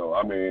 So,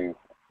 I mean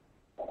 –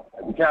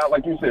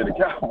 like you said, the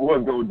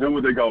Cowboys going to do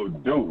what they going to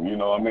do,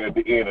 at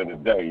the end of the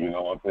day, you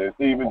know what I'm saying?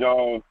 Stephen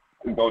Jones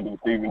is going to do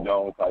Stephen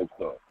Jones type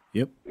stuff.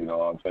 Yep. You know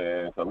what I'm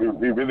saying? So we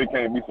really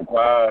can't be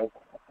surprised.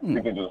 We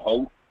can just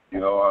hope, you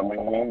know what I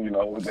mean?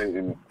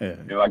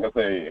 Like I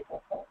said,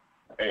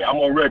 hey, I'm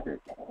on record.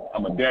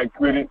 I'm a Dak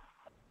critic.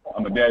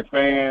 I'm a Dak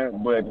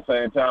fan, but at the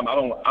same time,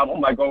 I'm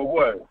like,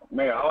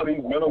 man, all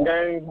these middle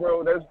games,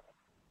 bro,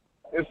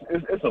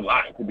 it's a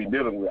lot to be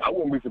dealing with. I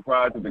wouldn't be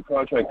surprised if the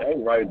contract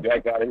ain't right.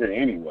 Dak out of here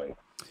anyway.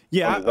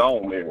 Yeah, on his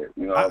own merit.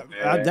 You know what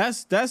I'm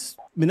saying?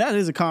 that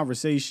is a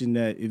conversation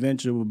that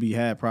eventually will be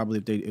had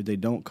probably if they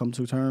don't come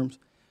to terms.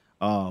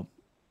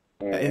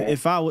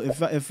 If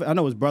I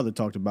know his brother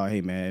talked about,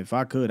 hey man, if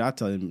I could, I'd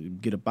tell him to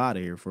get up out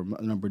of here for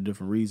a number of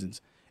different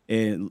reasons,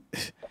 and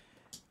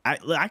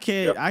I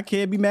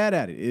can't be mad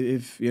at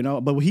it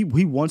but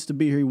he wants to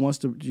be here. He wants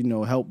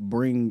to help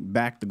bring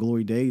back the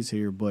glory days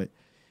here, but.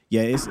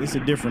 Yeah, it's a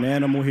different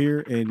animal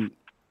here, and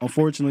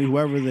unfortunately,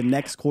 whoever the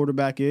next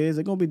quarterback is,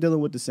 they're gonna be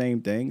dealing with the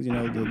same things.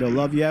 They'll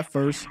love you at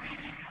first,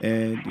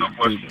 and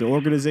the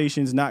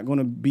organization's not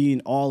gonna be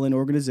an all-in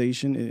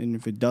organization. And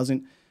if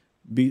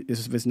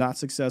it's not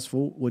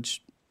successful,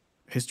 which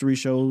history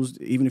shows,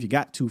 even if you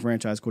got two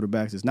franchise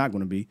quarterbacks, it's not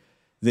gonna be.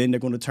 Then they're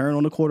gonna turn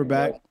on the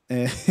quarterback,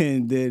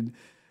 and then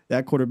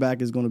that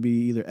quarterback is gonna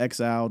be either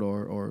exiled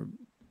or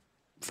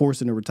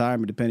forced into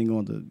retirement, depending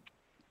on the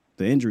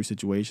injury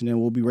situation, and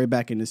we'll be right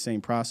back in the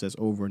same process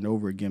over and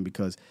over again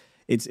because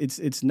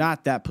it's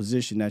not that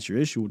position that's your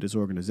issue with this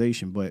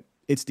organization, but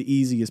it's the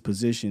easiest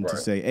position to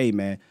say, hey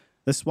man,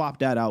 let's swap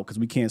that out because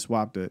we can't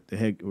swap the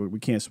head, or we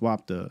can't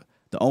swap the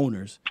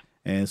owners,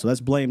 and so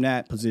let's blame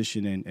that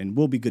position and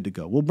we'll be good to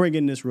go. We'll bring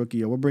in this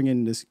rookie, or we'll bring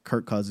in this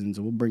Kirk Cousins,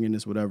 or we'll bring in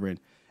this whatever, and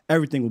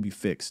everything will be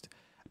fixed.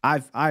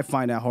 I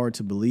find that hard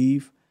to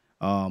believe.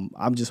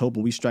 I'm just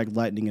hoping we strike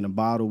lightning in a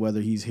bottle,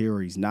 whether he's here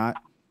or he's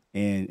not.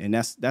 And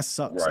that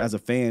sucks as a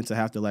fan to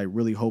have to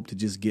really hope to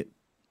just get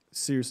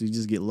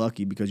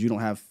lucky because you don't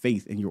have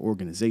faith in your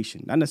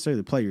organization, not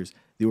necessarily the players,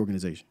 the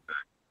organization.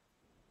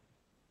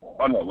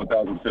 I know,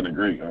 1,000%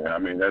 agree. I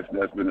mean, that's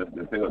been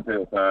the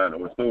telltale sign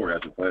or story, I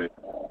should say,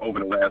 over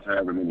the last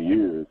however many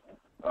years.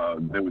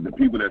 The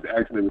people that's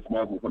actually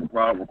responsible for the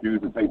problem refuse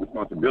to take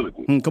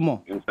responsibility. Come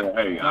on. And say,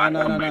 hey,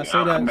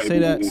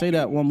 Say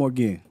that one more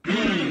again.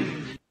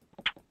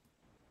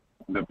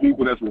 The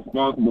people that's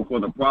responsible for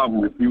the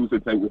problem refuse to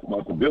take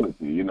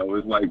responsibility.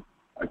 It's like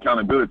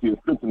accountability is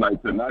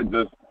kryptonite to not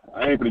just,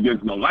 I ain't gonna get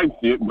into no life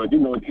shit, but at the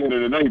end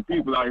of the day,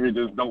 people out here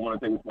just don't want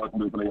to take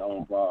responsibility for their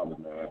own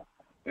problems, man.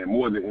 And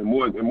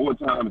more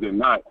times than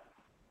not,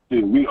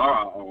 shit, we are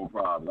our own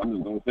problems. I'm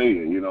just gonna say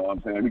it. You know what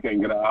I'm saying? We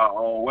can't get out our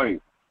own way.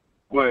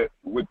 But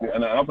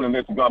and I'm gonna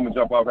let you go. I'm gonna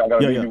jump off. I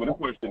gotta leave you with a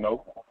question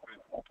though.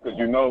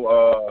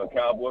 Because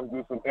Cowboys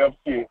do some F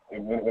shit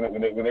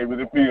when they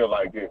really feel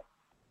like it.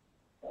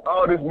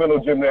 All this mental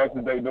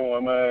gymnastics they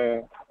doing,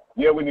 man.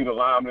 Yeah, we need a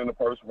lineman in the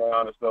first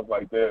round and stuff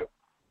like that.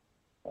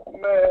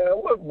 Man,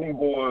 what if these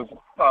boys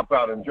pop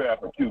out and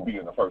draft a QB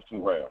in the first 2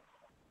 rounds?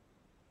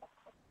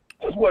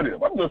 Just what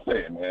if? I'm just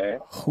saying, man.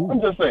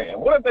 I'm just saying.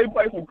 What if they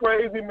play some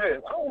crazy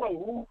mess? I don't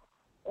know who.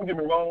 Don't get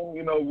me wrong.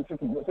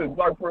 Since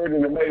Brock Purdy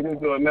made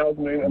his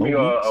announcement,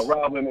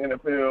 arrival in the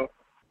NFL,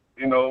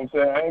 you know what I'm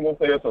saying? I ain't going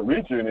to say it's a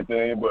reach or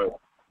anything, but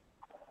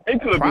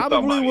it could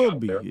probably will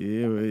be.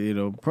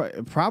 Yeah,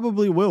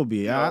 probably will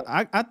be.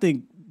 I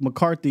think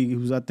McCarthy,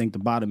 who's I think the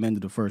bottom end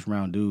of the first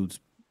round dudes,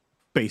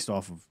 based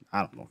off of,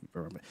 I don't know if you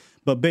remember,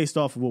 but based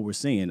off of what we're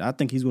seeing, I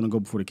think he's going to go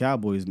before the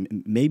Cowboys,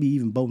 maybe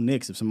even Bo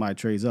Nix if somebody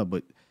trades up.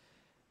 But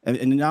and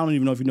I don't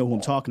even know if you know who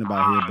I'm talking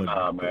about here.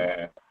 But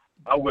man,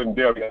 I wouldn't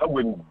dare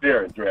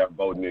draft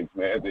Bo Nix,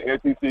 man. As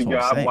an SEC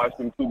guy, I've watched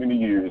him too many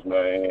years,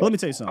 man. But let me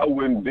tell you something. I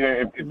wouldn't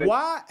dare.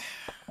 Why?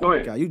 Go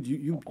ahead. God,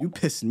 you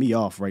pissing me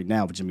off right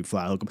now with Jimmy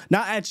Fly.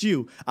 Not at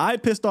you. I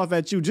pissed off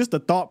at you. Just the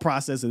thought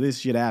process of this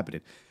shit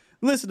happening.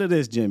 Listen to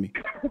this, Jimmy.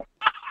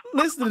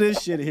 Listen to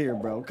this shit here,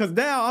 bro. Because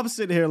now I'm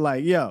sitting here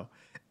like, yo,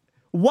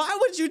 why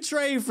would you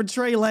trade for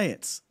Trey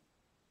Lance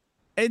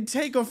and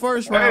take a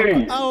first round?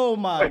 Hey. Oh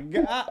my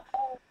God.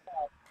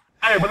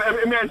 Hey, but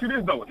let me ask you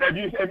this though: Have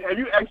you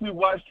actually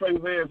watched Trey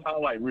Lance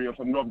highlight reel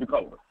from North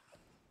Dakota?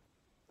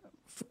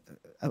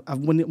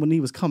 When he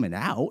was coming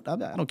out, I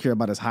don't care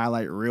about his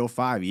highlight reel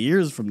 5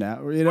 years from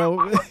now. You know.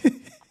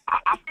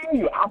 I feel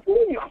you.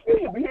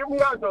 But hear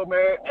me out though,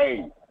 man.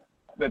 Hey,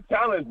 the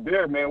talent's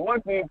there, man.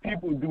 One thing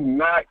people do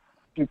not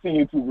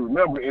continue to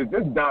remember is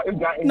this guy. This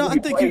guy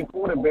ain't playing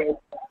quarterback.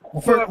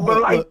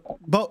 I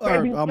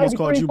almost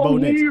called you Bo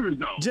Nix.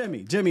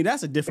 Jimmy,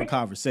 that's a different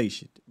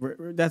conversation.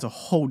 That's a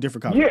whole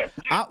different conversation.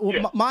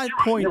 My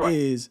point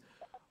is,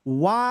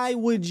 why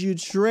would you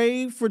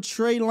trade for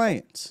Trey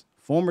Lance,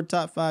 former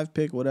top 5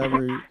 pick,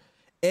 whatever,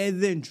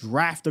 and then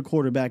draft a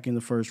quarterback in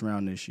the first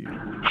round this year?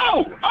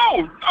 Oh,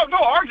 no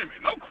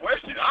argument, no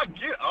question. I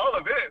get all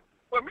of it.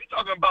 But me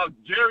talking about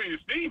Jerry and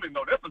Steven,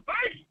 though, that's the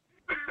thing.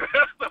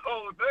 That's the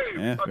whole thing.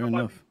 Yeah, fair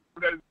enough.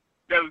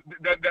 That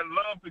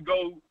love to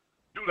go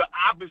do the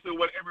opposite of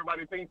what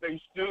everybody thinks they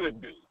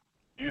should do.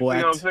 You see Boy,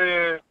 what I'm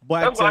saying?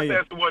 That's why I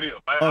said what if.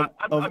 I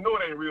know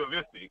it ain't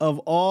realistic. Of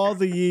all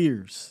the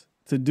years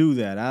to do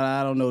that,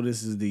 I don't know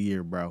this is the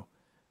year, bro.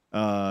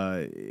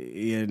 You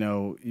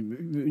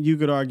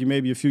could argue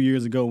maybe a few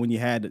years ago when you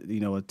had,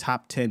 a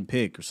top 10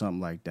 pick or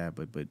something like that,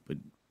 but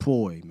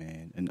boy,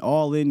 man, an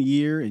all-in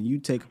year and you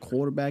take a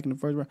quarterback in the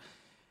first round,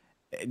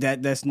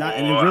 that's not,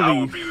 and it really, I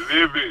would be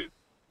livid.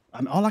 I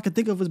mean, all I can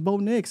think of is Bo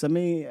Nix. I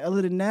mean,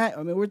 other than that,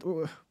 I mean, what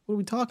are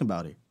we talking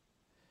about here?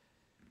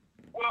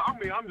 Well, I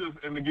mean,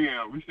 and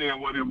again, we're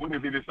saying what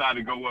if he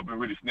decided to go up and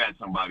really snatch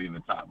somebody in the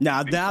top?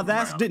 Now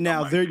that's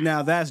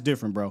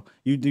different, bro.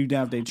 You do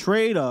now if they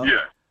trade up,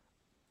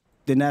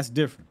 then that's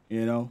different.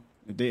 If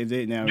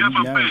they now. That's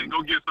what I'm saying.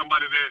 Go get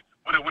somebody that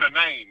with a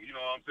name. You know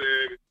what I'm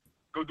saying?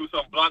 Go do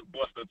some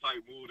blockbuster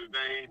type move that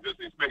they ain't just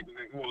expecting.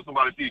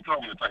 Somebody see it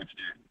coming type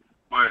shit.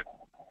 But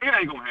it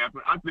ain't gonna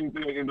happen. I think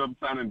they'll end up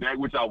signing Dak,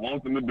 which I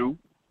want them to do.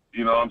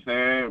 You know what I'm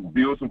saying?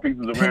 Build some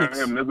pieces around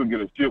him, and let's go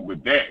get a chip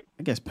with Dak.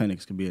 I guess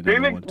Penix could be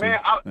another one too.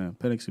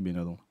 Penix could be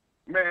another one.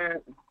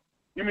 Man,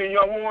 you mean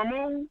y'all want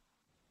Moon?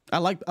 I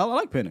like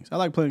Penix. I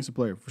like Penix as a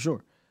player for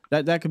sure.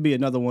 That could be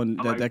another one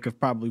that could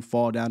probably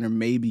fall down there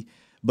maybe.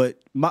 But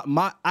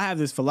I have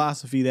this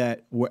philosophy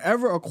that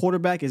wherever a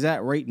quarterback is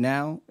at right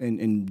now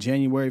in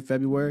January,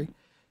 February,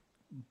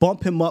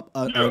 bump him up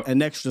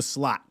an extra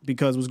slot,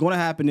 because what's going to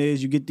happen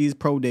is you get these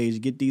pro days, you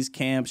get these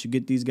camps, you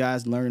get these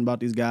guys learning about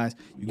these guys.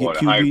 You get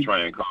QB. Hype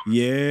train coming.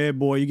 Yeah,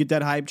 boy, you get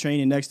that hype train,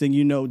 and next thing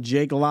you know,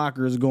 Jake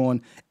Locker is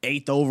going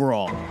 8th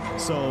overall.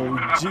 So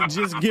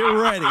just get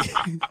ready.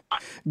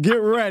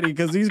 Get ready,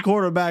 because these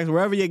quarterbacks,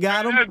 wherever you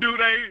got them.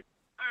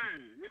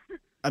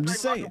 I'm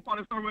just saying.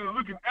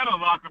 Looking at a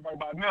Locker by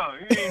now.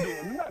 He ain't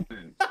doing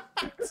nothing.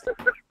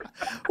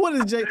 What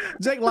is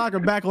Jake Locker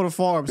back on the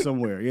farm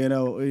somewhere?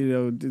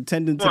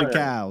 Tending to the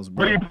cows,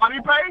 bro. But he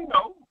paid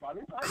though.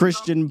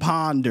 Christian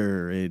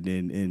Ponder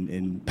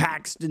and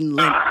Paxton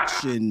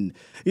Lynch, and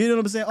you know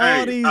what I'm saying.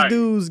 All these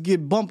dudes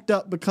get bumped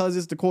up because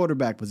it's the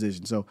quarterback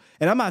position. So,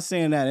 and I'm not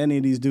saying that any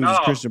of these dudes is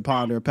Christian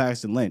Ponder or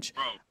Paxton Lynch.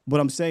 Bro.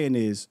 What I'm saying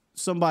is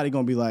somebody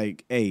gonna be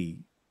like, hey,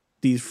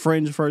 these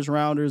fringe first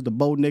rounders, the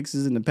Bo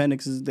Nixes and the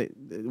Penixes,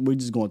 we're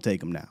just gonna take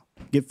them now.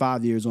 Get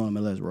 5 years on them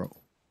and let's roll.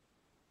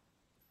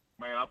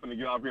 Man, I'm finna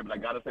get off here, but I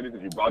gotta say this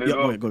because you brought it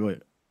up. Go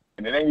ahead.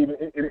 And it ain't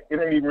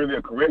even really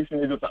a correction.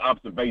 It's just an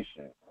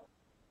observation.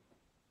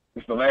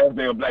 It's the last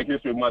day of Black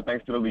History Month,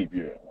 thanks to the leap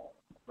year.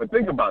 But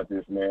think about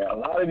this, man. A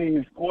lot of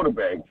these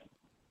quarterbacks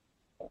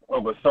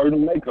of a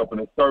certain makeup and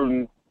a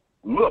certain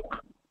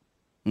look,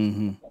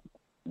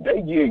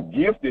 they get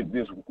gifted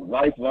this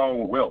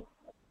lifelong wealth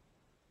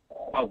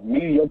of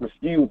mediocre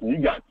skills, and you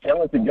got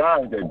talented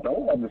guys that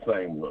don't have the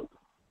same look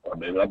or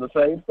maybe not the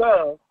same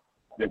style.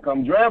 That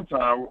come draft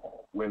time,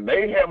 when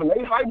they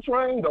hype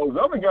train, those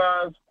other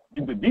guys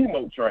get the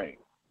demote train.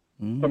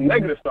 some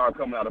negative started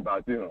coming out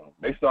about them.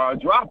 They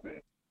started dropping.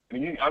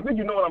 And I think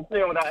you know what I'm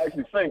saying without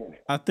actually saying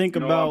it. I think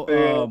about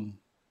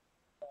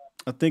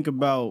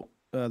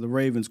the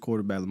Ravens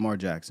quarterback Lamar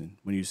Jackson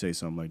when you say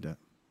something like that.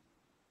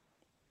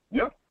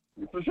 Yeah,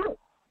 for sure.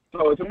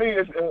 So to me,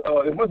 it's,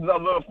 as much as I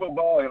love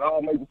football and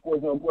all major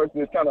sports, no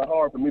question, it's kind of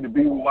hard for me to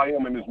be who I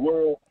am in this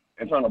world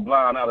and trying to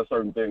blind out of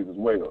certain things as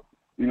well.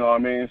 You know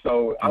what I mean?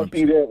 So I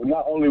see that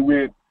not only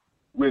with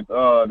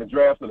the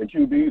drafts of the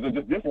QBs or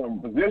just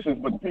different positions,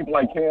 but the people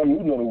like Cam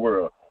Newton of the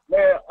world.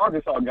 Man,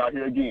 Arkansas got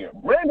here again.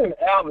 Brandon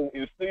Allen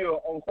is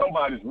still on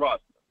somebody's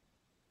roster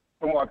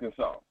from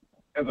Arkansas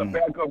as a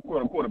backup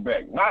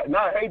quarterback.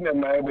 Not hating that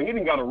man, but he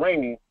didn't got a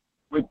ring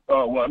with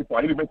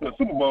he didn't been to the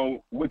Super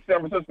Bowl with San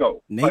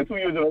Francisco like 2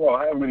 years in a row.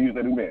 However many years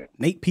that he been.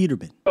 Nate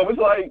Peterman. So it's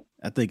like,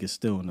 I think it's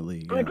still in the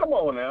league. I mean, come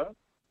on now.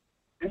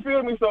 You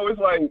feel me? So it's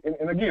like,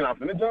 and again, I'm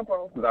finna jump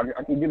on because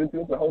I can get into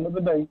this a whole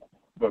other day.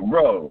 But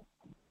bro,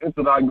 it's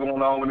a lot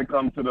going on when it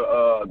comes to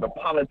the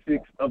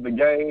politics of the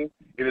game.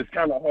 It is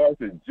kind of hard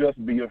to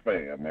just be a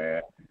fan,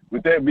 man.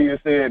 With that being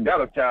said,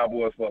 Dallas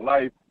Cowboys for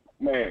life,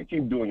 man.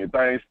 Keep doing your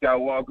thing,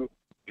 Skywalker,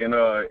 and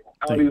all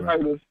these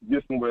haters,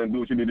 just somewhere and do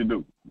what you need to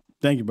do.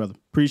 Thank you, brother.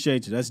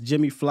 Appreciate you. That's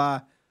Jimmy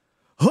Fly.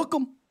 Hook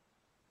 'em.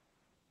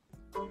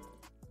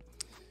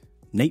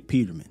 Nate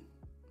Peterman.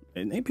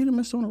 And Nate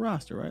Peterman's still on the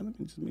roster, right? Let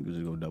me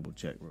just go double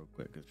check real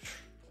quick.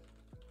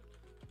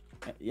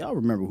 Y'all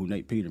remember who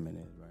Nate Peterman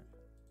is, right?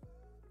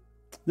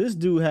 This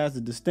dude has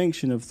the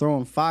distinction of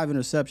throwing 5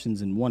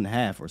 interceptions in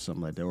 1/2 or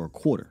something like that, or a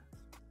quarter.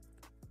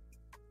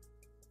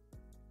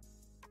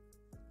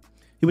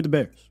 He with the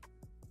Bears.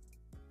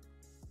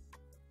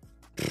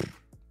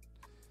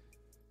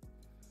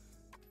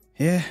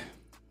 Yeah,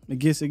 it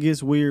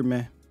gets weird,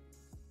 man.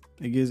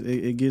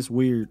 It gets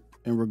weird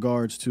in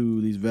regards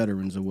to these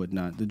veterans and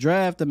whatnot. The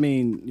draft, I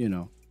mean, you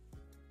know,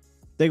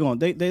 they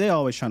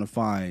always trying to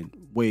find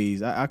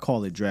ways. I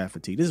call it draft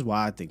fatigue. This is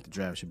why I think the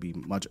draft should be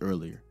much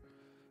earlier.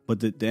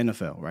 But the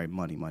NFL, right?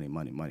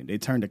 Money. They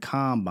turned the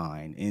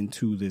combine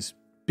into this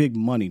big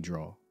money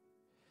draw.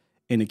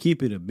 And to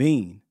keep it a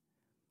bean,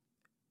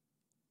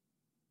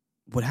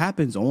 what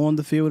happens on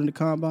the field in the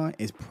combine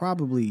is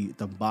probably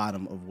the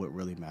bottom of what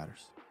really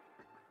matters.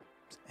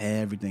 It's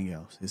everything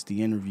else. It's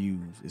the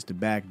interviews. It's the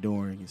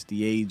backdooring. It's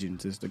the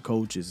agents. It's the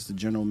coaches. It's the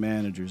general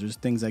managers. There's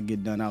things that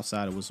get done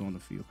outside of what's on the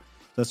field.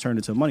 Let's turn it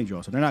into a money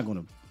draw. So they're not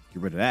going to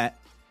get rid of that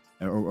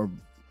or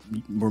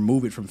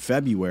remove it from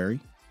February.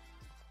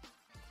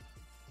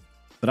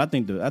 But I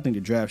think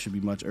the draft should be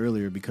much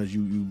earlier because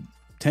you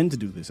tend to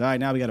do this. All right,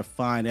 now we got to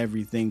find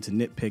everything to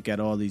nitpick at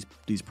all these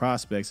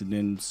prospects, and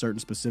then certain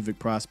specific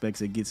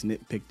prospects, it gets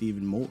nitpicked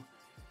even more.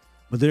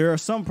 But there are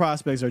some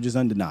prospects that are just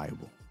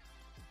undeniable.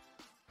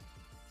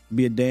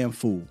 Be a damn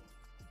fool.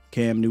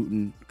 Cam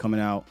Newton coming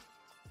out.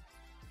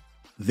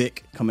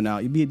 Vic coming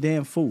out. You'd be a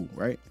damn fool,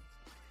 right?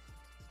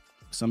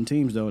 Some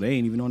teams, though, they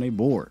ain't even on their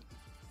board.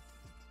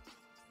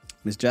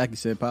 Miss Jackie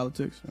said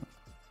politics.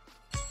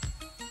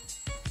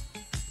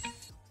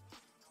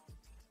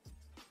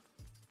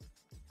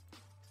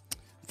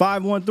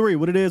 513,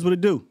 what it is, what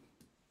it do?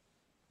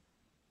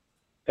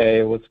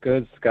 Hey, what's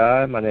good,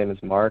 Sky? My name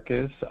is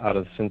Marcus out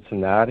of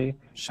Cincinnati.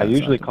 I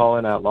usually call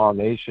in at Law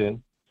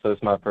Nation, so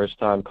it's my first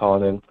time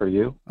calling in for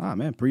you. Ah,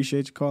 man,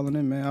 appreciate you calling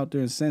in, man, out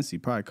there in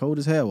Cincy. Probably cold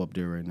as hell up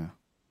there right now.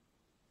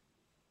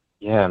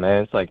 Yeah,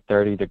 man, it's like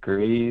 30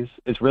 degrees.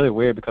 It's really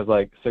weird because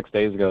like 6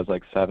 days ago it was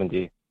like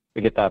 70.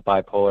 We get that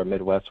bipolar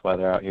Midwest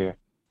weather out here.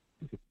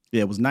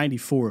 Yeah, it was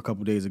 94 a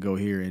couple days ago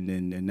here, and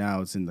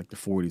now it's in like the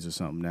 40s or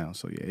something now.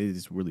 So yeah,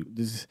 it's really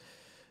it's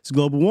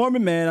global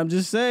warming, man. I'm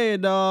just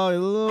saying, dog. It's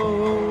a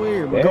little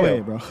weird. But go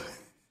ahead, bro.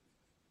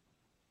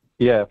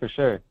 Yeah, for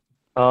sure.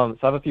 So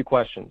I have a few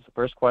questions. The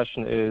first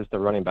question is the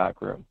running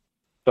back room.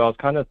 So I was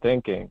kind of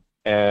thinking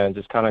and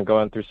just kind of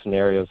going through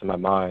scenarios in my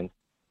mind,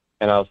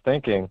 and I was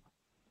thinking,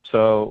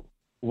 so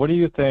what do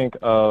you think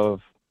of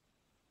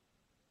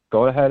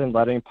go ahead and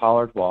letting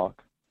Pollard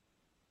walk,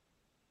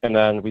 and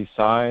then we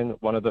sign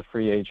one of the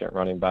free agent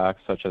running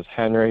backs, such as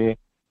Henry,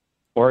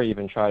 or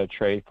even try to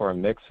trade for a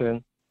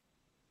Mixon,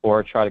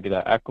 or try to get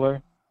an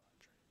Eckler,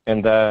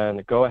 and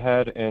then go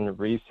ahead and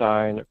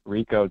re-sign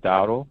Rico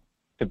Dowdle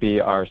to be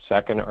our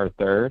second or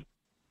third,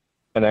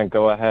 and then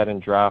go ahead and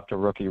draft a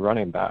rookie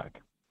running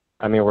back.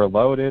 I mean, we're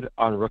loaded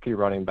on rookie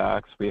running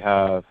backs. We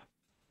have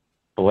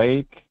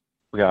Blake,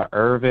 we got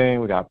Irving,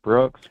 we got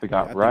Brooks, we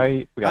got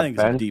Wright, we got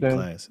Benson. It's a deep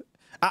class.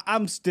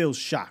 I'm still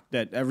shocked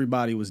that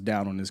everybody was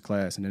down on this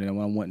class, and then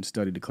when I went and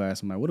studied the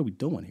class, I'm like, what are we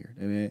doing here?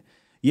 I mean,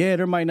 yeah,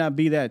 there might not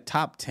be that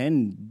top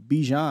 10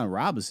 Bijan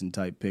Robinson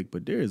type pick,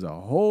 but there is a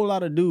whole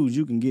lot of dudes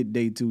you can get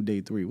day 2,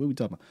 day 3. What are we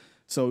talking about?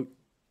 So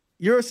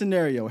your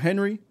scenario,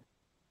 Henry,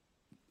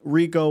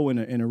 Rico, and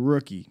a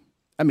rookie.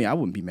 I mean, I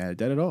wouldn't be mad at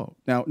that at all.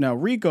 Now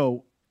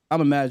Rico, I'm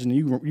imagining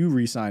you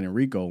re-signing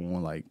Rico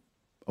on like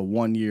a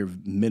 1-year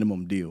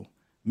minimum deal.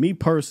 Me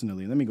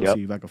personally, let me go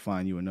see if I can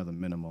find you another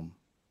minimum.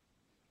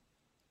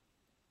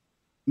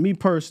 Me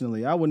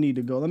personally, I would need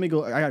to go. I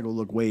gotta go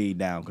look way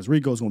down because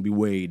Rico's gonna be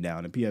way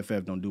down, and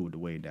PFF don't do it the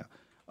way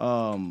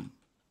down.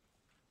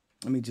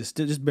 Let me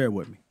just bear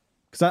with me,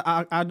 because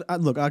I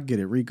look, I get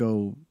it,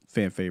 Rico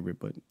fan favorite,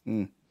 but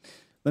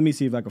let me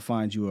see if I can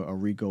find you a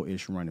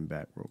Rico-ish running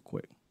back real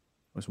quick.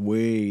 It's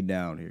way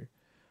down here.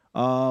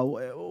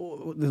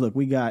 Look,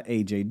 we got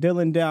AJ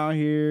Dillon down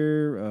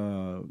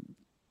here.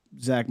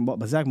 Zach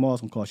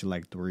Moss gonna cost you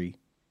like 3.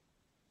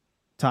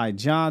 Ty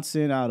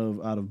Johnson out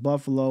of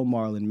Buffalo.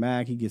 Marlon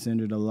Mack, he gets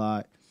injured a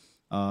lot.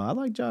 I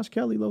like Josh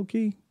Kelly low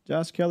key.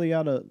 Josh Kelly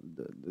out of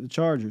the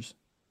Chargers.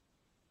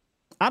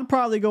 I'd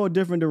probably go a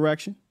different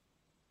direction.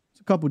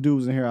 There's a couple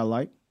dudes in here I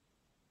like.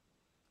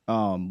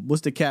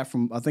 What's the cat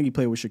from? I think he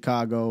played with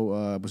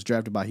Chicago. Was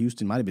drafted by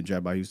Houston. Might have been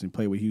drafted by Houston.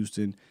 Played with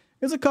Houston.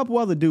 There's a couple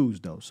other dudes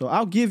though. So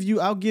I'll give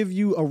you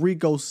a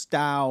Rico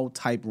style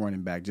type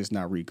running back, just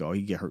not Rico.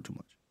 He get hurt too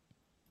much.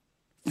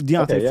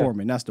 Deontay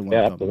Foreman, that's the one.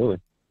 Yeah, absolutely.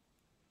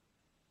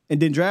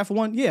 And then draft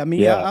one. Yeah, I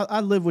mean,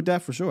 I live with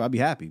that for sure. I'd be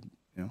happy.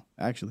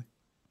 Actually.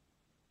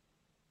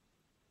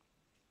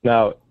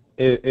 Now,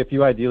 if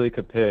you ideally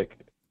could pick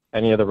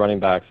any of the running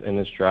backs in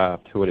this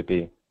draft, who would it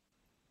be?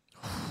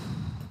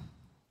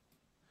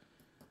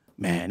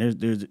 Man,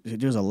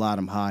 there's a lot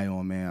I'm high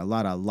on, man. A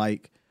lot I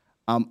like.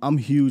 I'm a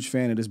huge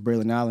fan of this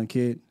Braylon Allen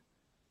kid.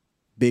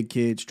 Big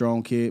kid,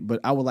 strong kid, but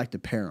I would like to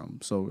pair them.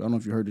 So I don't know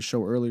if you heard the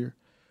show earlier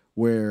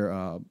where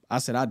I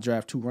said I'd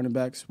draft 2 running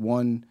backs,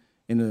 one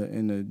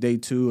in the day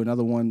 2,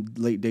 another one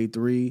late day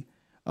 3.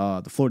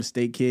 The Florida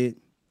State kid.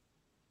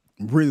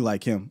 Really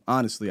like him,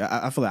 honestly.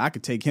 I feel like I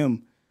could take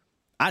him.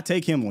 I'd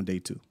take him on day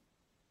 2.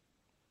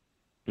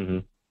 Mm-hmm.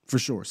 For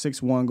sure.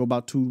 6'1", go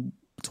about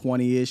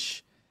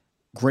 220-ish.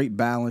 Great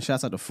balance.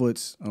 Shouts out to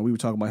Foots. We were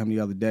talking about him the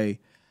other day.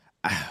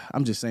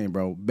 I'm just saying,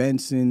 bro.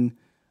 Benson,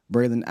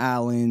 Braylon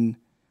Allen.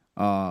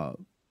 I'm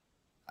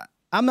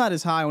not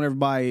as high on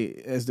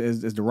everybody as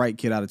the right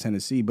kid out of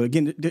Tennessee. But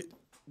again,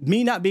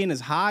 me not being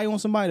as high on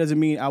somebody doesn't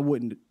mean I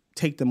wouldn't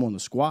take them on the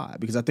squad,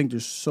 because I think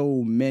there's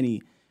so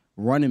many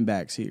running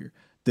backs here.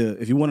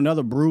 If you want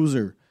another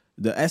bruiser,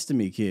 the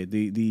Estime kid,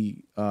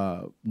 the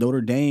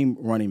Notre Dame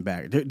running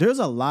back. There's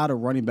a lot of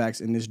running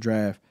backs in this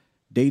draft,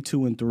 day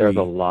 2 and 3. There's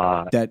a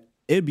lot that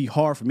it'd be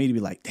hard for me to be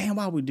like, damn,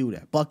 why would we do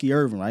that? Bucky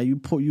Irvin, right?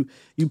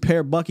 You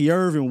pair Bucky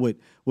Irvin with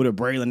a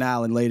Braylon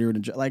Allen later in the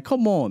draft. Like,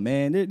 come on,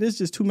 man. There's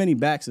just too many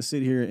backs to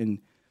sit here and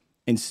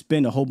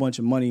spend a whole bunch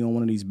of money on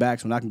one of these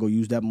backs when I can go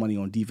use that money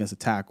on defensive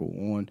tackle,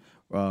 on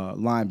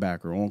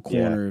linebacker, on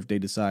corner if they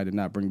decide to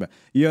not bring back.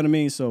 You know what I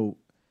mean? So,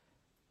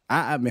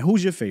 I mean,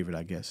 who's your favorite,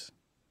 I guess?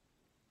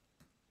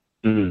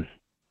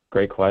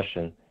 Great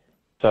question.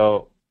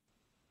 So,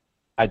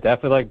 I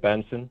definitely like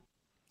Benson.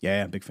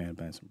 Yeah, big fan of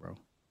Benson, bro.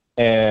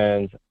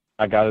 And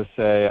I got to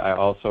say, I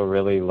also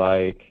really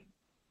like...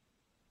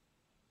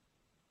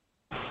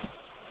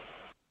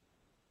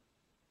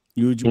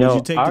 Would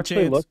you take the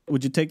chance?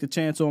 Would you take the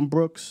chance on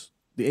Brooks,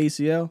 the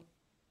ACL?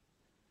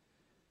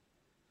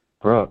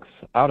 Brooks.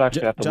 I would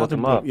actually have to look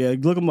him up. Yeah,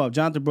 look him up.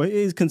 Jonathan Brooks.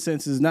 His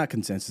consensus, not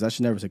consensus. I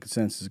should never say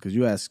consensus, because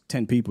you ask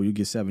 10 people, you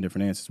get 7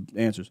 different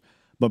answers.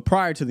 But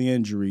prior to the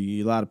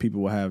injury, a lot of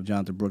people will have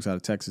Jonathan Brooks out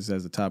of Texas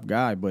as the top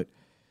guy, but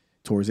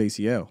towards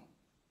ACL.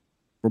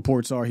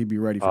 Reports are he'd be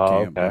ready for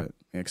camp, but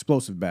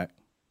explosive back.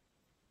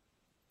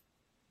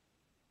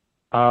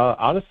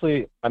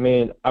 Honestly, I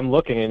mean, I'm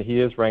looking and he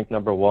is ranked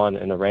number 1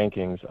 in the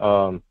rankings.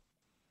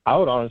 I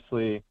would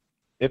honestly,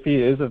 if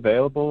he is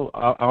available,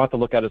 I'll have to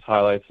look at his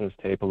highlights and his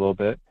tape a little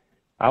bit.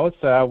 I would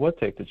say I would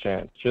take the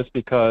chance, just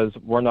because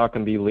we're not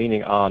going to be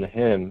leaning on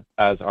him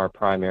as our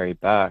primary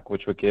back,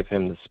 which would give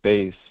him the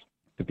space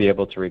to be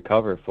able to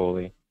recover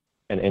fully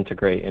and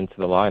integrate into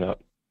the lineup.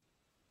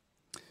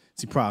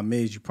 See, problem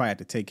is you probably have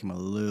to take him a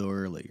little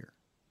earlier.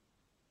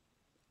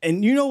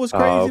 And you know what's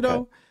crazy,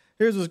 though?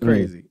 Here's what's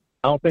crazy.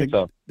 I don't think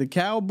so. The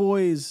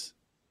Cowboys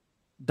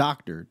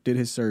doctor did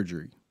his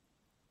surgery,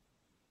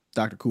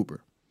 Dr.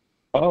 Cooper.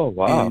 Oh,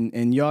 wow.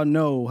 And y'all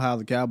know how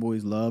the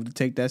Cowboys love to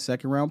take that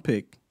 2nd-round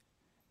pick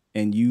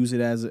and use it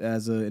as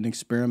an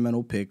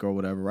experimental pick or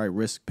whatever, right?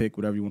 Risk pick,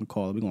 whatever you want to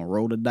call it. We're going to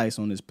roll the dice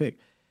on this pick.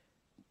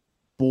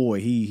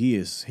 Boy, he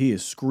is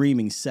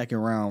screaming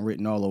 2nd round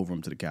written all over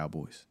him to the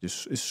Cowboys.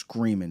 Just is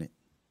screaming it.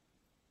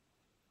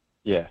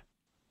 Yeah.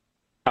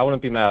 I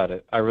wouldn't be mad at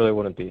it. I really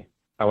wouldn't be.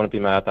 I wouldn't be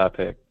mad at that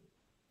pick.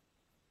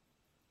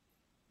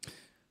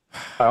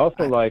 I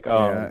also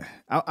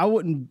I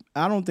wouldn't.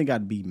 I don't think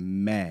I'd be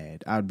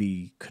mad. I'd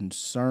be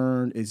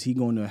concerned. Is he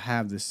going to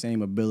have the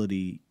same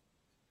ability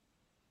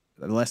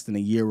less than a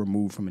year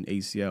removed from an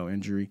ACL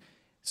injury?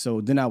 So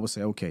then I would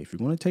say, okay, if you're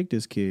going to take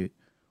this kid,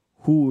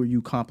 who are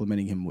you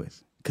complimenting him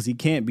with? Because he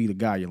can't be the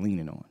guy you're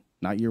leaning on.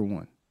 Not year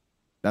 1.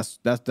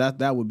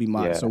 That would be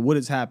mine. Yeah. So what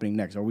is happening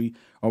next? Are we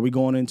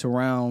going into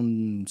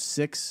round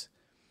 6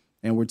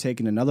 and we're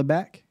taking another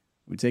back?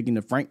 We're taking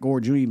the Frank Gore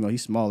Jr., even though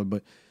he's smaller,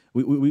 but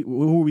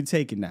who are we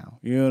taking now?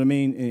 You know what I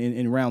mean?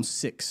 In round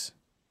 6.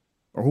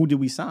 Or who did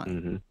we sign?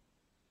 Mm-hmm.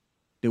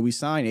 Did we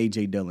sign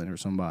A.J. Dillon or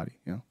somebody?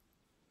 You know?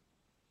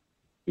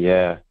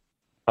 Yeah.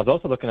 I was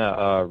also looking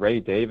at Ray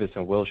Davis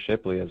and Will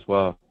Shipley as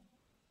well.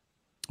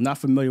 Not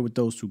familiar with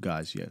those 2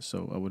 guys yet,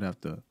 so I would have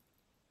to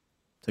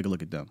take a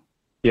look at them.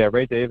 Yeah,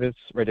 Ray Davis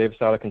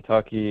out of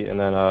Kentucky, and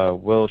then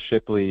Will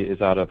Shipley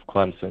is out of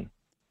Clemson.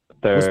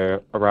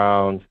 They're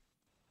around.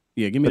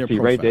 Yeah, give me their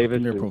profile. Ray Davis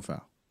give me their is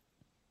profile.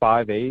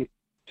 5'8",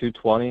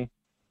 220,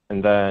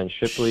 and then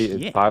Shipley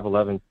is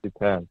 5'11",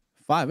 210.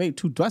 5'8",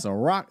 2. That's a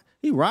rock.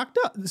 He rocked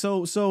up.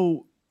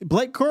 So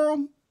Blake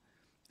Corum.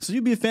 So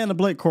you'd be a fan of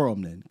Blake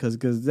Corum then,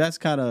 because that's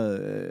kind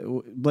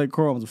of Blake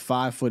Corum's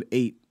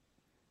 5'8".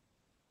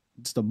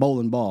 It's the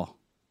bowling ball.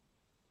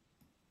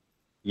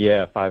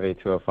 Yeah,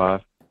 5'8",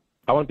 205.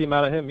 I wouldn't be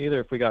mad at him either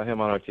if we got him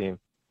on our team.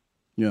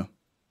 Yeah.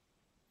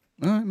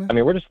 All right, man. I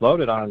mean, we're just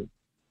loaded on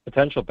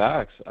potential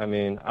backs. I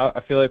mean,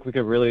 I feel like we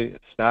could really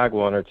snag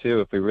one or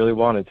two if we really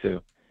wanted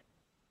to.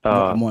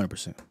 I'm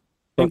 100%.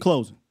 In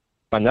closing,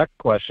 my next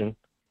question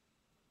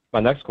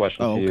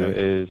to you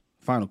is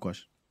final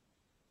question.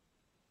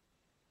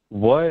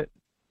 What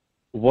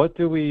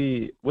do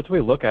we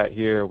look at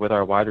here with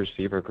our wide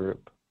receiver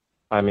group?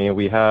 I mean,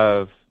 we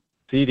have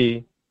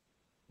CD,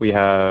 we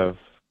have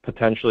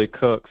potentially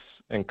Cooks,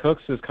 and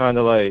Cooks is kind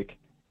of like,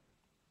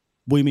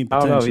 what do you mean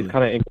potentially? I don't know, he's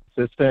kind of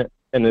inconsistent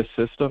in this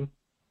system.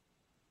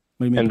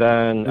 What do you mean? And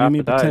then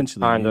after that, it's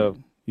kind of.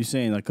 You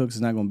saying like Cooks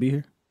is not going to be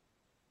here?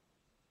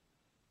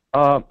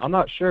 I'm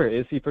not sure.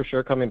 Is he for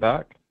sure coming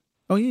back?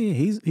 Oh yeah,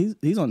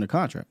 he's under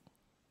contract.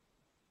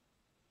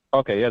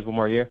 Okay, he has one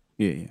more year.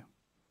 Yeah.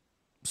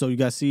 So you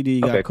got CD,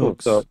 you got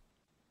Cooks. Cool. So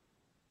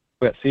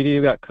we got CD,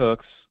 we got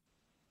Cooks,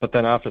 but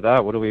then after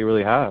that, what do we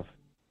really have?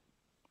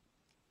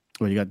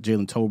 Well, you got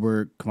Jalen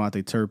Tolbert,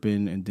 Kavontae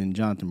Turpin, and then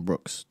Jonathan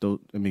Brooks.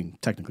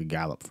 Technically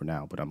Gallup for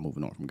now, but I'm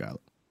moving on from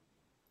Gallup.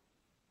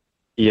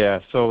 Yeah.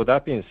 So with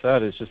that being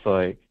said, it's just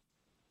like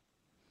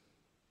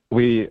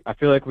I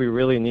feel like we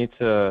really need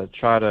to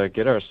try to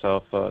get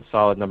ourselves a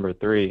solid number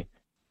 3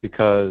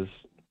 because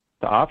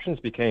the options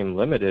became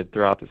limited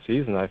throughout the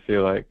season, I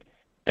feel like.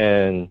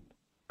 And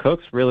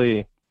Cooks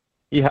really,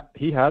 he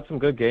had some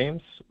good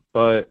games,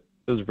 but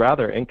it was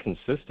rather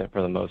inconsistent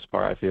for the most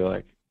part, I feel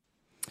like.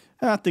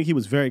 I think he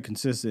was very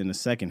consistent in the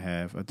second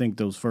half. I think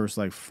those first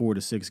 4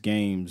 to 6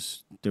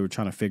 games, they were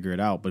trying to figure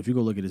it out. But if you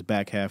go look at his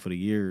back half of the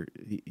year,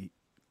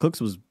 Cooks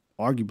was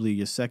arguably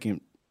your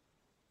second,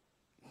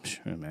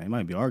 he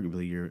might be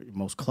arguably your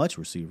most clutch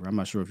receiver. I'm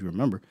not sure if you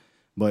remember.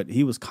 But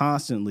he was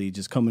constantly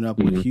just coming up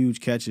with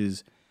huge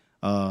catches,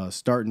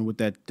 starting with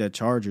that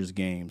Chargers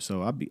game.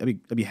 So I'd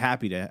be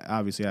happy to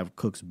obviously have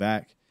Cooks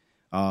back.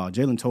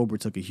 Jalen Tolbert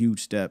took a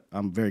huge step.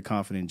 I'm very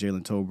confident in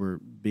Jalen Tolbert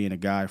being a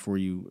guy for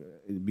you,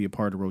 be a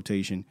part of the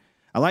rotation.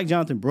 I like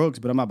Jonathan Brooks,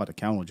 but I'm not about to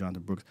count on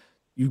Jonathan Brooks.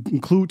 You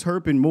include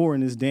Turpin more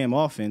in this damn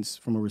offense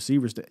from a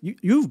receiver.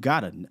 You've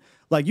got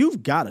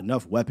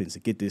enough weapons to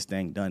get this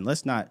thing done.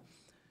 Let's not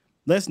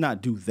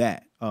do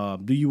that.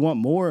 Do you want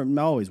more?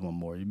 I always want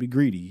more. You be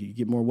greedy. You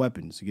get more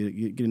weapons.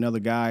 You get another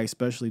guy,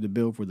 especially to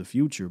build for the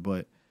future.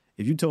 But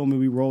if you told me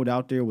we rolled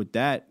out there with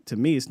that, to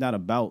me, it's not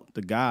about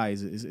the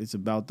guys. It's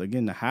about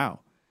the how.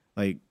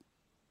 Like,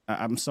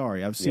 I'm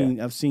sorry. I've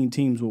seen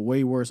teams with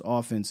way worse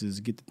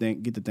offenses get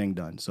the thing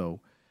done. So,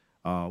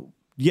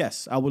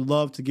 yes, I would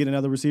love to get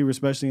another receiver,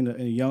 especially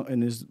in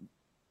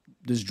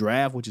this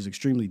draft, which is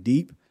extremely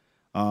deep.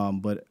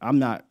 But I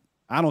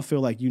don't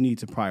feel like you need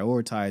to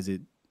prioritize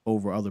it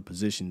over other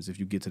positions if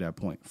you get to that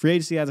point. Free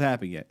agency hasn't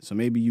happened yet, so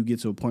maybe you get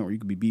to a point where you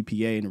could be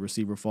BPA and the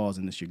receiver falls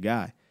and it's your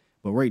guy.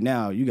 But right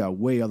now, you got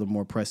way other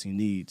more pressing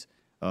needs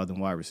than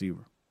wide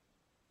receiver.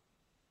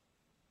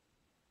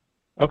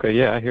 Okay,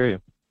 yeah, I hear you.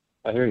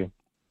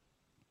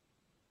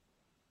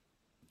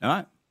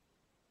 All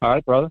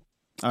right, brother.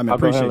 I'll go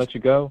ahead and let you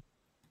go.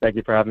 Thank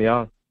you for having me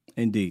on.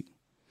 Indeed.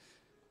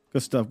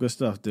 Good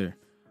stuff there.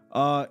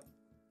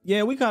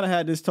 Yeah, we kind of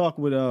had this talk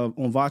with on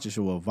Vach's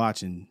show.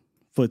 Vach and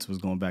Foots was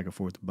going back and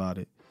forth about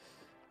it.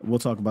 We'll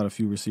talk about a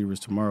few receivers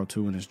tomorrow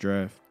too in this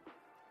draft.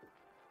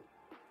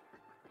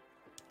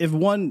 If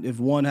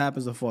one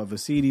happens to fall, if a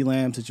CeeDee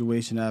Lamb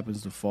situation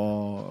happens to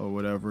fall or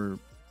whatever,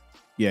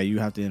 yeah, you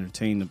have to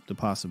entertain the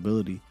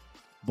possibility.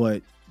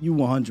 But you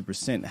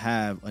 100%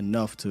 have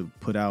enough to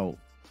put out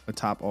a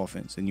top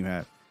offense, and you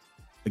have.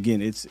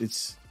 Again,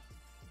 it's.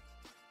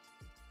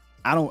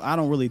 I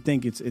don't really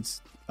think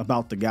it's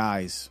about the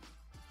guys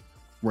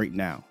right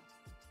now.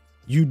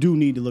 You do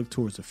need to look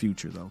towards the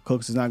future, though.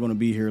 Cooks is not going to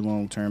be here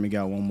long term. He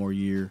got one more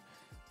year.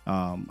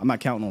 I'm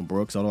not counting on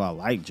Brooks, although I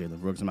like Jalen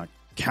Brooks. I'm not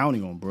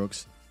counting on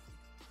Brooks.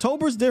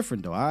 Tolbert's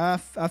different, though. I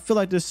feel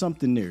like there's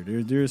something there.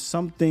 There's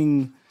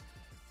something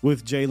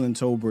with Jalen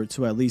Tolbert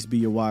to at least be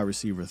your wide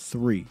receiver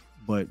 3.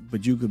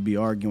 But you could be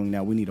arguing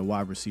now we need a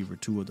wide receiver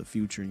 2 of the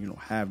future, and you don't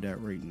have that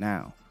right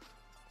now.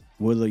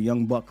 Will a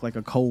young buck like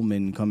a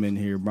Coleman come in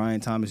here? Brian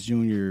Thomas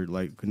Jr.,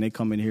 can they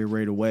come in here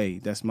right away?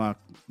 That's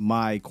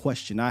my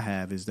question I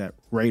have, is that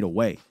right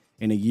away,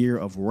 in a year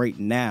of right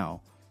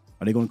now,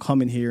 are they going to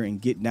come in here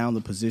and get down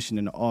the position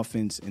in the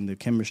offense and the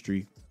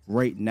chemistry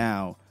right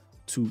now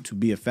to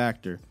be a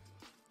factor?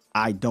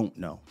 I don't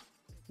know.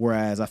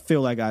 Whereas I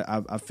feel like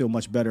I feel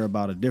much better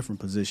about a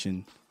different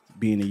position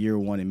being a year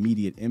one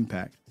immediate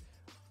impact.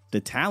 The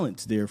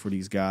talent's there for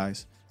these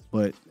guys,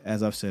 but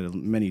as I've said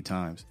many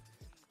times,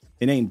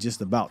 it ain't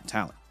just about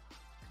talent.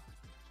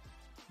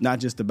 not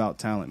just about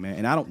talent, man.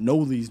 And I don't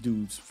know these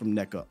dudes from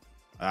neck up.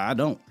 I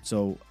don't.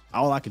 So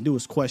all I can do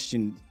is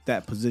question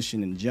that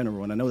position in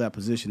general. And I know that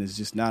position is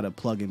just not a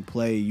plug and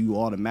play. You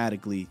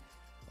automatically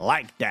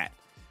like that.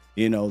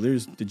 You know,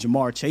 there's the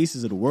Jamar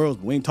Chases of the world,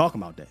 but we ain't talking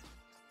about that.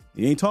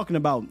 You ain't talking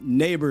about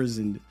Neighbors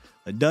and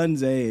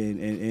Dunze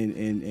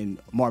and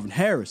Marvin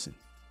Harrison.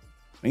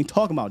 We ain't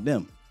talking about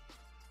them.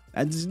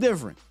 That's just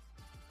different.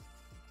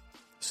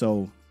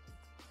 So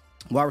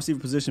wide receiver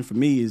position for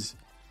me is,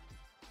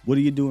 what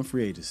are you doing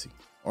free agency?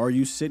 Are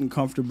you sitting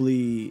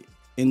comfortably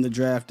in the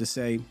draft to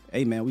say,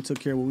 hey, man, we took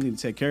care of what we need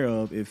to take care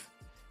of. If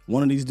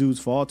one of these dudes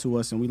fall to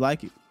us and we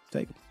like it,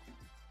 take them.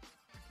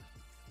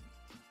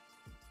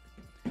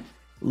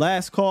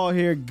 Last call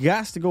here.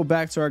 Got to go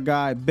back to our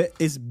guy.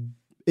 It's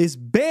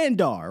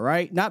Bandar,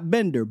 right? Not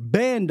Bender.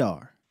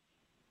 Bandar.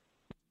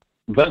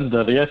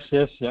 Bender, yes,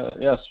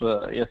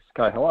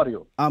 Sky. How are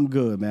you? I'm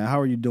good, man. How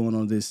are you doing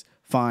on this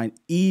fine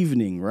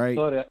evening, right?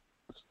 Sorry.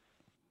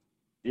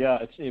 Yeah,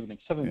 it's evening,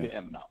 7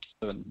 p.m. now.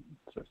 7:30,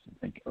 I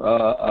think.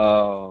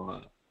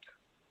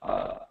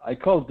 I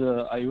called.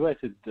 I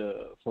waited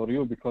for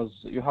you because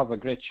you have a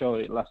great show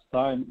last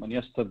time and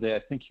yesterday. I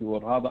think you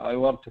were. I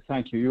want to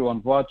thank you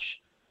and Watch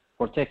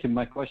for taking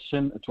my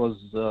question. It was.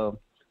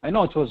 I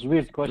know it was a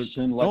weird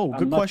question. Like,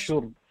 good I'm not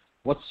question. Sure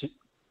what's.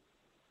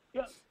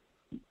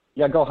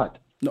 Yeah, go ahead.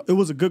 No, it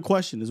was a good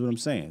question, is what I'm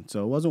saying.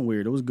 So it wasn't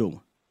weird. It was a good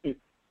one.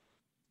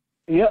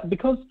 Yeah,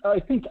 because I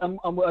think I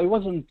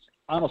wasn't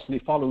honestly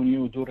following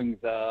you during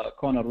the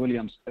Connor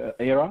Williams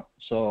era,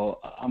 so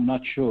I'm not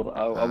sure.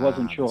 I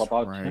wasn't sure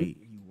about him.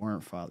 You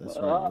weren't following. That's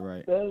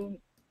right. You're right.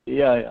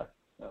 Yeah.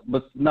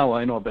 But now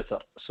I know better.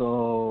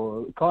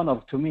 So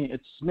Connor, to me,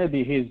 it's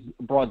maybe he's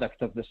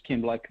product of the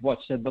scheme, like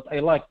Watch said. But I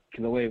like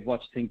the way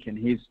Watch thinking.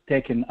 He's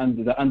taken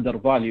under the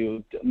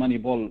undervalued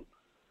Moneyball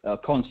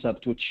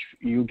concept, which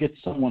you get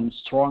someone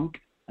strong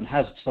and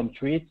has some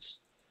traits,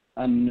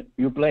 and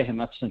you play him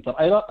at center.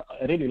 I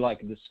really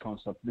like this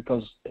concept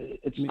because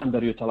it's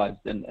underutilized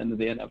in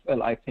the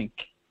NFL, I think.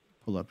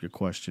 Pull up your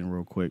question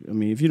real quick. I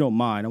mean, if you don't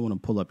mind, I want to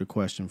pull up your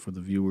question for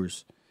the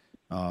viewers.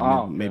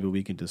 Maybe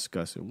we can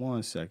discuss it.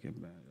 1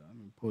 second, man. Let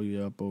me pull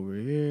you up over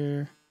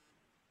here.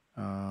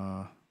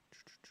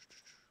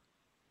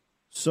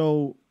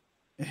 So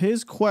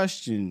his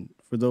question,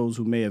 for those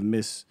who may have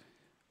missed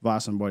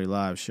Voss and Barty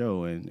Live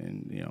show,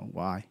 and you know,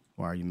 why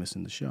are you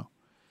missing the show?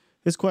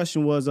 His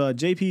question was,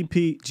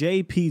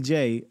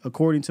 JPJ,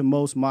 according to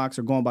most mocks,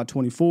 are going by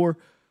 24.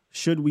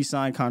 Should we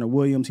sign Connor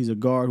Williams? He's a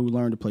guard who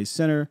learned to play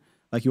center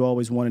like you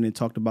always wanted and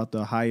talked about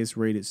the highest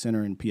rated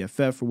center in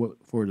PFF for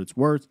what it's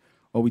worth,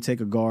 or we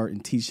take a guard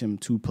and teach him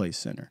to play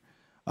center.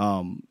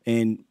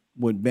 And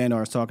what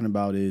Bandar is talking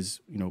about is,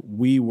 you know,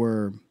 we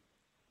were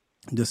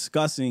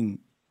discussing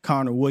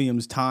Connor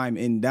Williams' time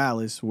in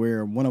Dallas,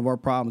 where one of our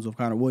problems with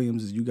Connor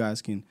Williams, as you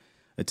guys can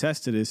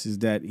attest to this, is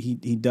that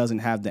he doesn't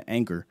have the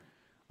anchor.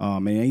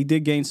 And he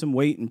did gain some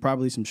weight and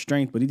probably some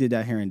strength, but he did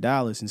that here in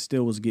Dallas and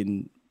still was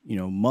getting, you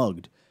know,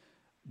 mugged.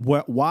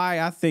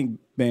 Why I think,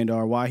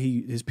 Bandar, why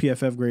his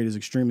PFF grade is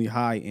extremely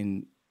high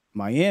in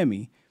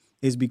Miami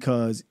is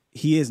because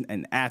he is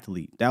an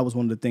athlete. That was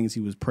one of the things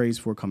he was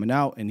praised for coming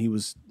out, and he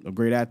was a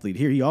great athlete.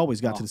 Here, he always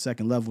got to the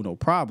second level, no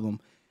problem.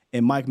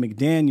 And Mike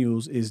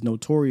McDaniels is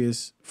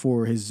notorious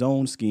for his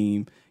zone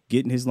scheme,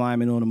 getting his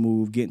linemen on the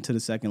move, getting to the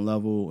second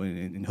level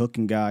and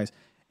hooking guys.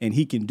 And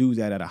he can do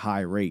that at a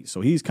high rate. So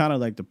he's kind of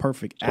like the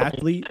perfect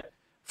athlete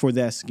for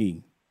that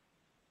scheme.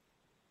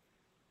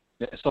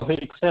 So he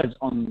excels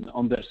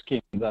on their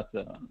scheme. That's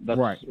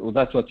right.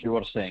 That's what you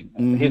were saying.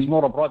 Mm-hmm. He's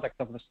more a product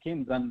of the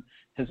scheme than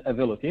his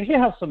ability. He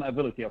has some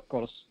ability, of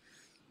course.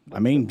 I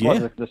mean,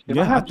 yeah,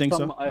 I think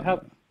so.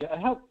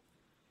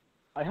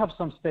 I have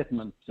some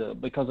statement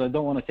because I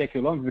don't want to take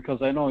you long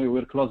because I know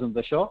we're closing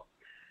the show.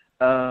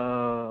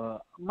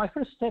 My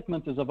first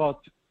statement is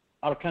about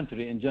our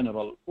country in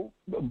general.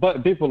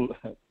 But people,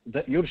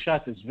 your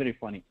chat is very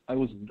funny. I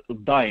was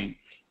dying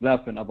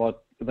laughing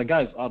about the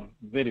guys are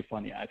very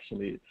funny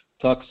actually.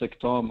 Toxic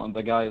Tom and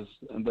the guys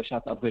in the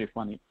chat are very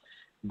funny.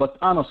 But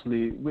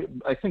honestly,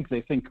 I think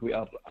they think we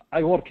are.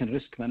 I work in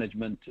risk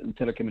management and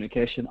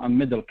telecommunication. I'm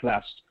middle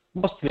class,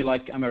 mostly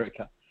like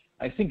America.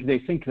 I think they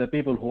think the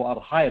people who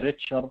are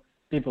richer,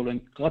 people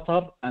in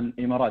Qatar and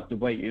Emirat,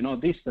 Dubai, you know,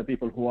 these are the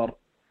people who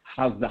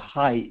have the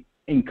high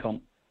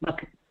income.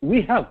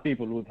 We have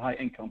people with high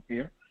income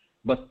here,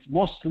 but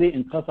mostly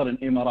in Qatar and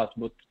Emirat.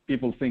 But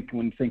people think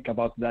when think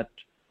about that,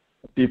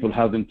 people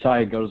having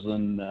tigers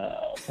and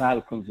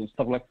falcons and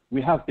stuff like.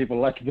 We have people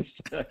like this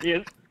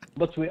here,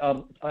 but we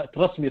are.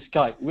 Trust me,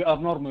 Sky. We are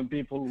normal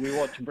people. We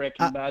watch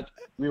Breaking Bad.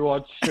 We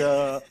watch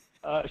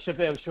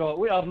Chappelle Show.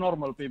 We are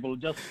normal people,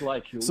 just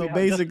like you. So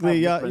basically,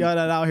 y'all not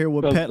out here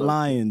with pet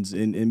lions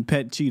and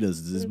pet cheetahs.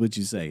 Is what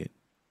you saying?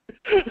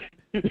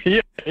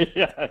 Yeah.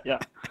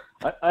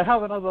 I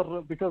have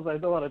another because I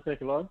don't want to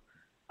take long.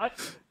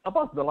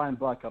 About the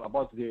linebacker,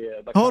 about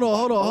the hold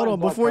on.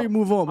 Before you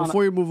move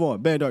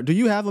on, Bandar, do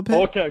you have a pet?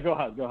 Okay, go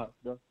ahead.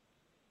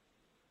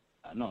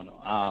 No.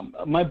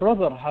 My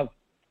brother have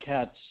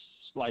cats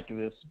like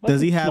this. But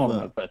Does he it's have normal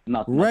a pet,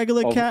 not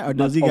regular over- cat, or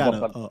does not he got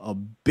over- a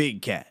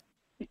big cat?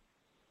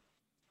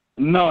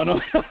 No,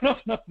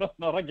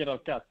 regular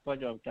cat.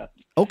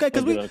 Okay,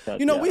 because Regular cat,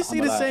 we yeah, see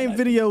I'm the alive, same I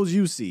videos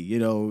you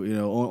see,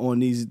 on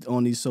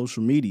these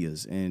social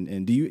medias,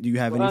 and do you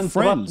have any And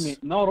friends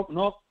trust me,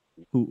 no,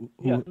 who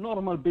yeah,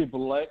 normal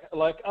people like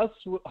us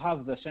will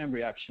have the same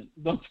reaction.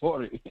 Don't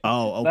worry.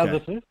 Oh, That's okay.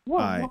 the thing. All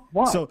Why? right.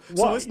 Why? So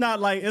Why? it's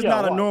not like it's Yeah,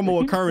 not a why? normal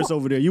occurrence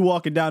over there. You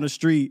walking down the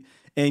street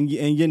and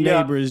your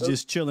Yeah. neighbor is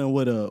just chilling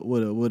with a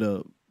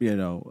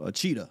a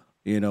cheetah,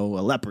 a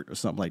leopard or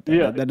something like that.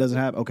 Yeah. That doesn't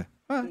happen. Okay.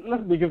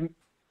 Let me give you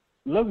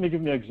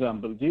an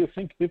example. Do you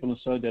think people in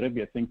Saudi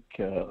Arabia think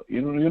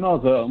you know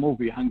the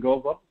movie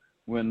Hangover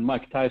when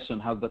Mike Tyson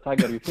had the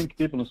tiger? You think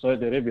people in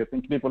Saudi Arabia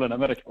think people in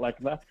America like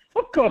that?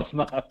 Of course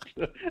not.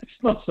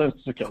 It's not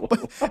sensical.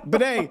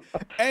 But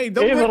hey,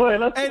 them Either way,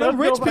 let's them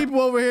rich go back. people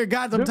over here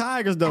got them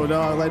tigers though,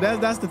 dog. Like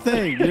that's the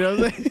thing. You know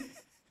what I'm saying?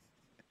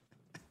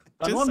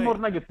 And Just one saying. more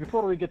nugget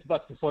before we get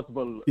back to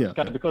football, Yeah.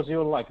 Scott, because you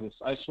will like this.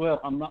 I swear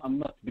I'm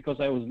not because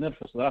I was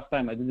nervous the last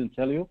time I didn't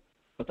tell you,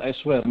 but I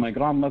swear my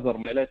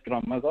late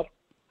grandmother,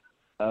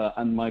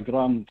 and my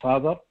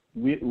grandfather,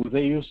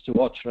 they used to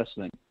watch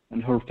wrestling,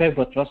 and her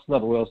favorite wrestler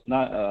was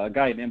a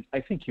guy named, I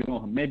think you know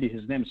him, maybe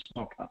his name is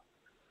Snuka.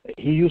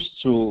 He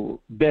used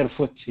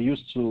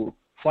to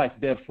fight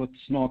barefoot,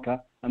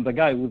 Snuka, and the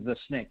guy with the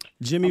snake.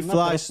 Jimmy I'm not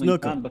Fly wrestling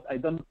Snuka. fan, but I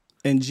don't.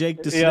 And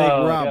Jake the Snake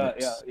Yeah,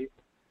 Roberts.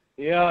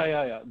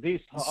 Yeah.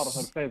 These are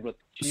her favorite.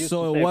 She used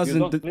So to it say, if wasn't you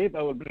don't the- sleep,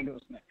 I will bring you a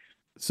snake.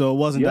 So it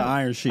wasn't the Yeah.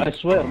 Iron Sheik. I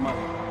swear, man.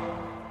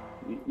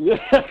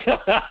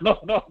 Yeah.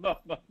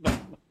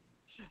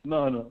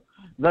 No.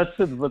 That's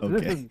it. But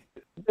Okay.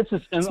 this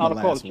is in That's my our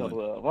last culture.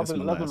 one. That's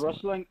my Level last one.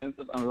 wrestling, and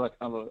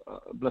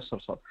bless her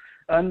soul.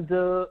 And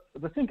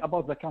the thing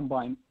about the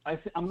combine,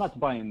 I'm not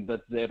buying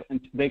that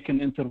they can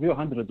interview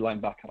 100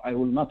 linebacker. I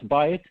will not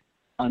buy it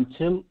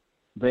until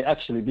they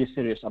actually be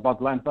serious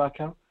about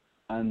linebacker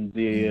and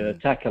the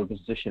tackle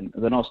position,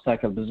 the nose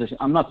tackle position.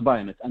 I'm not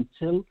buying it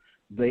until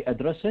they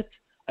address it.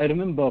 I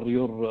remember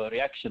your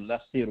reaction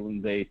last year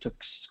when they took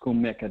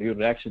Schoonmaker, your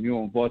reaction, you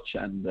and Butch,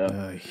 and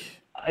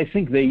I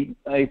think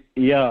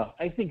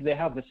they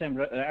have the same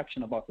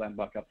reaction about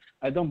linebacker.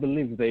 I don't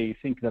believe they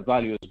think the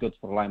value is good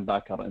for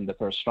linebacker in the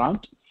first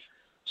round.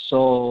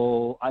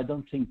 So I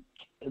don't think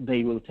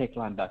they will take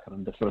linebacker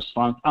in the first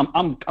round.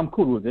 I'm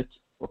cool with it.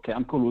 Okay,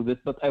 I'm cool with it,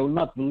 but I will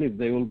not believe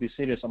they will be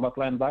serious about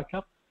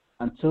linebacker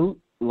until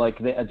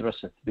they address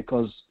it,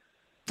 because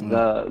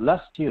the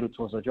last year it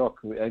was a joke.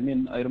 I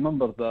mean, I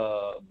remember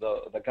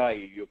the guy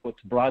you put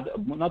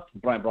not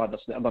Brian Broaddus,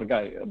 the other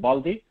guy,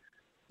 Baldy,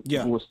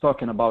 who was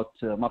talking about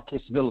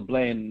Marquise Bill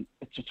playing.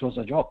 It was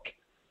a joke.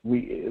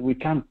 We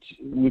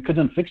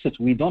couldn't fix it.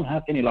 We don't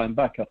have any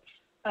linebacker,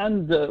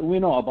 and we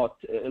know about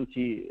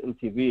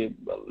LTV.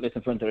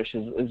 Leighton Vander Esch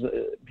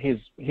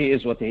he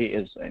is what he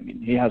is. I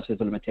mean, he has his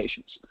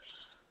limitations.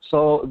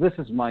 So this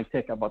is my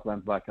take about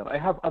linebacker. I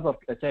have other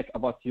take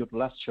about your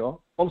last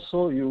show.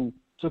 Also, you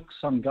took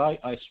some guy.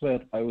 I swear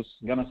I was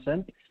gonna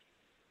send.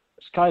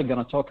 Sky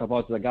gonna talk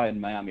about the guy in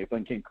Miami,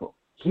 Benkinko.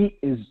 He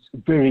is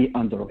very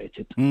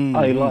underrated. Mm-hmm.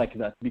 I like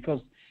that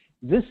because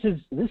this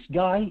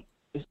guy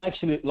is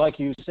actually, like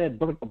you said,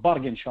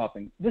 bargain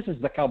shopping. This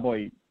is the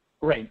cowboy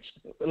range.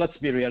 Let's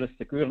be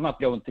realistic. We're not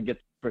going to get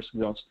Chris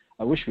Jones.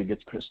 I wish we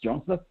get Chris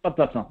Jones, but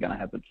that's not going to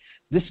happen.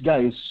 This guy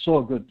is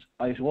so good.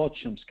 I watch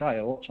him, Sky.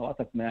 I watch a lot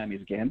of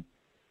Miami's game.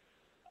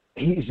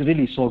 He is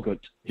really so good.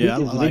 Yeah,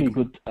 he is I like really him.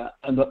 good.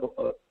 And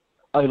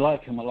I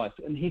like him a lot.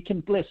 And he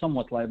can play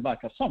somewhat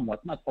linebacker,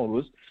 not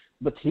always,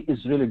 but he is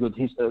really good.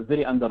 He's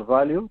very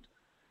undervalued.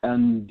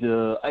 And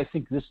I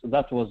think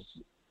that was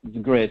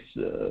great.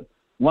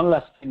 One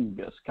last thing,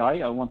 Sky.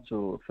 I want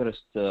to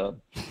first...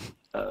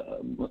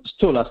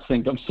 two last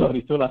things. I'm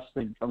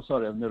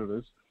sorry, I'm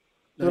nervous.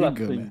 No, you're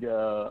good,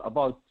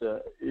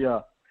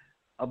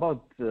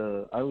 About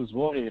I was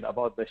worried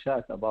about the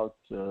chat, about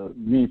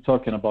me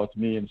talking about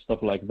me and stuff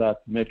like that,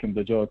 making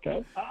the joke.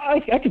 I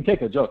can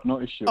take a joke, no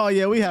issue. Oh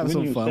yeah, we have When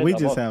some you fun. said We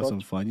just about have coach-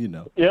 some fun, you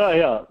know.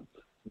 Yeah.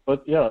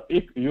 But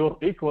your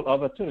equal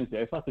opportunity.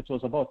 I thought it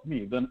was about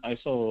me. Then I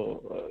saw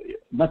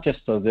not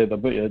yesterday,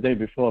 the day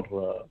before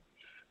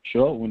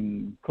show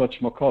when Coach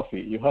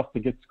McCoffey. You have to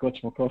get Coach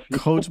McCoffey.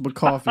 Coach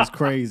McCoffey's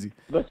crazy.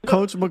 But-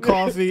 Coach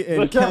McCoffey and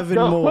but- Kevin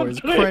no, Moore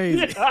is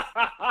please. crazy.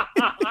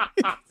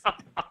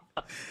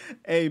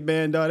 Hey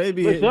man, dog, they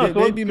be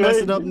crazy.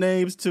 messing up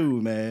names too,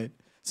 man.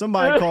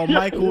 Somebody called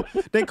Michael.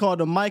 They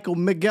called him Michael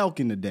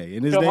McGelkin today,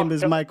 and his Come name on,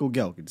 is Michael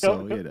Gelkin.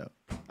 So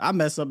I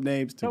mess up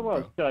names too, Come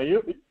on, bro.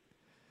 Sky.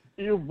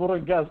 You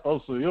boring guys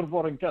also. You're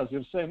boring guys.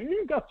 You're saying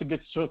you got to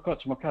get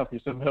Coach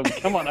McCoffey. So,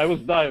 come on, I was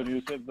dying.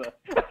 You said that.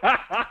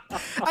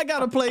 I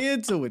gotta play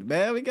into it,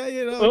 man. We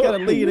gotta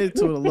lead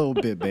into it a little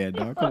bit, man,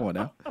 dog. Come on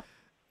now.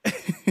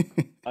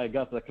 I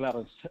got the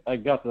Clarence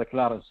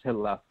Hill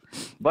laugh.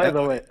 By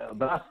the way,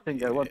 the last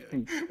thing I want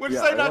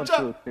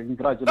to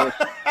congratulate.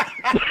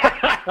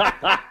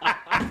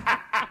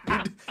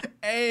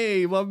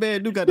 Hey, my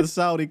man, you got the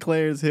Saudi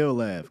Clarence Hill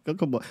laugh.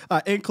 Come on. All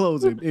right, in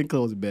closing,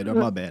 man.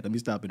 My bad. Let me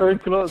stop it. In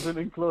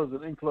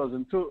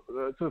closing,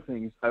 two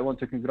things. I want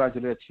to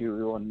congratulate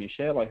you on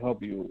Michelle. I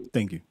hope you.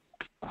 Thank you.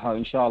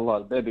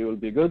 Inshallah, baby will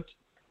be good,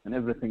 and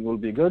everything will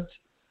be good.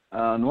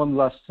 And one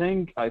last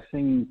thing, I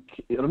think.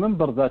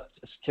 Remember that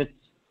skit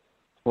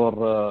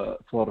for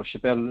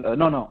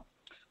Chappelle?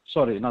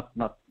 Sorry, not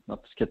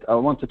skit. I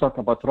want to talk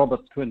about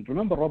Robert Quinn.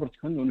 Remember Robert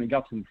Quinn when we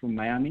got him from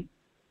Miami?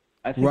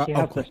 I think he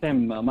has the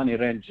same money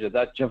range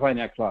that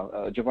Giovanni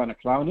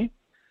Clowney.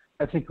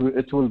 I think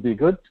it will be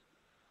good.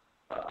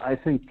 I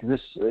think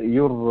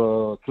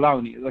your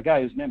Clowney, the guy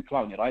is named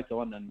Clowney, right? The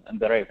one in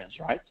the Ravens,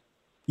 right?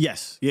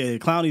 Yes, yeah.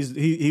 Clowney's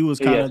he was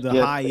kind of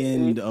the high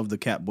end of the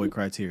Catboy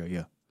criteria.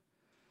 Yeah.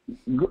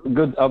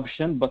 Good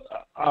option, but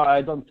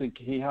I don't think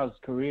he has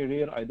career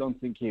here. I don't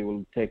think he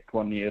will take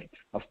 1 year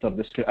after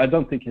this. I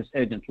don't think his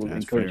agent will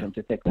encourage him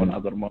to take one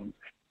other month.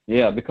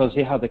 Yeah, because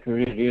he had a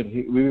career here.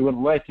 We were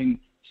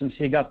waiting since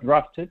he got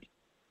drafted.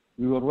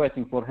 We were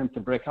waiting for him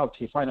to break out.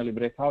 He finally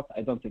break out.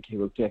 I don't think he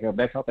will take a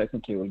back out. I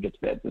think he will get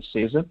paid this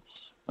season.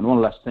 And one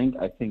last thing,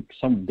 I think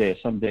someday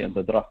in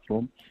the draft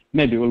room,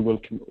 maybe Will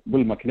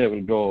McClay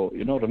will go.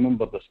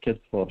 Remember the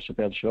skit for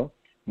Chappelle Show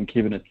and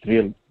keeping it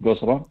real goes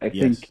wrong. I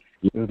think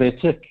if they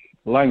take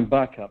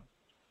linebacker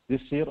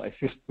this year, I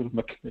feel Will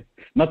McClay,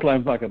 not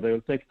linebacker, they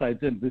will take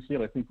tight end this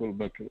year. I think Will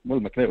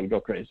McClay will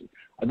go crazy.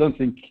 I don't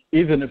think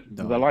even if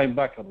the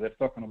linebacker they're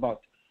talking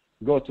about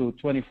go to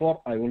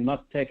 24, I will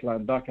not take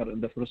linebacker in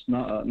the first,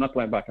 not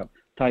linebacker,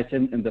 tight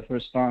end in the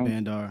first round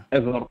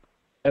ever.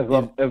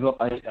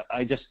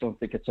 I just don't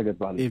think it's a good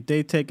value. If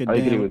they take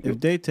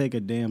a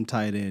damn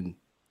tight end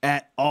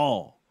at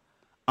all,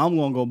 I'm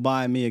gonna go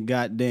buy me a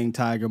goddamn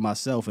Tiger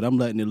myself, and I'm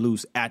letting it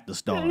loose at the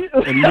Star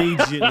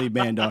immediately,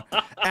 Bandar.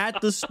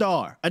 At the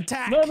Star,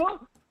 attack.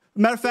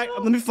 Matter of fact,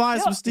 let me find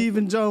some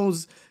Stephen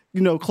Jones,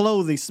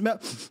 clothing.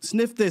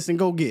 Sniff this and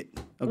go get.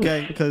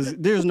 Okay, because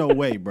there's no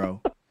way, bro.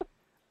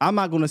 I'm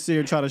not gonna sit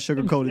here and try to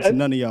sugarcoat it to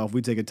none of y'all if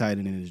we take a tight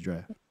end in this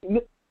draft.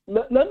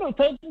 No,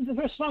 tight end the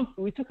first round.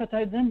 We took a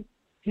tight end.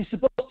 He's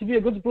supposed to be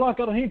a good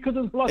blocker, and he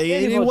couldn't block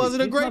anybody. He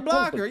wasn't a great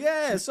blocker,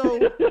 yeah. So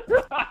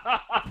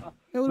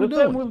the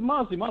same with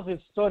Mazi.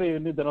 Mazi's story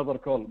needs another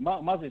call.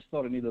 Mazi's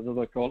story needs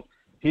another call.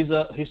 He's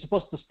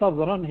supposed to stop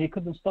the run. He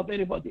couldn't stop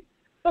anybody.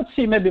 Let's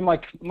see. Maybe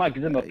Mike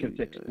Zimmer can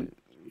take it.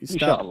 He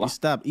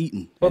stopped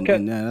eating. Okay,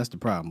 and that's the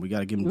problem. We got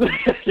to give him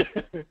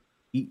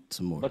eat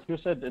some more. But you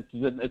said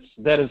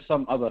there is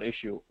some other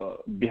issue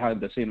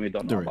behind the scene. We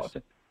don't know about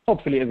it.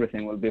 Hopefully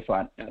everything will be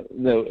fine.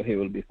 He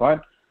will be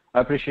fine. I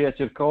appreciate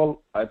your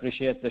call. I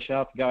appreciate the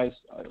shout, guys.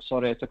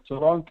 Sorry I took too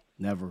long.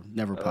 Never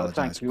apologize.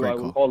 Thank you. Great I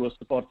will always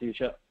support you.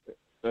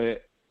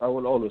 I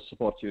will always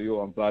support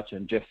you and Batch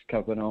and Jeff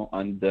Kavanaugh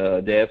and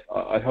Dave.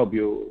 I hope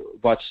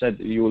Batch said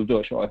you will do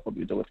a show. I hope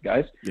you do it,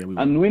 guys. Yeah,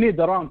 we need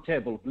a round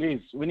table,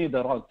 please. We need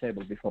a round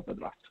table before the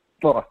draft.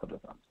 Or after the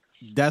draft.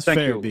 That's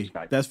fair, B.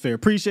 Guys. That's fair.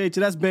 Appreciate you.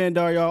 That's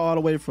Bandar, y'all, all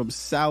the way from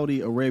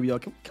Saudi Arabia.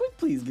 Can we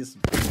please get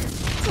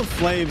some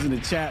flames in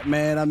the chat,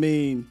 man? I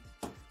mean,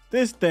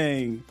 this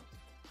thing...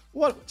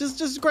 What? Just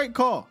a great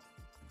call.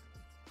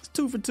 It's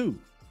 2 for 2. He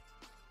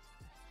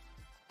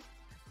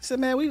said,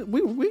 man,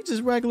 we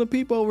just regular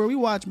people over here. We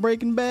watch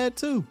Breaking Bad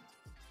too.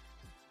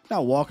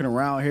 Not walking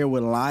around here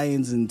with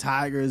lions and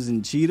tigers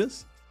and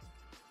cheetahs.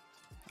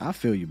 I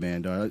feel you,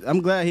 man, dog.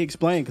 I'm glad he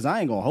explained because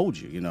I ain't gonna hold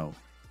you,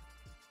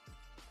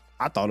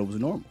 I thought it was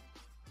normal.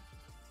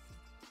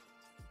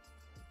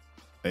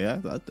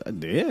 Yeah, I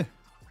did. He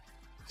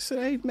said,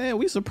 hey, man,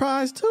 we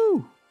surprised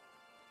too.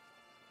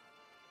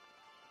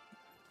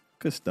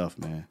 Good stuff,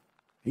 man.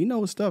 He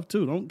knows stuff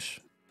too.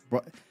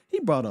 He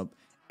brought up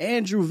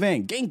Andrew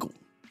Van Ginkel.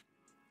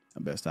 I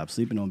better stop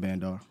sleeping on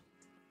Bandar.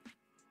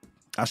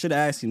 I should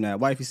have asked him that.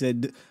 Wifey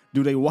said,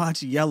 do they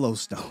watch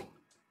Yellowstone?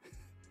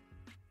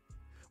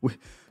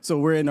 So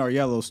we're in our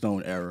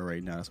Yellowstone era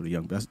right now. That's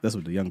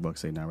what the young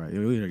bucks say now, right?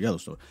 We're in our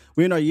Yellowstone.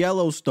 We're in our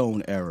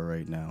Yellowstone era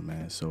right now,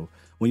 man. So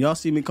when y'all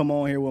see me come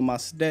on here with my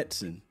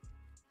Stetson,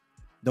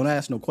 don't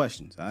ask no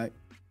questions, all right?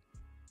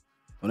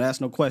 Don't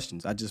ask no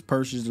questions. I just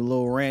purchased a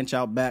little ranch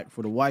out back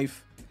for the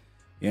wife.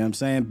 You know what I'm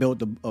saying?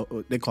 Built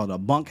they call it a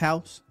bunk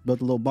house. Built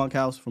a little bunk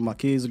house for my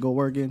kids to go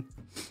work in.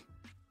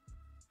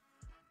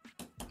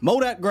 Mow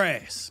that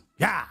grass.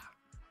 Yeah.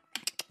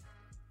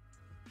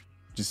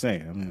 Just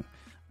saying. I mean,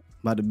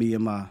 about to be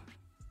in my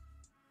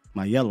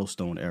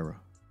Yellowstone era.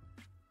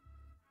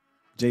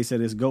 Jay said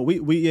it's go. We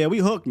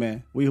hooked,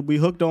 man. We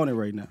hooked on it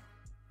right now.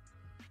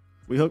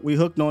 We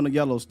hooked on the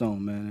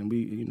Yellowstone, man, and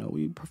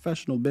we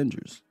professional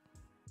bingers.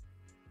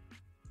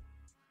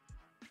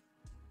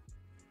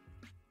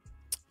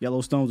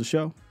 Yellowstone's a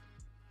show.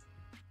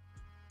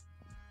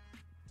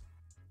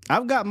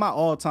 I've got my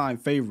all-time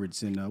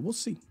favorites, and we'll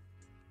see.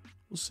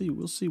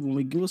 We'll see when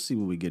we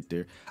get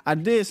there.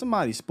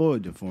 Somebody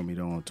spoiled it for me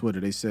though on Twitter.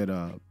 They said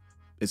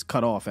it's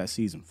cut off at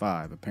season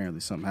 5.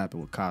 Apparently something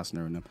happened with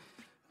Costner and them.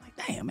 I'm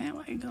like, damn, man,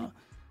 why ain't going?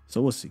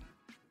 So we'll see.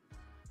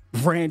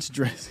 Ranch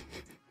dressing.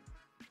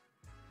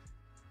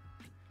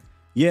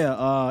 Yeah,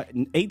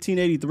 in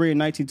 1883 and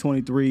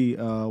 1923,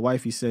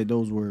 Wifey said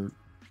those were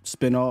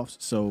spinoffs,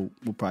 so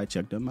we'll probably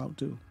check them out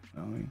too.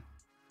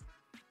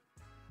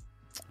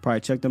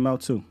 Probably check them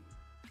out too.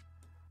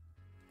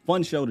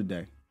 Fun show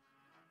today.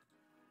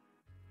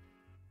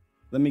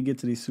 Let me get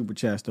to these super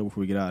chats though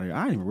before we get out of here.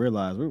 I didn't even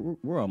realize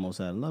we're almost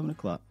at 11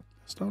 o'clock.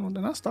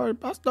 I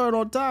started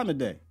on time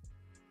today.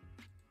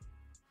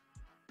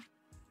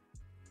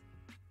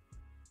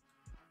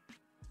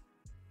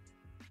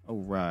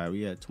 All right,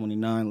 we had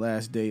 29,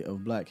 last day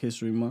of Black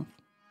History Month.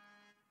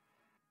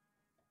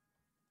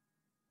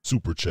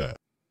 Super chat.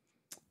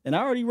 And I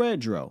already read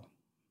Dro,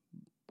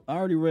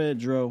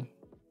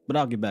 but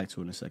I'll get back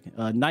to it in a second.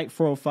 Knight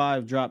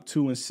 405 dropped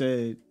 2 and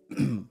said,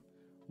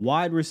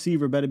 wide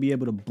receiver better be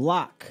able to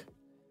block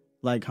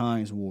like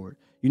Hines Ward.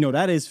 You know,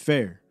 that is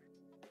fair.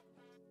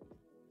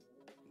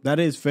 That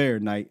is fair,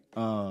 Knight.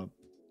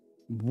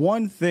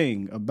 One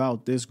thing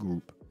about this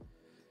group,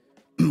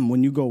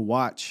 when you go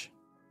watch,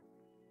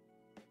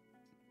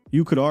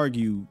 you could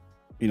argue,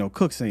 you know,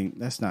 Cooks ain't,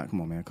 that's not, come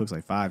on, man. Cooks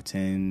like 5'10",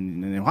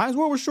 and then Hines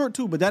Ward was short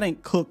too, but that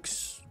ain't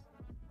Cooks'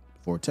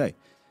 forte.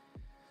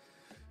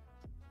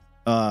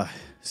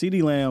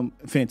 CeeDee Lamb,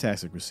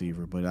 fantastic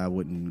receiver, but I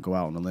wouldn't go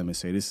out on a limb and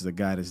say this is a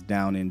guy that's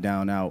down in,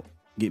 down out,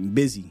 getting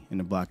busy in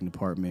the blocking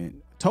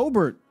department.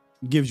 Tolbert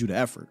gives you the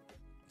effort,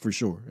 for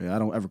sure. I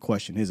don't ever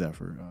question his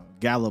effort.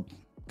 Gallup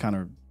kind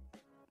of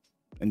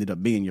ended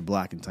up being your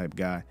blocking type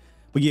guy.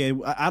 But yeah,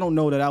 I don't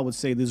know that I would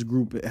say this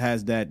group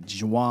has that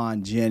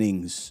Juwan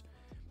Jennings,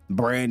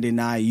 Brandon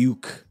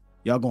Ayuk,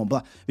 y'all going to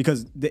block,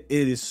 because it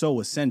is so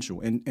essential.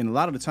 And a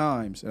lot of the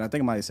times, and I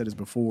think I might have said this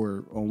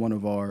before on one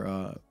of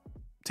our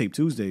Tape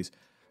Tuesdays,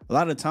 a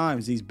lot of the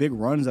times these big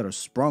runs that are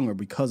sprung are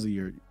because of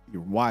your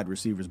wide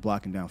receivers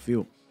blocking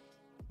downfield.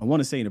 I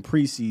want to say in the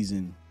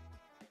preseason,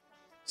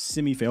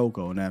 Simi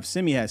Fehoko. Now, if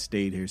Simi had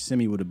stayed here,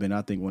 Simi would have been,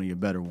 I think, one of your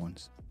better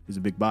ones. He's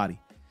a big body.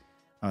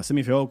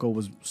 Simi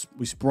Fehoko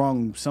we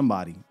sprung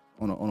somebody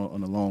on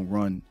a long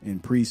run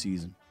in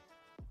preseason.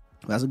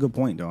 That's a good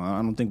point, though.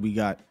 I don't think we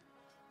got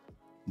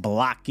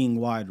blocking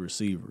wide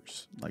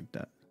receivers like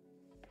that.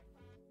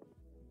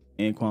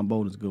 Anquan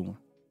Boldin's a good one.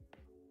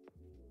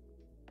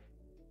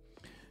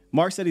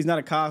 Mark said he's not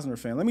a Costner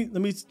fan. Let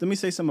me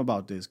say something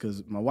about this,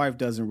 because my wife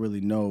doesn't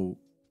really know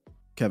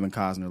Kevin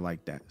Costner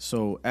like that.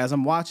 So as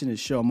I'm watching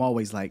this show, I'm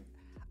always like,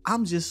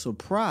 I'm just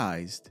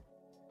surprised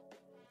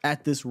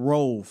at this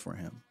role for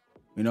him.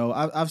 You know,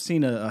 I've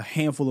seen a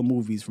handful of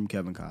movies from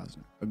Kevin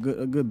Costner, a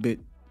good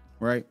bit,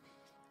 right?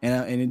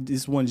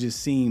 This one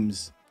just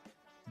seems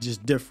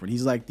just different.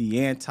 He's like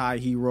the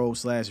anti-hero /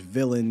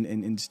 villain,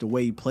 and just the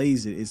way he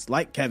plays it, it's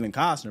like Kevin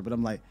Costner. But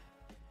I'm like,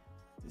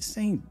 this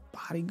ain't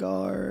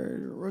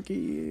Bodyguard, Rookie.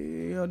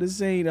 You know,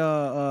 this ain't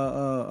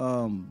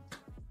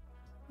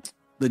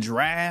The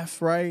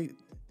Draft, right?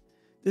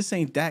 This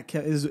ain't that.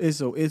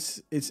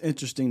 It's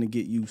interesting to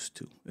get used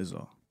to. Is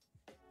all.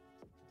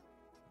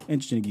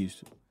 Interesting to get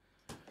used to.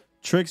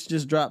 Tricks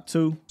just dropped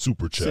 2.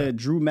 Super chat. Said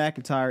Drew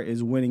McIntyre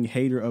is winning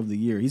Hater of the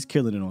Year. He's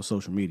killing it on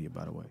social media,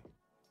 by the way.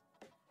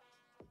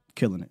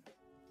 Killing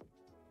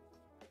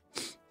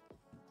it.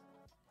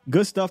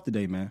 Good stuff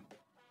today, man.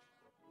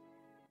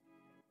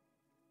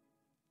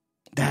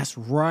 That's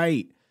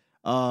right.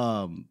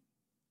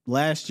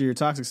 Last year,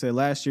 Toxic said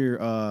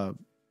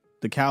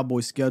the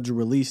Cowboys schedule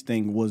release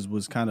thing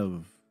was kind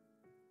of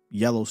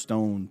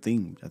Yellowstone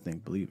themed, I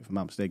think, if I'm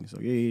not mistaken. So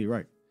yeah, you're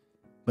right.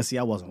 But see,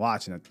 I wasn't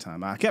watching at the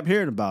time. I kept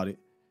hearing about it,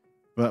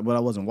 but I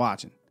wasn't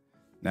watching.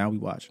 Now we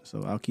watching,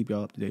 so I'll keep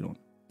y'all up to date on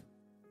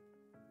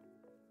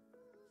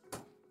it.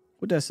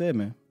 With that said,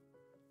 man,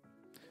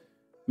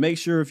 make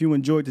sure if you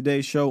enjoyed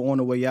today's show, on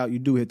the way out, you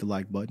do hit the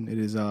like button. It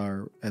is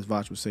our, as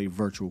Voch would say,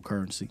 virtual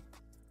currency.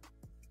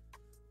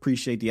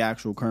 Appreciate the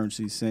actual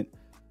currency sent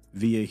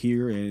via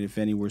here, and if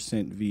any were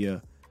sent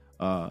via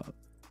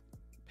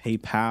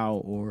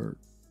PayPal or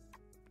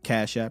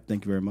Cash App,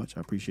 thank you very much.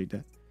 I appreciate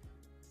that.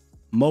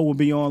 Mo will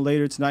be on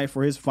later tonight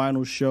for his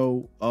final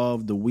show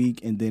of the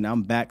week, and then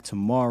I'm back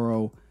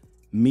tomorrow.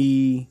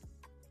 Me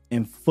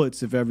and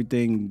Foots, if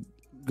everything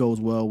goes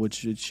well,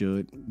 which it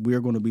should,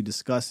 we're going to be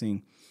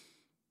discussing,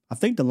 I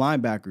think the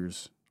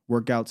linebackers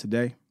work out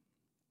today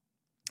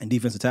and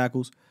defensive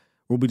tackles.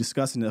 We'll be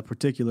discussing a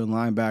particular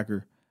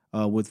linebacker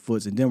with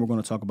Foots, and then we're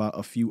going to talk about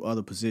a few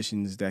other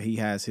positions that he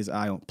has his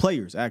eye on.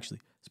 Players,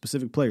 actually,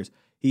 specific players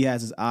he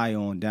has his eye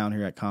on down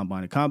here at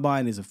Combine. The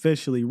Combine is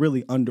officially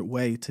really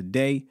underway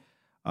today.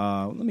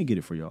 Let me get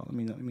it for y'all.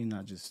 Let me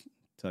not just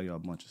tell y'all a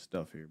bunch of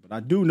stuff here, but I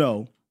do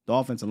know the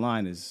offensive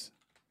line is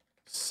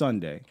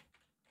Sunday.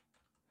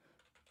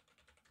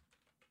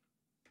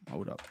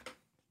 Hold up.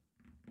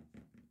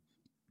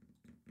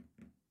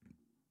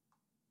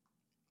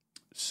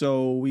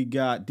 So we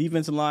got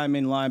defensive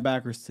linemen,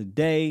 linebackers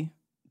today,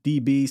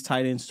 DBs,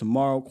 tight ends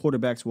tomorrow,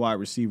 quarterbacks, wide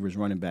receivers,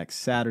 running back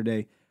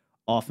Saturday,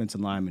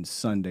 offensive linemen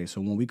Sunday.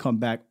 So when we come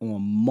back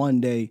on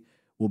Monday,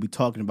 we'll be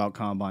talking about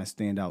Combine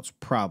standouts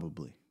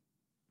probably.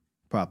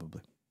 All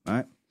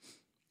right.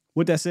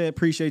 With that said,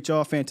 appreciate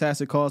y'all.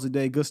 Fantastic calls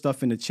today. Good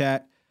stuff in the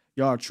chat.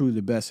 Y'all are truly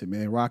the best,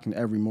 man. Rocking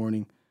every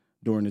morning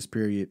during this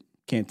period.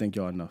 Can't thank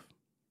y'all enough.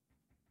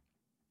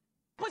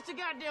 Push the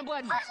goddamn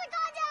button. Push the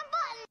goddamn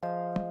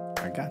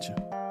button. I got you.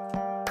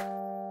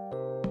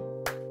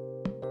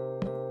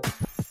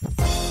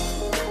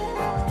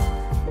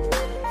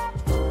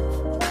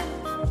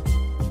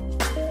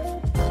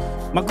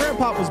 My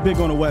grandpa was big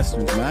on the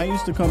Westerns, man. I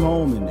used to come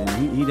home and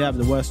he'd have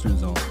the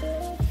Westerns on.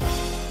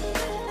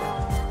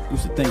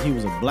 Used to think he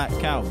was a black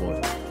cowboy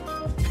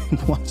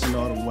watching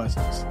all the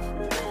Westerns.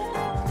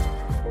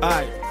 All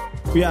right,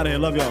 we out of here.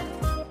 Love y'all.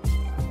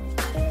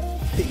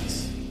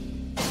 Peace.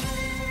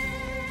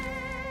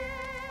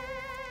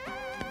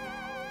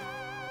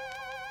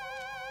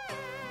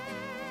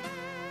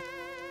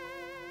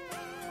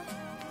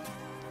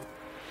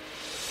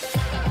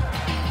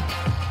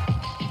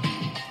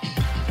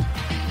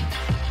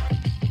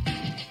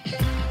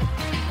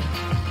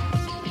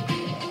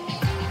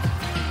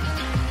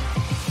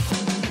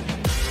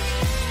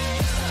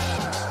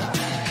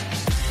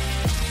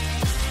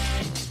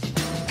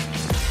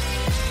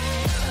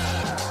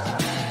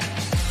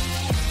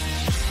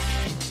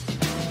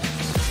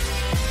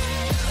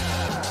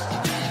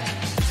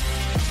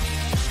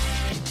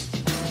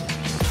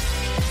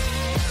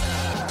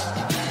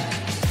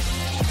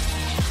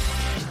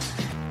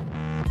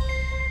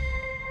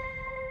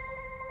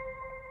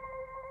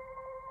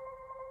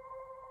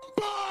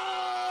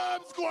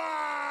 Bomb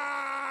Squad!